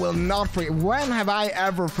 Results I will not forget. When have I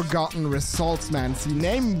ever forgotten results, man? See,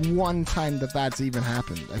 name one time that's even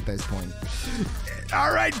happened at this point.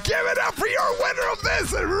 All right, give it up for your winner of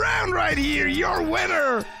this round right here. Your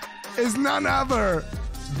winner is none other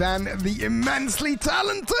than the immensely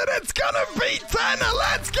talented. It's gonna be Tana.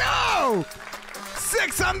 Let's go!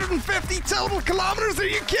 650 total kilometers. Are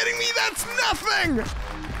you kidding me? That's nothing.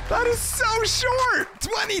 That is so short.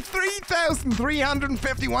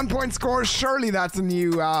 23,351 point score. Surely that's a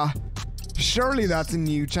new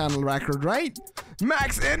channel record, right?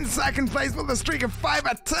 Max in second place with a streak of 5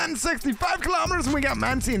 at 1065 kilometers, and we got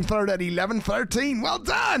Mansi in third at 1113. Well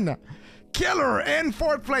done. Killer in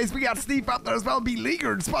fourth place. We got Steve up there as well.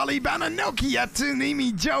 Beleaguered, Spolly, Bananoki,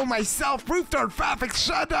 Tunimi, Joe, myself, Proof Dirt, Fafix,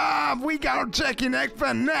 Shut Up. We got our chicken,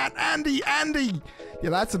 Ekfa, Nat, Andy. Yeah,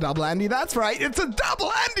 that's a double Andy. That's right. It's a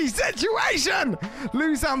double Andy situation.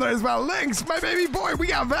 Lou's on there as well. Lynx, my baby boy. We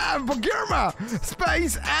got Vav, Bogirma,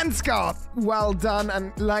 Space, and Scott. Well done.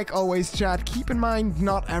 And like always, chat, keep in mind,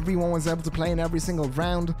 not everyone was able to play in every single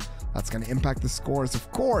round. That's going to impact the scores, of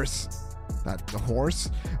course. That the horse.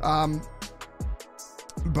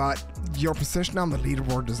 But your position on the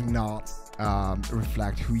leaderboard does not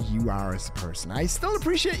reflect who you are as a person. I still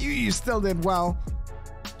appreciate you. You still did well.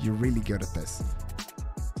 You're really good at this.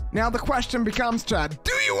 Now the question becomes, chat,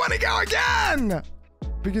 do you want to go again?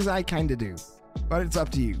 Because I kind of do. But it's up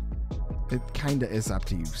to you. It kind of is up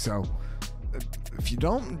to you. So if you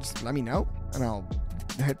don't, just let me know. And I'll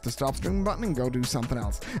hit the stop streaming button and go do something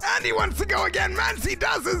else. And he wants to go again. Mansi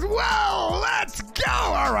does as well. Let's go.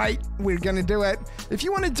 All right, we're going to do it. If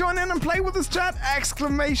you want to join in and play with us, chat, !GC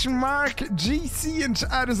in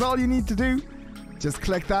chat is all you need to do. Just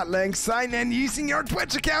click that link, sign in using your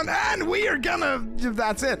Twitch account, and we are gonna,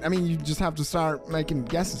 that's it. I mean, you just have to start making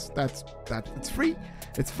guesses. It's free,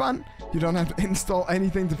 it's fun. You don't have to install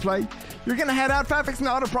anything to play. You're gonna head out, Fafix,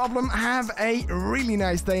 not a problem. Have a really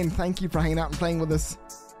nice day, and thank you for hanging out and playing with us.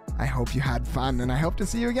 I hope you had fun, and I hope to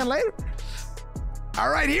see you again later.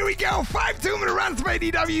 All right, here we go. 5 2-minute rounds by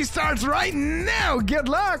DW starts right now. Good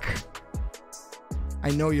luck. I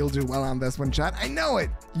know you'll do well on this one, chat. I know it.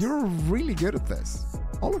 You're really good at this.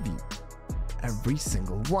 All of you. Every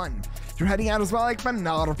single one. You're heading out as well, but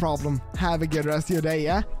not a problem. Have a good rest of your day,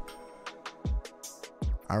 yeah?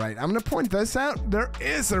 All right, I'm going to point this out. There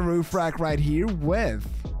is a roof rack right here with,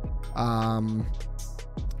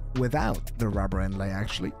 without the rubber inlay,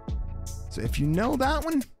 actually. So if you know that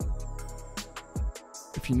one,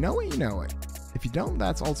 if you know it, you know it. If you don't,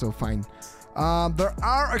 that's also fine. There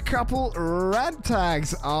are a couple red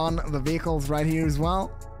tags on the vehicles right here as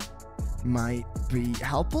well. Might be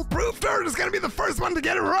helpful. Proof Dirt is going to be the first one to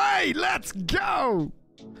get it right. Let's go.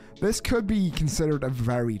 This could be considered a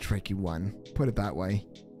very tricky one. Put it that way.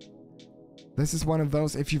 This is one of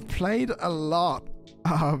those, if you've played a lot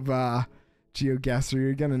of GeoGuessr,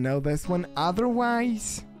 you're going to know this one.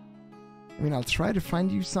 Otherwise, I mean, I'll try to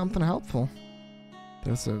find you something helpful.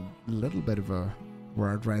 There's a little bit of a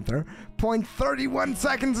word right there. 0.31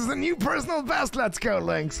 seconds is a new personal best. Let's go,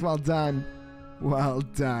 Lynx. Well done. Well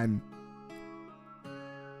done.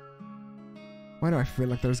 Why do I feel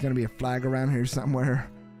like there's going to be a flag around here somewhere?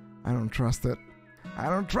 I don't trust it. I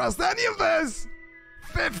don't trust any of this.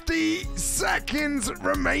 50 seconds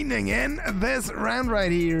remaining in this round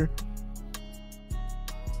right here.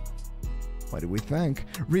 What do we think?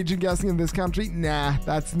 Region guessing in this country? Nah,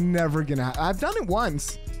 that's never gonna happen. I've done it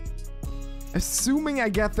once. Assuming I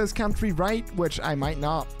get this country right, which I might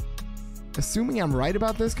not. Assuming I'm right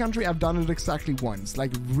about this country, I've done it exactly once.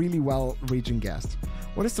 Like, really well region guessed.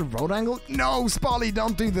 What is the road angle? No, Spolly,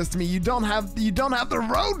 don't do this to me. You don't have the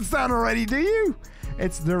roads down already, do you?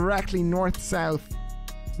 It's directly north-south.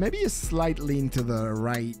 Maybe a slight lean to the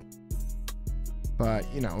right.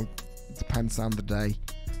 But, you know, it depends on the day.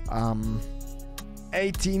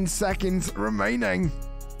 18 seconds remaining.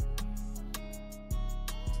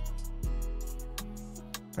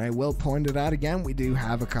 I will point it out again. We do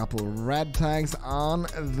have a couple red tags on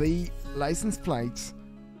the license plates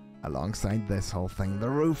alongside this whole thing. The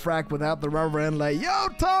roof rack without the rubber inlay. Yo,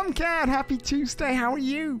 Tomcat! Happy Tuesday. How are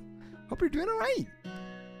you? Hope you're doing all right.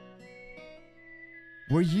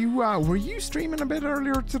 Were you streaming a bit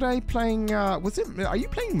earlier today playing, are you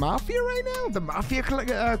playing Mafia right now? The Mafia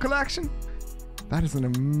collection? That is an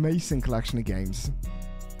amazing collection of games.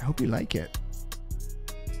 I hope you like it.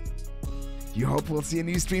 You hope we'll see a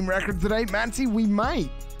new stream record today, Mancy? We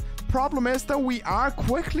might. Problem is, though, we are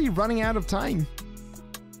quickly running out of time.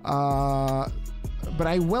 But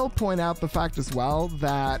I will point out the fact as well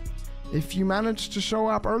that if you manage to show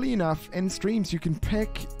up early enough in streams, you can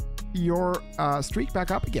pick your streak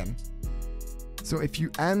back up again. So if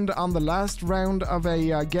you end on the last round of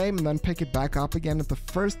a game and then pick it back up again at the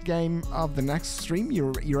first game of the next stream,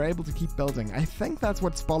 you're able to keep building. I think that's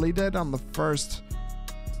what Spolly did on the first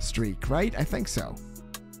streak, right? I think so.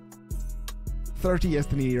 30 is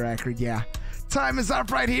the new record, yeah. Time is up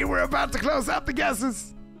right here. We're about to close out the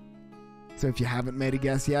guesses. So if you haven't made a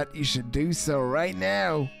guess yet, you should do so right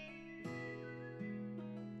now.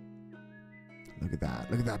 Look at that.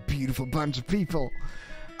 Look at that beautiful bunch of people.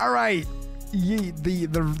 All right.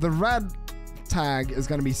 The red tag is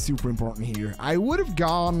going to be super important here. I would have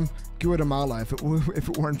gone Guatemala if it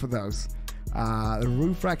weren't for those. The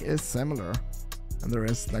roof rack is similar. And there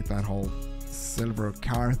is like that whole silver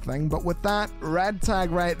car thing. But with that red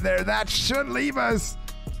tag right there, that should leave us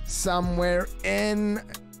somewhere in...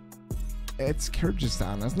 It's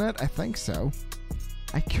Kyrgyzstan, isn't it? I think so.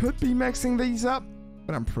 I could be mixing these up,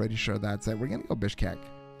 but I'm pretty sure that's it. We're going to go Bishkek.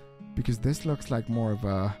 Because this looks like more of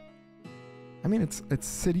a... I mean, it's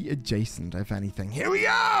city adjacent, if anything. Here we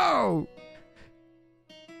go!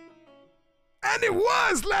 And it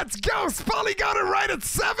was! Let's go! Spolly got it right at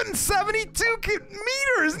 772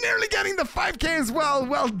 meters! Nearly getting the 5K as well.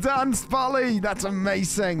 Well done, Spolly. That's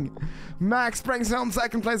amazing. Max brings home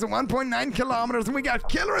second place at 1.9 kilometers. And we got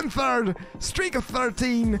Killer in third. Streak of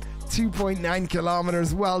 13. 2.9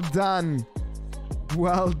 kilometers. Well done.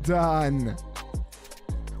 Well done.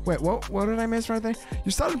 Wait, what did I miss right there?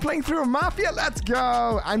 You started playing through a Mafia? Let's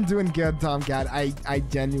go! I'm doing good, Tomcat. I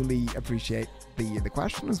genuinely appreciate the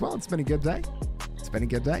question as well. It's been a good day. It's been a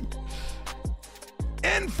good day.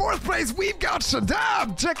 In fourth place, we've got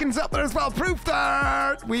Shadab. Chicken's up there as well. Proof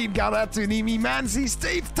third. We've got Atunimi, Mansi,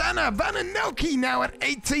 Steve, Tana, Vananoki now at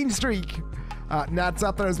 18 streak. Nat's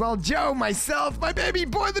up there as well. Joe, myself, my baby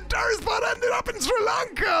boy, the Dursbot ended up in Sri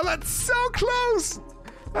Lanka. That's so close.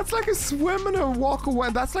 That's like a swim and a walk away.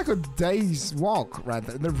 That's like a day's walk right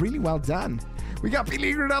there. They're really well done. We got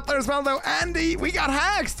Beleaguered up there as well, though. Andy, we got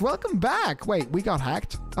hacked. Welcome back. Wait, we got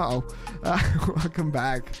hacked? Uh-oh. Welcome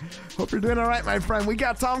back. Hope you're doing all right, my friend. We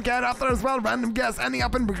got Tomcat up there as well. Random guess ending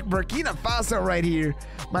up in Burkina Faso right here.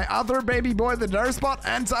 My other baby boy, the Durspot,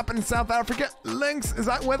 ends up in South Africa. Lynx is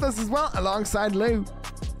out with us as well, alongside Lou.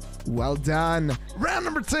 Well done. Round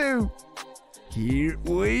number 2. Here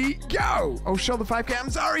we go. Oh, show the 5K. I'm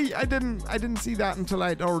sorry. I didn't see that until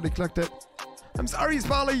I'd already clicked it. I'm sorry,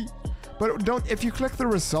 Spolly. But if you click the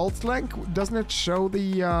results link, doesn't it show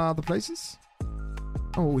the places?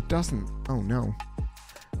 Oh, it doesn't. Oh no.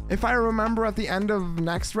 If I remember at the end of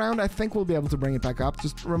next round, I think we'll be able to bring it back up.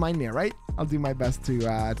 Just remind me, all right? I'll do my best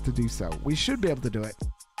to do so. We should be able to do it.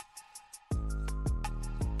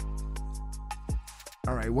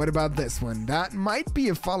 All right, what about this one? That might be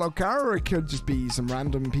a follow car, or it could just be some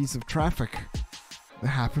random piece of traffic that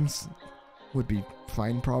happens. Would be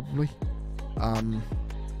fine, probably.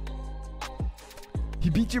 He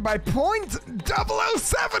beat you by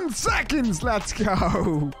 0.007 seconds. Let's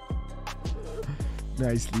go.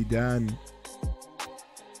 Nicely done.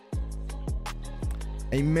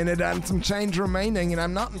 A minute and some change remaining, and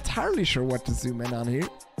I'm not entirely sure what to zoom in on here.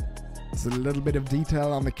 There's a little bit of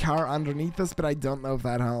detail on the car underneath us, but I don't know if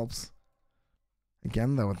that helps.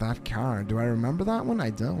 Again, though, with that car, do I remember that one? I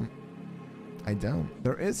don't. I don't.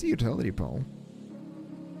 There is a utility pole,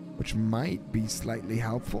 which might be slightly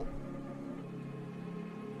helpful.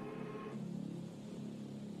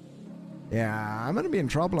 Yeah, I'm gonna be in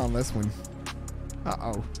trouble on this one.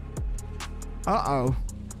 Uh-oh. Uh-oh.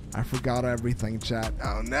 I forgot everything, chat.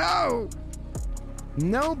 Oh, no!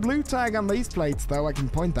 No blue tag on these plates, though. I can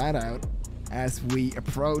point that out as we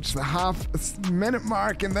approach the half-minute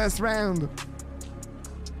mark in this round.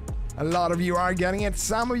 A lot of you are getting it,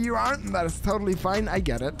 some of you aren't, and that is totally fine. I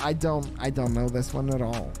get it. I don't know this one at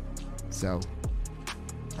all. So,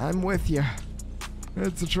 I'm with you.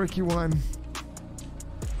 It's a tricky one.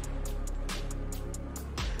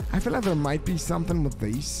 I feel like there might be something with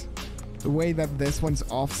these. The way that this one's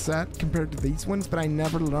offset compared to these ones, but I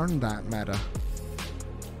never learned that meta.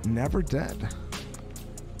 Never did.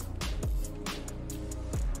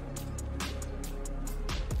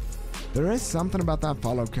 There is something about that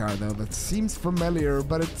follow car though that seems familiar,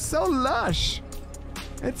 but it's so lush.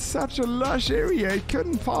 It's such a lush area. It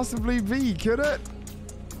couldn't possibly be, could it?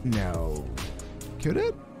 No. Could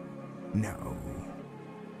it? No.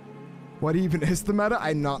 What even is the meta?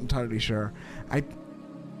 I'm not entirely sure. I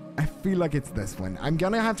feel like it's this one. I'm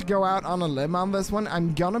gonna have to go out on a limb on this one.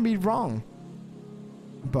 I'm gonna be wrong.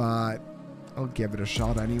 But I'll give it a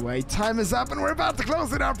shot anyway. Time is up and we're about to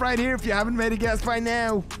close it up right here. If you haven't made a guess by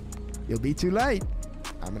now, you'll be too late.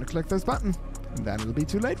 I'm gonna click this button and then it'll be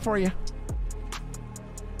too late for you.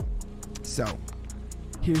 So,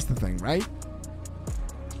 here's the thing, right?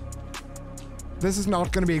 This is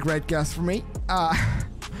not gonna be a great guess for me.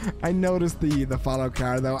 I noticed the follow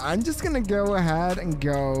car though. I'm just gonna go ahead and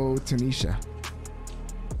go Tunisia.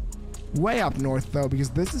 Way up north though, because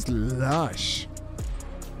this is lush.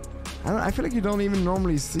 I feel like you don't even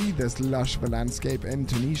normally see this lush of a landscape in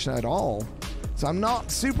Tunisia at all. So I'm not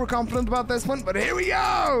super confident about this one, but here we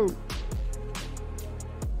go!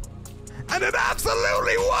 And it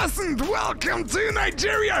absolutely wasn't! Welcome to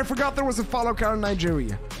Nigeria! I forgot there was a follow car in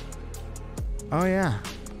Nigeria. Oh yeah.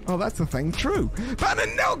 Oh, that's the thing. True.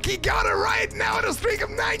 Bananoki got it right now at a streak of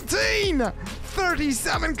 19!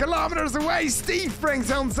 37 kilometers away. Steve brings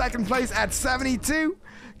home second place at 72.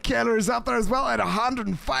 Killer's up there as well at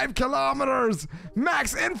 105 kilometers.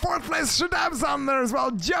 Max in fourth place. Shadab's on there as well.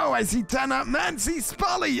 Joe, I see 10 up. Nancy,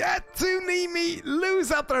 Spolly, Tunimi, Lou's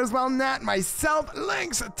up there as well. Nat, myself,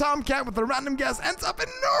 Lynx, Tomcat with a random guess ends up in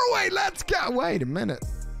Norway. Let's go. Wait a minute.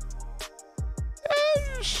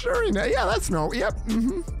 Sure enough. Yeah, that's Norway. Yep.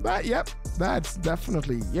 Yep. That's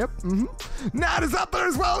definitely. Yep. Nat is up there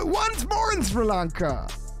as well. Once more in Sri Lanka.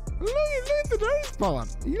 Look at the dirt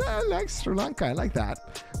spot. Yeah, I like Sri Lanka. I like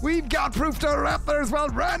that. We've got Proof Toter up there as well.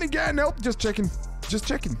 Run again. Nope, just chicken. Just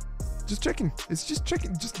chicken. Just chicken. It's just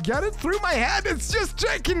chicken. Just get it through my head. It's just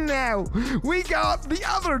chicken now. We got the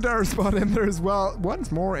other dirt spot in there as well.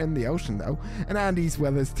 Once more in the ocean though. And Andy's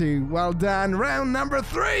with us too. Well done. Round number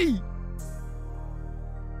 3.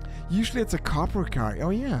 Usually it's a copper car.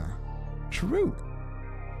 Oh yeah. True.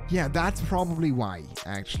 Yeah, that's probably why,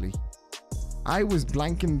 actually. I was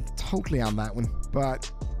blanking totally on that one, but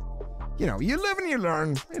you know, you live and you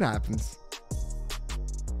learn. It happens.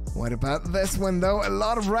 What about this one though? A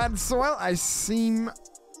lot of red soil. I seem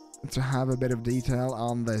to have a bit of detail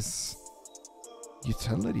on this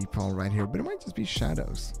utility pole right here, but it might just be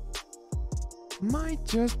shadows. Might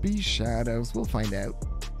just be shadows. We'll find out.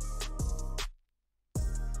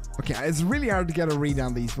 Okay, it's really hard to get a read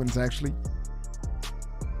on these ones actually.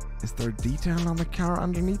 Is there detail on the car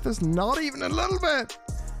underneath us? Not even a little bit!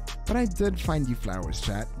 But I did find you flowers,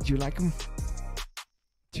 chat. Do you like them?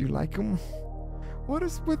 Do you like them? What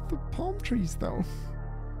is with the palm trees, though?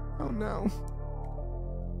 Oh no.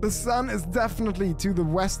 The sun is definitely to the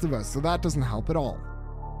west of us, so that doesn't help at all.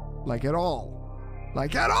 Like at all.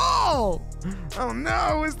 Like at all! Oh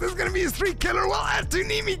no, is this gonna be a street killer? Well,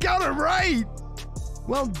 Atunimi got it right!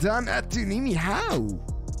 Well done, Atunimi. How?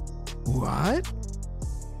 What?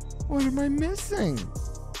 What am I missing?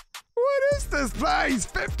 What is this place?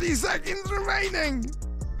 50 seconds remaining.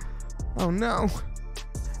 Oh no.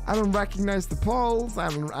 I don't recognize the poles. I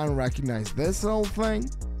don't recognize this whole thing.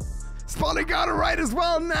 Spotty got it right as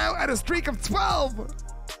well now at a streak of 12.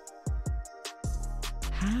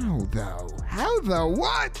 How though? How though?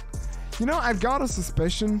 What? You know, I've got a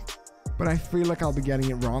suspicion, but I feel like I'll be getting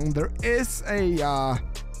it wrong. There is a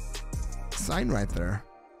sign right there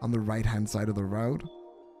on the right hand side of the road.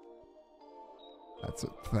 That's a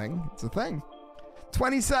thing. It's a thing.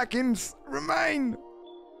 20 seconds remain.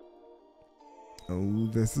 Oh,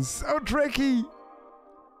 this is so tricky.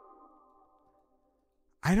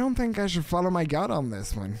 I don't think I should follow my gut on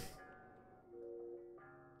this one.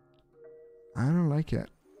 I don't like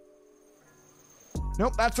it.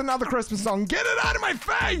 Nope, that's another Christmas song. Get it out of my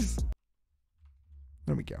face!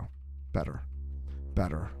 There we go. Better.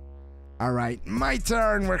 Better. All right, my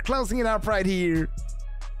turn. We're closing it up right here.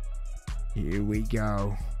 Here we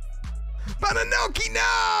go. Bananoki,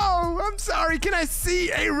 no! I'm sorry, can I see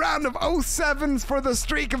a round of 07s for the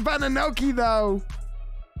streak of Bananoki, though?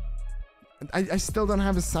 I still don't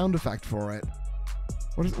have a sound effect for it.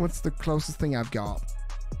 What's the closest thing I've got?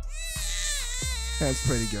 That's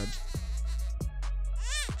pretty good.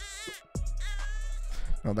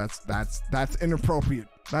 No, that's inappropriate.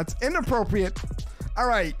 That's inappropriate. All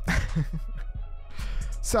right.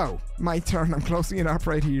 So, my turn. I'm closing it up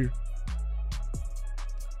right here.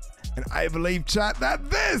 And I believe, chat, that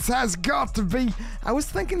this has got to be... I was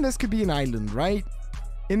thinking this could be an island, right?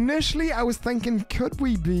 Initially, I was thinking, could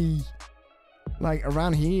we be, like,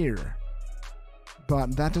 around here?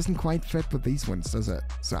 But that doesn't quite fit with these ones, does it?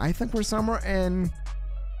 So I think we're somewhere in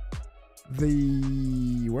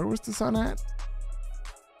the... Where was the sun at?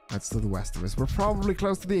 That's to the west of us. We're probably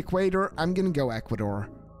close to the equator. I'm going to go Ecuador.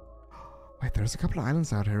 Wait, there's a couple of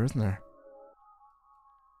islands out here, isn't there?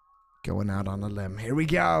 Going out on a limb. Here we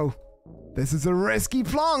go. This is a risky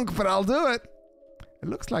plonk, but I'll do it. It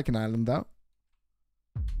looks like an island, though.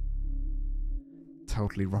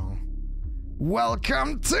 Totally wrong.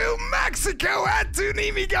 Welcome to Mexico.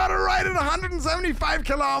 Tunimi got it right at 175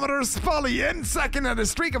 kilometers. Fully in second at a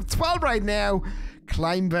streak of 12 right now.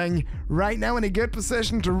 Climbing right now in a good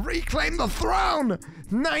position to reclaim the throne.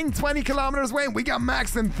 920 kilometers away. We got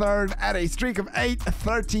Max in third at a streak of 8,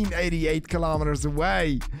 1388 kilometers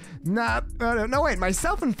away. Nat, no wait,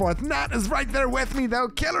 myself in fourth. Nat is right there with me though.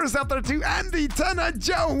 Killer's up there too. Andy, Tana,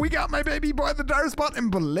 Joe. We got my baby boy, the dire spot in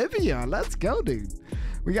Bolivia. Let's go, dude.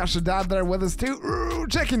 We got Shaddad there with us too. Ooh,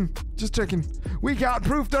 chicken. Just chicken. We got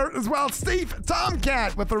Proof Dirt as well. Steve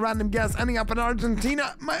Tomcat with a random guess ending up in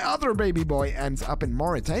Argentina. My other baby boy ends up in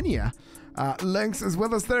Mauritania. Lynx is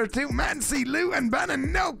with us there too. Mancy, Lou, and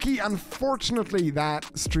Bananoki. Unfortunately, that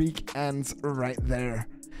streak ends right there.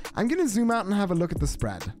 I'm going to zoom out and have a look at the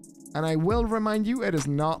spread. And I will remind you, it is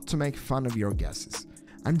not to make fun of your guesses.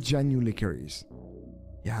 I'm genuinely curious.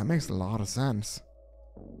 Yeah, it makes a lot of sense.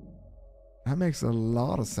 That makes a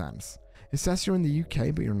lot of sense. It says you're in the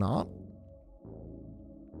UK, but you're not.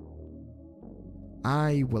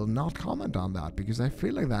 I will not comment on that because I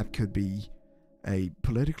feel like that could be a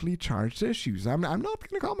politically charged issue. I'm not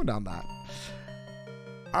going to comment on that.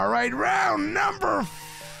 All right, round number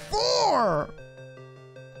 4.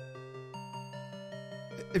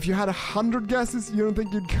 If you had 100 guesses, you don't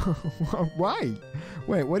think you'd go? Why?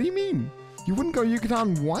 Wait, what do you mean? You wouldn't go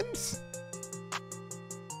Yucatan once?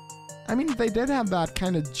 I mean, they did have that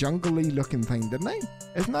kind of jungly looking thing, didn't they?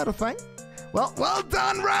 Isn't that a thing? Well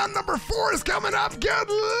done. Round number 4 is coming up. Good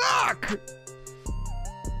luck.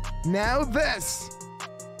 Now this.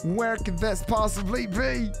 Where could this possibly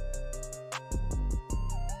be?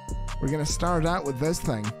 We're going to start out with this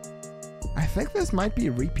thing. I think this might be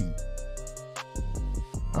a repeat.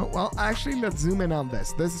 Oh, well, actually, let's zoom in on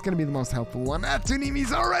this. This is going to be the most helpful one.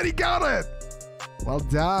 Tunimi's already got it. Well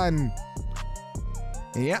done.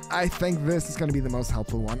 Yeah, I think this is going to be the most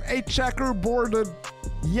helpful one. A checkerboarded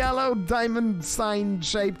yellow diamond sign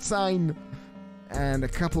shaped sign. And a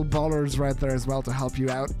couple ballers right there as well to help you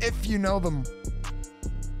out if you know them.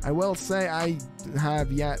 I will say I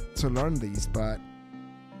have yet to learn these, but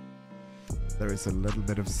there is a little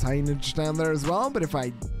bit of signage down there as well. But if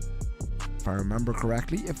I remember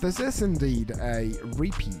correctly, if this is indeed a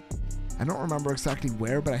repeat, I don't remember exactly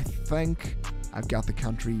where, but I think I've got the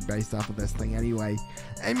country based off of this thing anyway.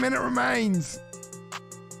 A minute remains.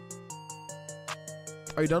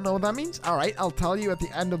 Oh, you don't know what that means? All right, I'll tell you at the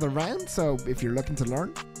end of the round. So if you're looking to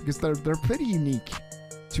learn, because they're pretty unique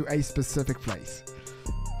to a specific place.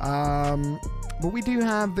 But we do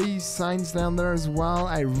have these signs down there as well.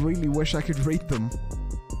 I really wish I could read them.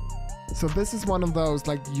 So this is one of those,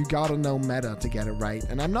 like, you gotta know meta to get it right.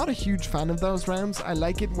 And I'm not a huge fan of those rounds. I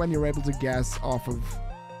like it when you're able to guess off of,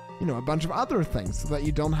 you know, a bunch of other things so that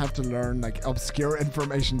you don't have to learn, like, obscure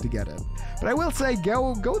information to get it. But I will say,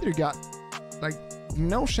 go with your gut. Like,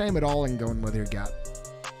 no shame at all in going with your gut.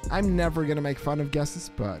 I'm never gonna make fun of guesses,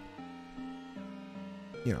 but,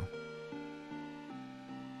 you know.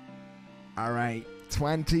 All right,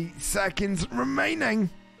 20 seconds remaining.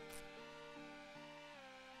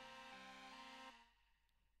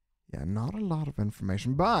 Yeah, not a lot of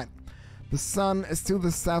information, but the sun is to the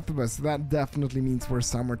south of us, so that definitely means we're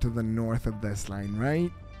somewhere to the north of this line, right?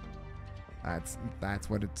 That's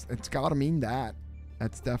what it's gotta mean that.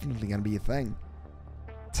 That's definitely gonna be a thing.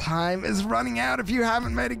 Time is running out. If you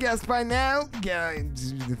haven't made a guess by now,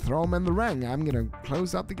 throw them in the ring. I'm gonna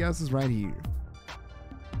close up the guesses right here.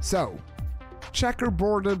 So,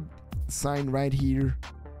 checkerboarded sign right here.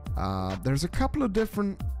 There's a couple of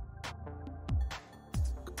different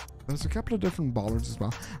ballers as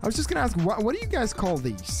well. I was just gonna ask, what do you guys call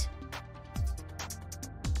these?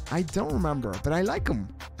 I don't remember, but I like them.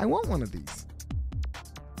 I want one of these.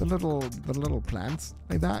 The little plants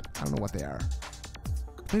like that. I don't know what they are.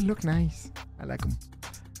 They look nice. I like them.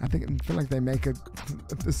 I feel like they make a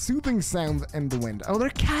soothing sound in the wind. Oh, they're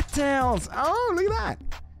cattails. Oh, look at that.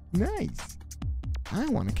 Nice. I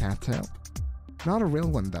want a cattail. Not a real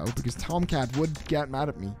one though, because Tomcat would get mad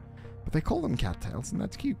at me. But they call them cattails, and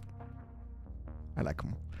that's cute. I like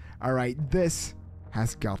them. Alright, this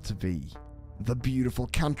has got to be the beautiful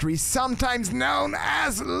country, sometimes known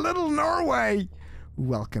as Little Norway.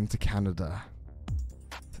 Welcome to Canada.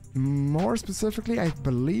 More specifically, I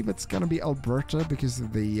believe it's gonna be Alberta because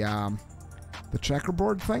of the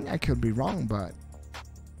checkerboard thing. I could be wrong, but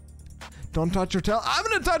don't touch your tail. I'm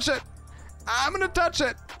gonna touch it. I'm gonna touch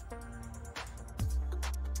it.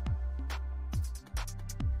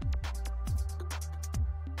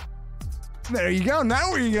 There you go. Now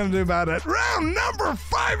what are you gonna do about it? Round number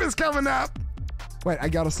 5 is coming up. Wait, I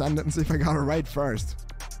gotta send it and see if I got it right first.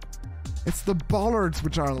 It's the bollards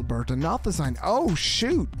which are Alberta, not the sign. Oh,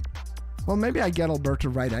 shoot. Well, maybe I get Alberta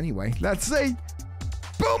right anyway. Let's see.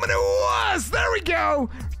 Boom, and it was! There we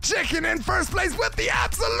go! Chicken in first place with the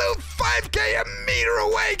absolute 5K a meter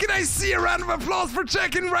away. Can I see a round of applause for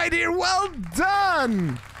Chicken right here? Well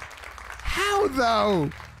done! How,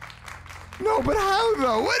 though? No, but how,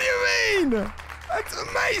 though? What do you mean? That's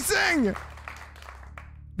amazing!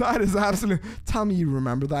 That is absolute. Tell me you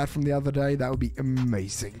remember that from the other day. That would be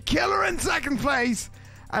amazing. Killer in second place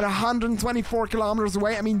at 124 kilometers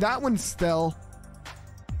away. I mean, that one's still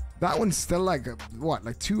like, what,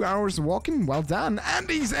 like 2 hours walking? Well done.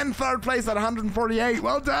 Andy's in third place at 148.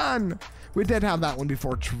 Well done. We did have that one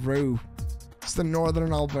before, true. It's the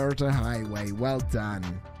Northern Alberta Highway. Well done.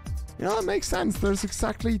 You know, that makes sense. There's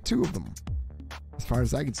exactly 2 of them. As far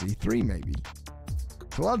as I can see, 3 maybe.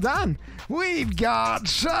 So well done. We've got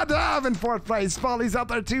Shadav in fourth place. Folly's up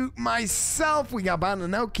there too. Myself. We got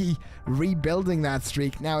Bananoki rebuilding that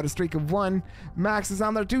streak. Now at a streak of 1. Max is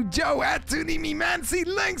on there too. Joe at Tunimi Mansi.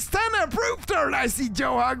 Links 10 approved her. I see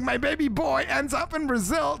Joe Hug, my baby boy, ends up in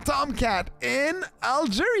Brazil. Tomcat in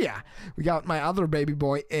Algeria. We got my other baby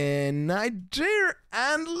boy in Nigeria.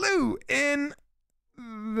 And Lou in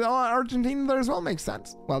Argentina there as well. Makes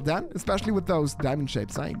sense. Well done. Especially with those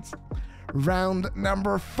diamond-shaped signs. Round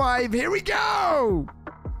number 5. Here we go.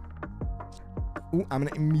 Ooh, I'm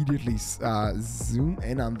gonna immediately zoom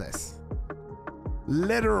in on this.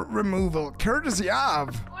 Litter removal, courtesy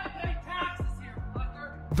of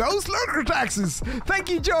those lurker taxes. Thank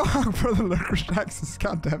you, Joe Hog, for the lurker taxes.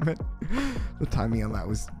 God damn it. The timing on that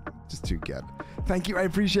was just too good. Thank you. I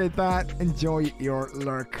appreciate that. Enjoy your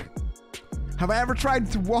lurk. Have I ever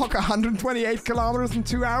tried to walk 128 kilometers in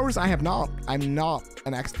 2 hours? I have not. I'm not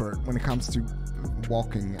an expert when it comes to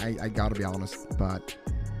walking. I gotta be honest, but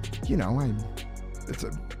you know,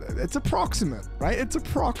 it's approximate, right? It's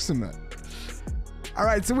approximate. All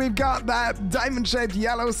right, so we've got that diamond-shaped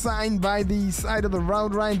yellow sign by the side of the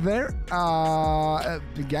road right there.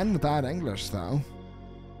 Again with that English though.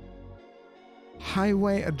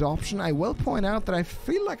 Highway adoption. I will point out that I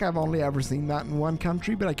feel like I've only ever seen that in one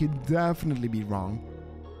country, but I could definitely be wrong.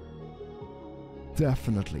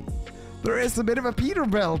 Definitely. There is a bit of a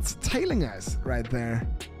Peterbilt tailing us right there.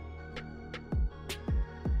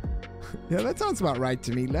 Yeah, that sounds about right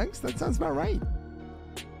to me, Lex. That sounds about right.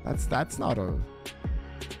 That's not a...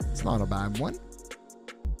 It's not a bad one.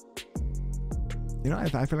 You know,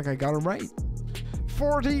 I feel like I got it right.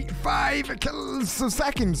 45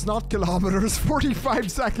 seconds, not kilometers. 45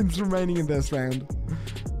 seconds remaining in this round.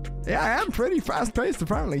 Yeah, I am pretty fast-paced,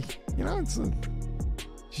 apparently. You know, it's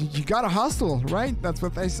you gotta hustle, right? That's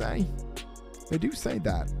what they say. They do say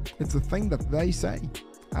that. It's a thing that they say.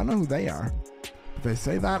 I don't know who they are, but they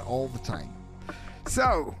say that all the time.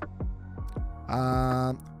 So,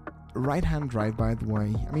 right-hand drive, by the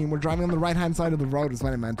way. I mean, we're driving on the right-hand side of the road is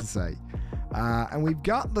what I meant to say. And we've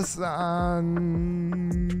got the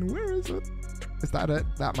sun. Where is it? Is that it?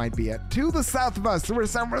 That might be it. To the south of us. So we're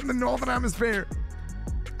somewhere in the northern hemisphere.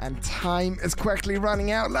 And time is quickly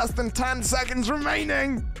running out. Less than 10 seconds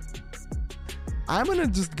remaining. I'm going to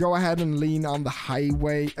just go ahead and lean on the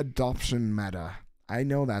highway adoption meta. I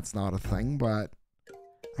know that's not a thing, but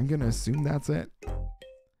I'm going to assume that's it.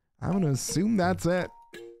 I'm going to assume that's it.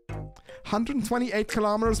 128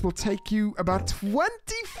 kilometers will take you about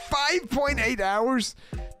 25.8 hours.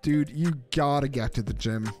 Dude, you gotta get to the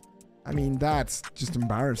gym. I mean, that's just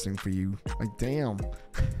embarrassing for you. Like, damn.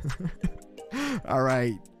 All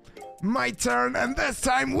right. My turn, and this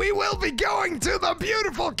time we will be going to the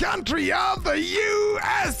beautiful country of the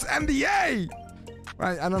US and the A.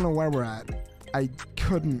 Right, I don't know where we're at. I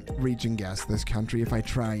couldn't region guess this country if I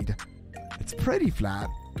tried. It's pretty flat.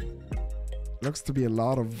 Looks to be a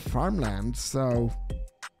lot of farmland, so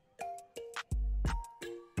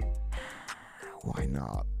why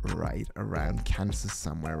not right around Kansas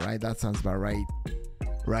somewhere, right? That sounds about right.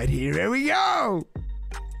 Right here we go!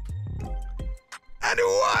 And it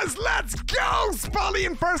was. Let's go. Spolly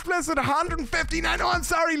in first place at 159. Oh, I'm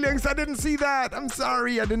sorry, Lynx. I didn't see that. I'm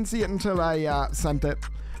sorry. I didn't see it until I sent it.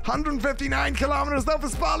 159 kilometers though for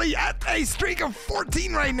Spolly at a streak of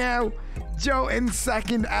 14 right now. Joe in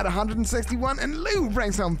second at 161, and Lou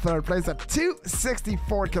brings home third place at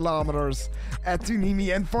 264 kilometers. At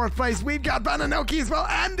Tunimi in fourth place, we've got Bananoki as well,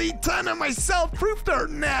 Andy, Tana, myself, Proofter,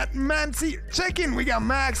 Nat, Mancy, Chicken. We got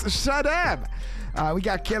Max, Shadab. We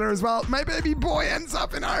got Killer as well. My baby boy ends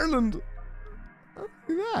up in Ireland. Oh,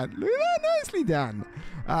 look at that, nicely done.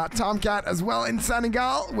 Tomcat as well in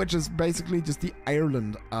Senegal, which is basically just the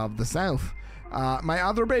Ireland of the South. My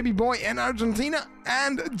other baby boy in Argentina,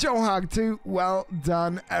 and Johag too. Well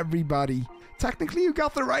done, everybody. Technically, you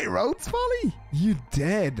got the right road, Spolly. You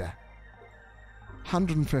did.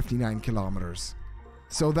 159 kilometers.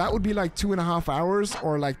 So that would be like 2.5 hours,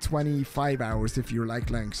 or like 25 hours if you're like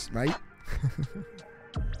Lynx, right?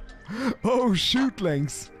 Oh, shoot,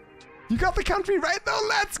 Lynx. You got the country right though.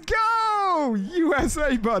 Let's go!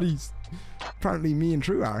 USA, buddies. Apparently me and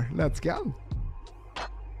True are. Let's go.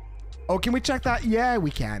 Oh, can we check that? Yeah,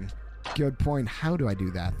 we can. Good point. How do I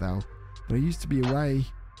do that, though? There used to be a way.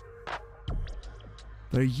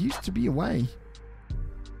 There used to be a way.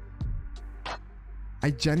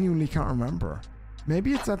 I genuinely can't remember.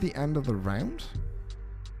 Maybe it's at the end of the round?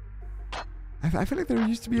 I feel like there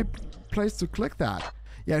used to be a place to click that.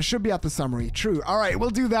 Yeah, it should be at the summary. True. All right, we'll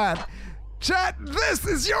do that. Chat, this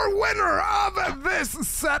is your winner of this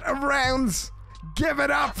set of rounds. Give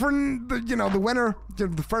it up for the winner,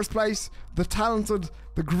 the first place, the talented,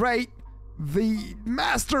 the great, the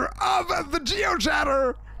master of the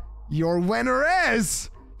GeoGuessr. Your winner is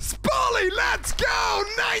Spolly. Let's go!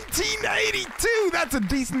 1982. That's a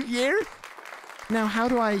decent year. Now, how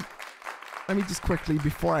do I... Let me just quickly,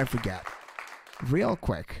 before I forget. Real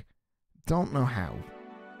quick. Don't know how.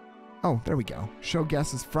 Oh, there we go. Show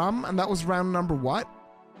guesses from, and that was round number what?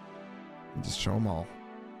 And just show them all.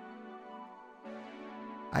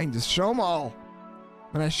 I can just show them all.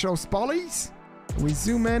 When I show Spollies, we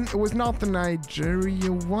zoom in. It was not the Nigeria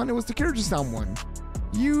one. It was the Kyrgyzstan one.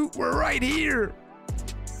 You were right here.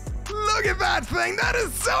 Look at that thing. That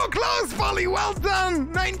is so close, Spolly. Well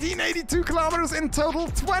done. 1982 kilometers in total.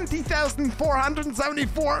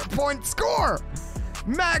 20,474 point score.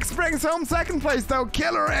 Max brings home second place though.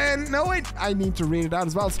 Killer and no wait, I need to read it out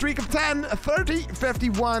as well. Streak of 10, 30,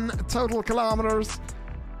 51 total kilometers.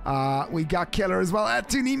 We got Killer as well at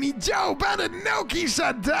Tunimi, Joe, Bananoki,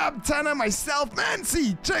 Shadab, Tana, myself,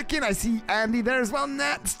 Nancy, Chicken. I see Andy there as well.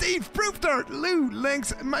 Nat, Steve, Proofter, Lou,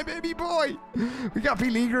 Lynx, and my baby boy. We got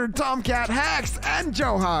P-Leaguer, Tomcat, Hax, and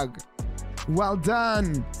Johag. Well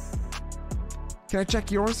done. Can I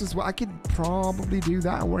check yours as well? I could probably do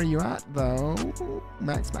that. Where are you at, though?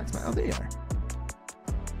 Max. Oh, there you are.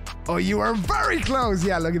 Oh, you are very close.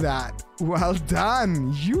 Yeah, look at that. Well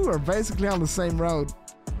done. You are basically on the same road.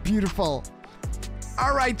 Beautiful.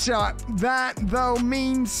 All right, chat. That, though,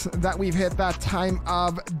 means that we've hit that time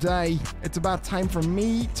of day. It's about time for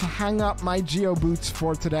me to hang up my Geo boots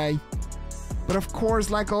for today. But of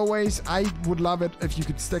course, like always, I would love it if you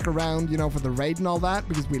could stick around, for the raid and all that,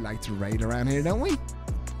 because we like to raid around here, don't we?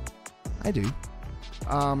 I do.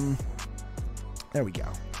 There we go.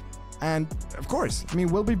 And of course,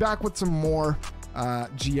 we'll be back with some more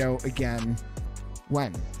Geo again.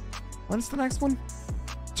 When? When's the next one?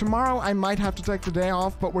 Tomorrow I might have to take the day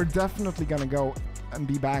off, but we're definitely gonna go and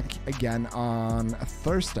be back again on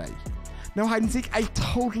Thursday. No hide and seek. I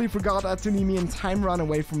totally forgot that Tunimi and time ran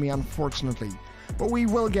away from me, unfortunately. But we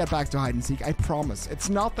will get back to hide and seek, I promise. It's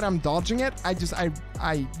not that I'm dodging it. I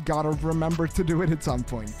gotta remember to do it at some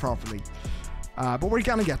point properly. But we're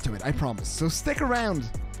gonna get to it, I promise. So stick around.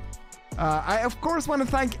 I of course want to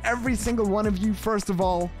thank every single one of you, first of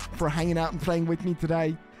all, for hanging out and playing with me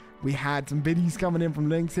today. We had some biddies coming in from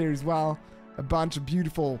Lynx here as well. A bunch of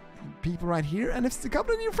beautiful people right here, and it's a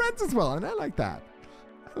couple of new friends as well, and I like that.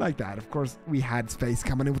 Of course, we had Space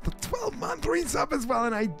coming in with the 12-month resub as well,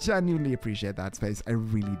 and I genuinely appreciate that, Space. I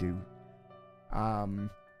really do. And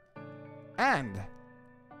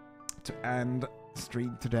to end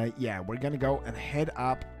stream today, yeah, we're gonna go and head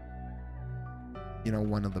up,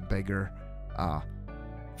 one of the bigger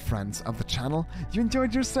friends of the channel. You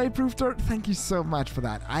enjoyed your stay, Proofter? Thank you so much for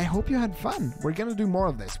that. I hope you had fun. We're gonna do more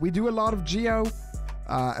of this. We do a lot of Geo,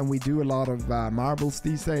 and we do a lot of marbles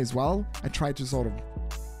these days as well. I try to sort of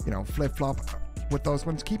flip-flop with those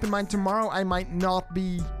ones. Keep in mind, tomorrow I might not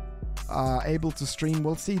be able to stream.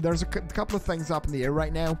 We'll see. There's a couple of things up in the air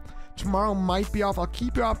right now. Tomorrow might be off. I'll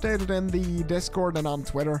keep you updated in the Discord and on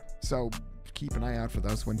Twitter, so keep an eye out for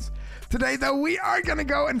those ones. Today, though, we are going to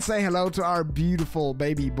go and say hello to our beautiful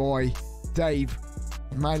baby boy, Dave.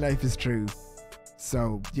 My life is true.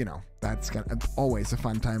 So, you know, that's always a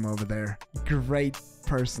fun time over there. Great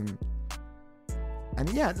person. And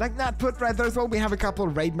yeah, like that put right there as well, we have a couple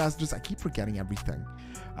of raid messages. I keep forgetting everything.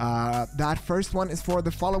 That first one is for the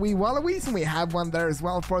followy wallowies, and we have one there as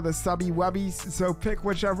well for the subby wubbies. So pick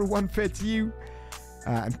whichever one fits you.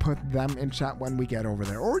 And put them in chat when we get over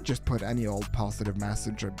there. Or just put any old positive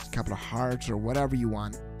message or a couple of hearts or whatever you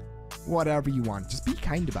want. Whatever you want. Just be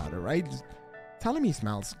kind about it, right? Just tell him he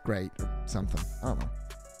smells great or something. I don't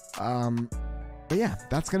know. But yeah,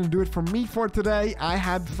 that's going to do it for me for today. I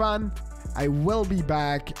had fun. I will be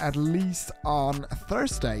back at least on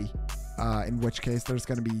Thursday. In which case there's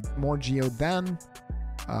going to be more Geo then.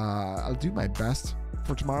 I'll do my best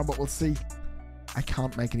for tomorrow, but we'll see. I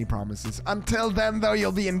can't make any promises. Until then, though,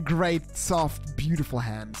 you'll be in great, soft, beautiful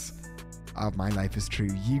hands of My Life is True.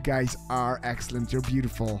 You guys are excellent. You're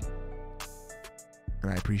beautiful.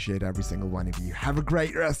 And I appreciate every single one of you. Have a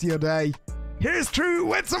great rest of your day. Here's True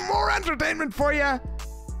with some more entertainment for you.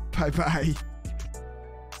 Bye-bye.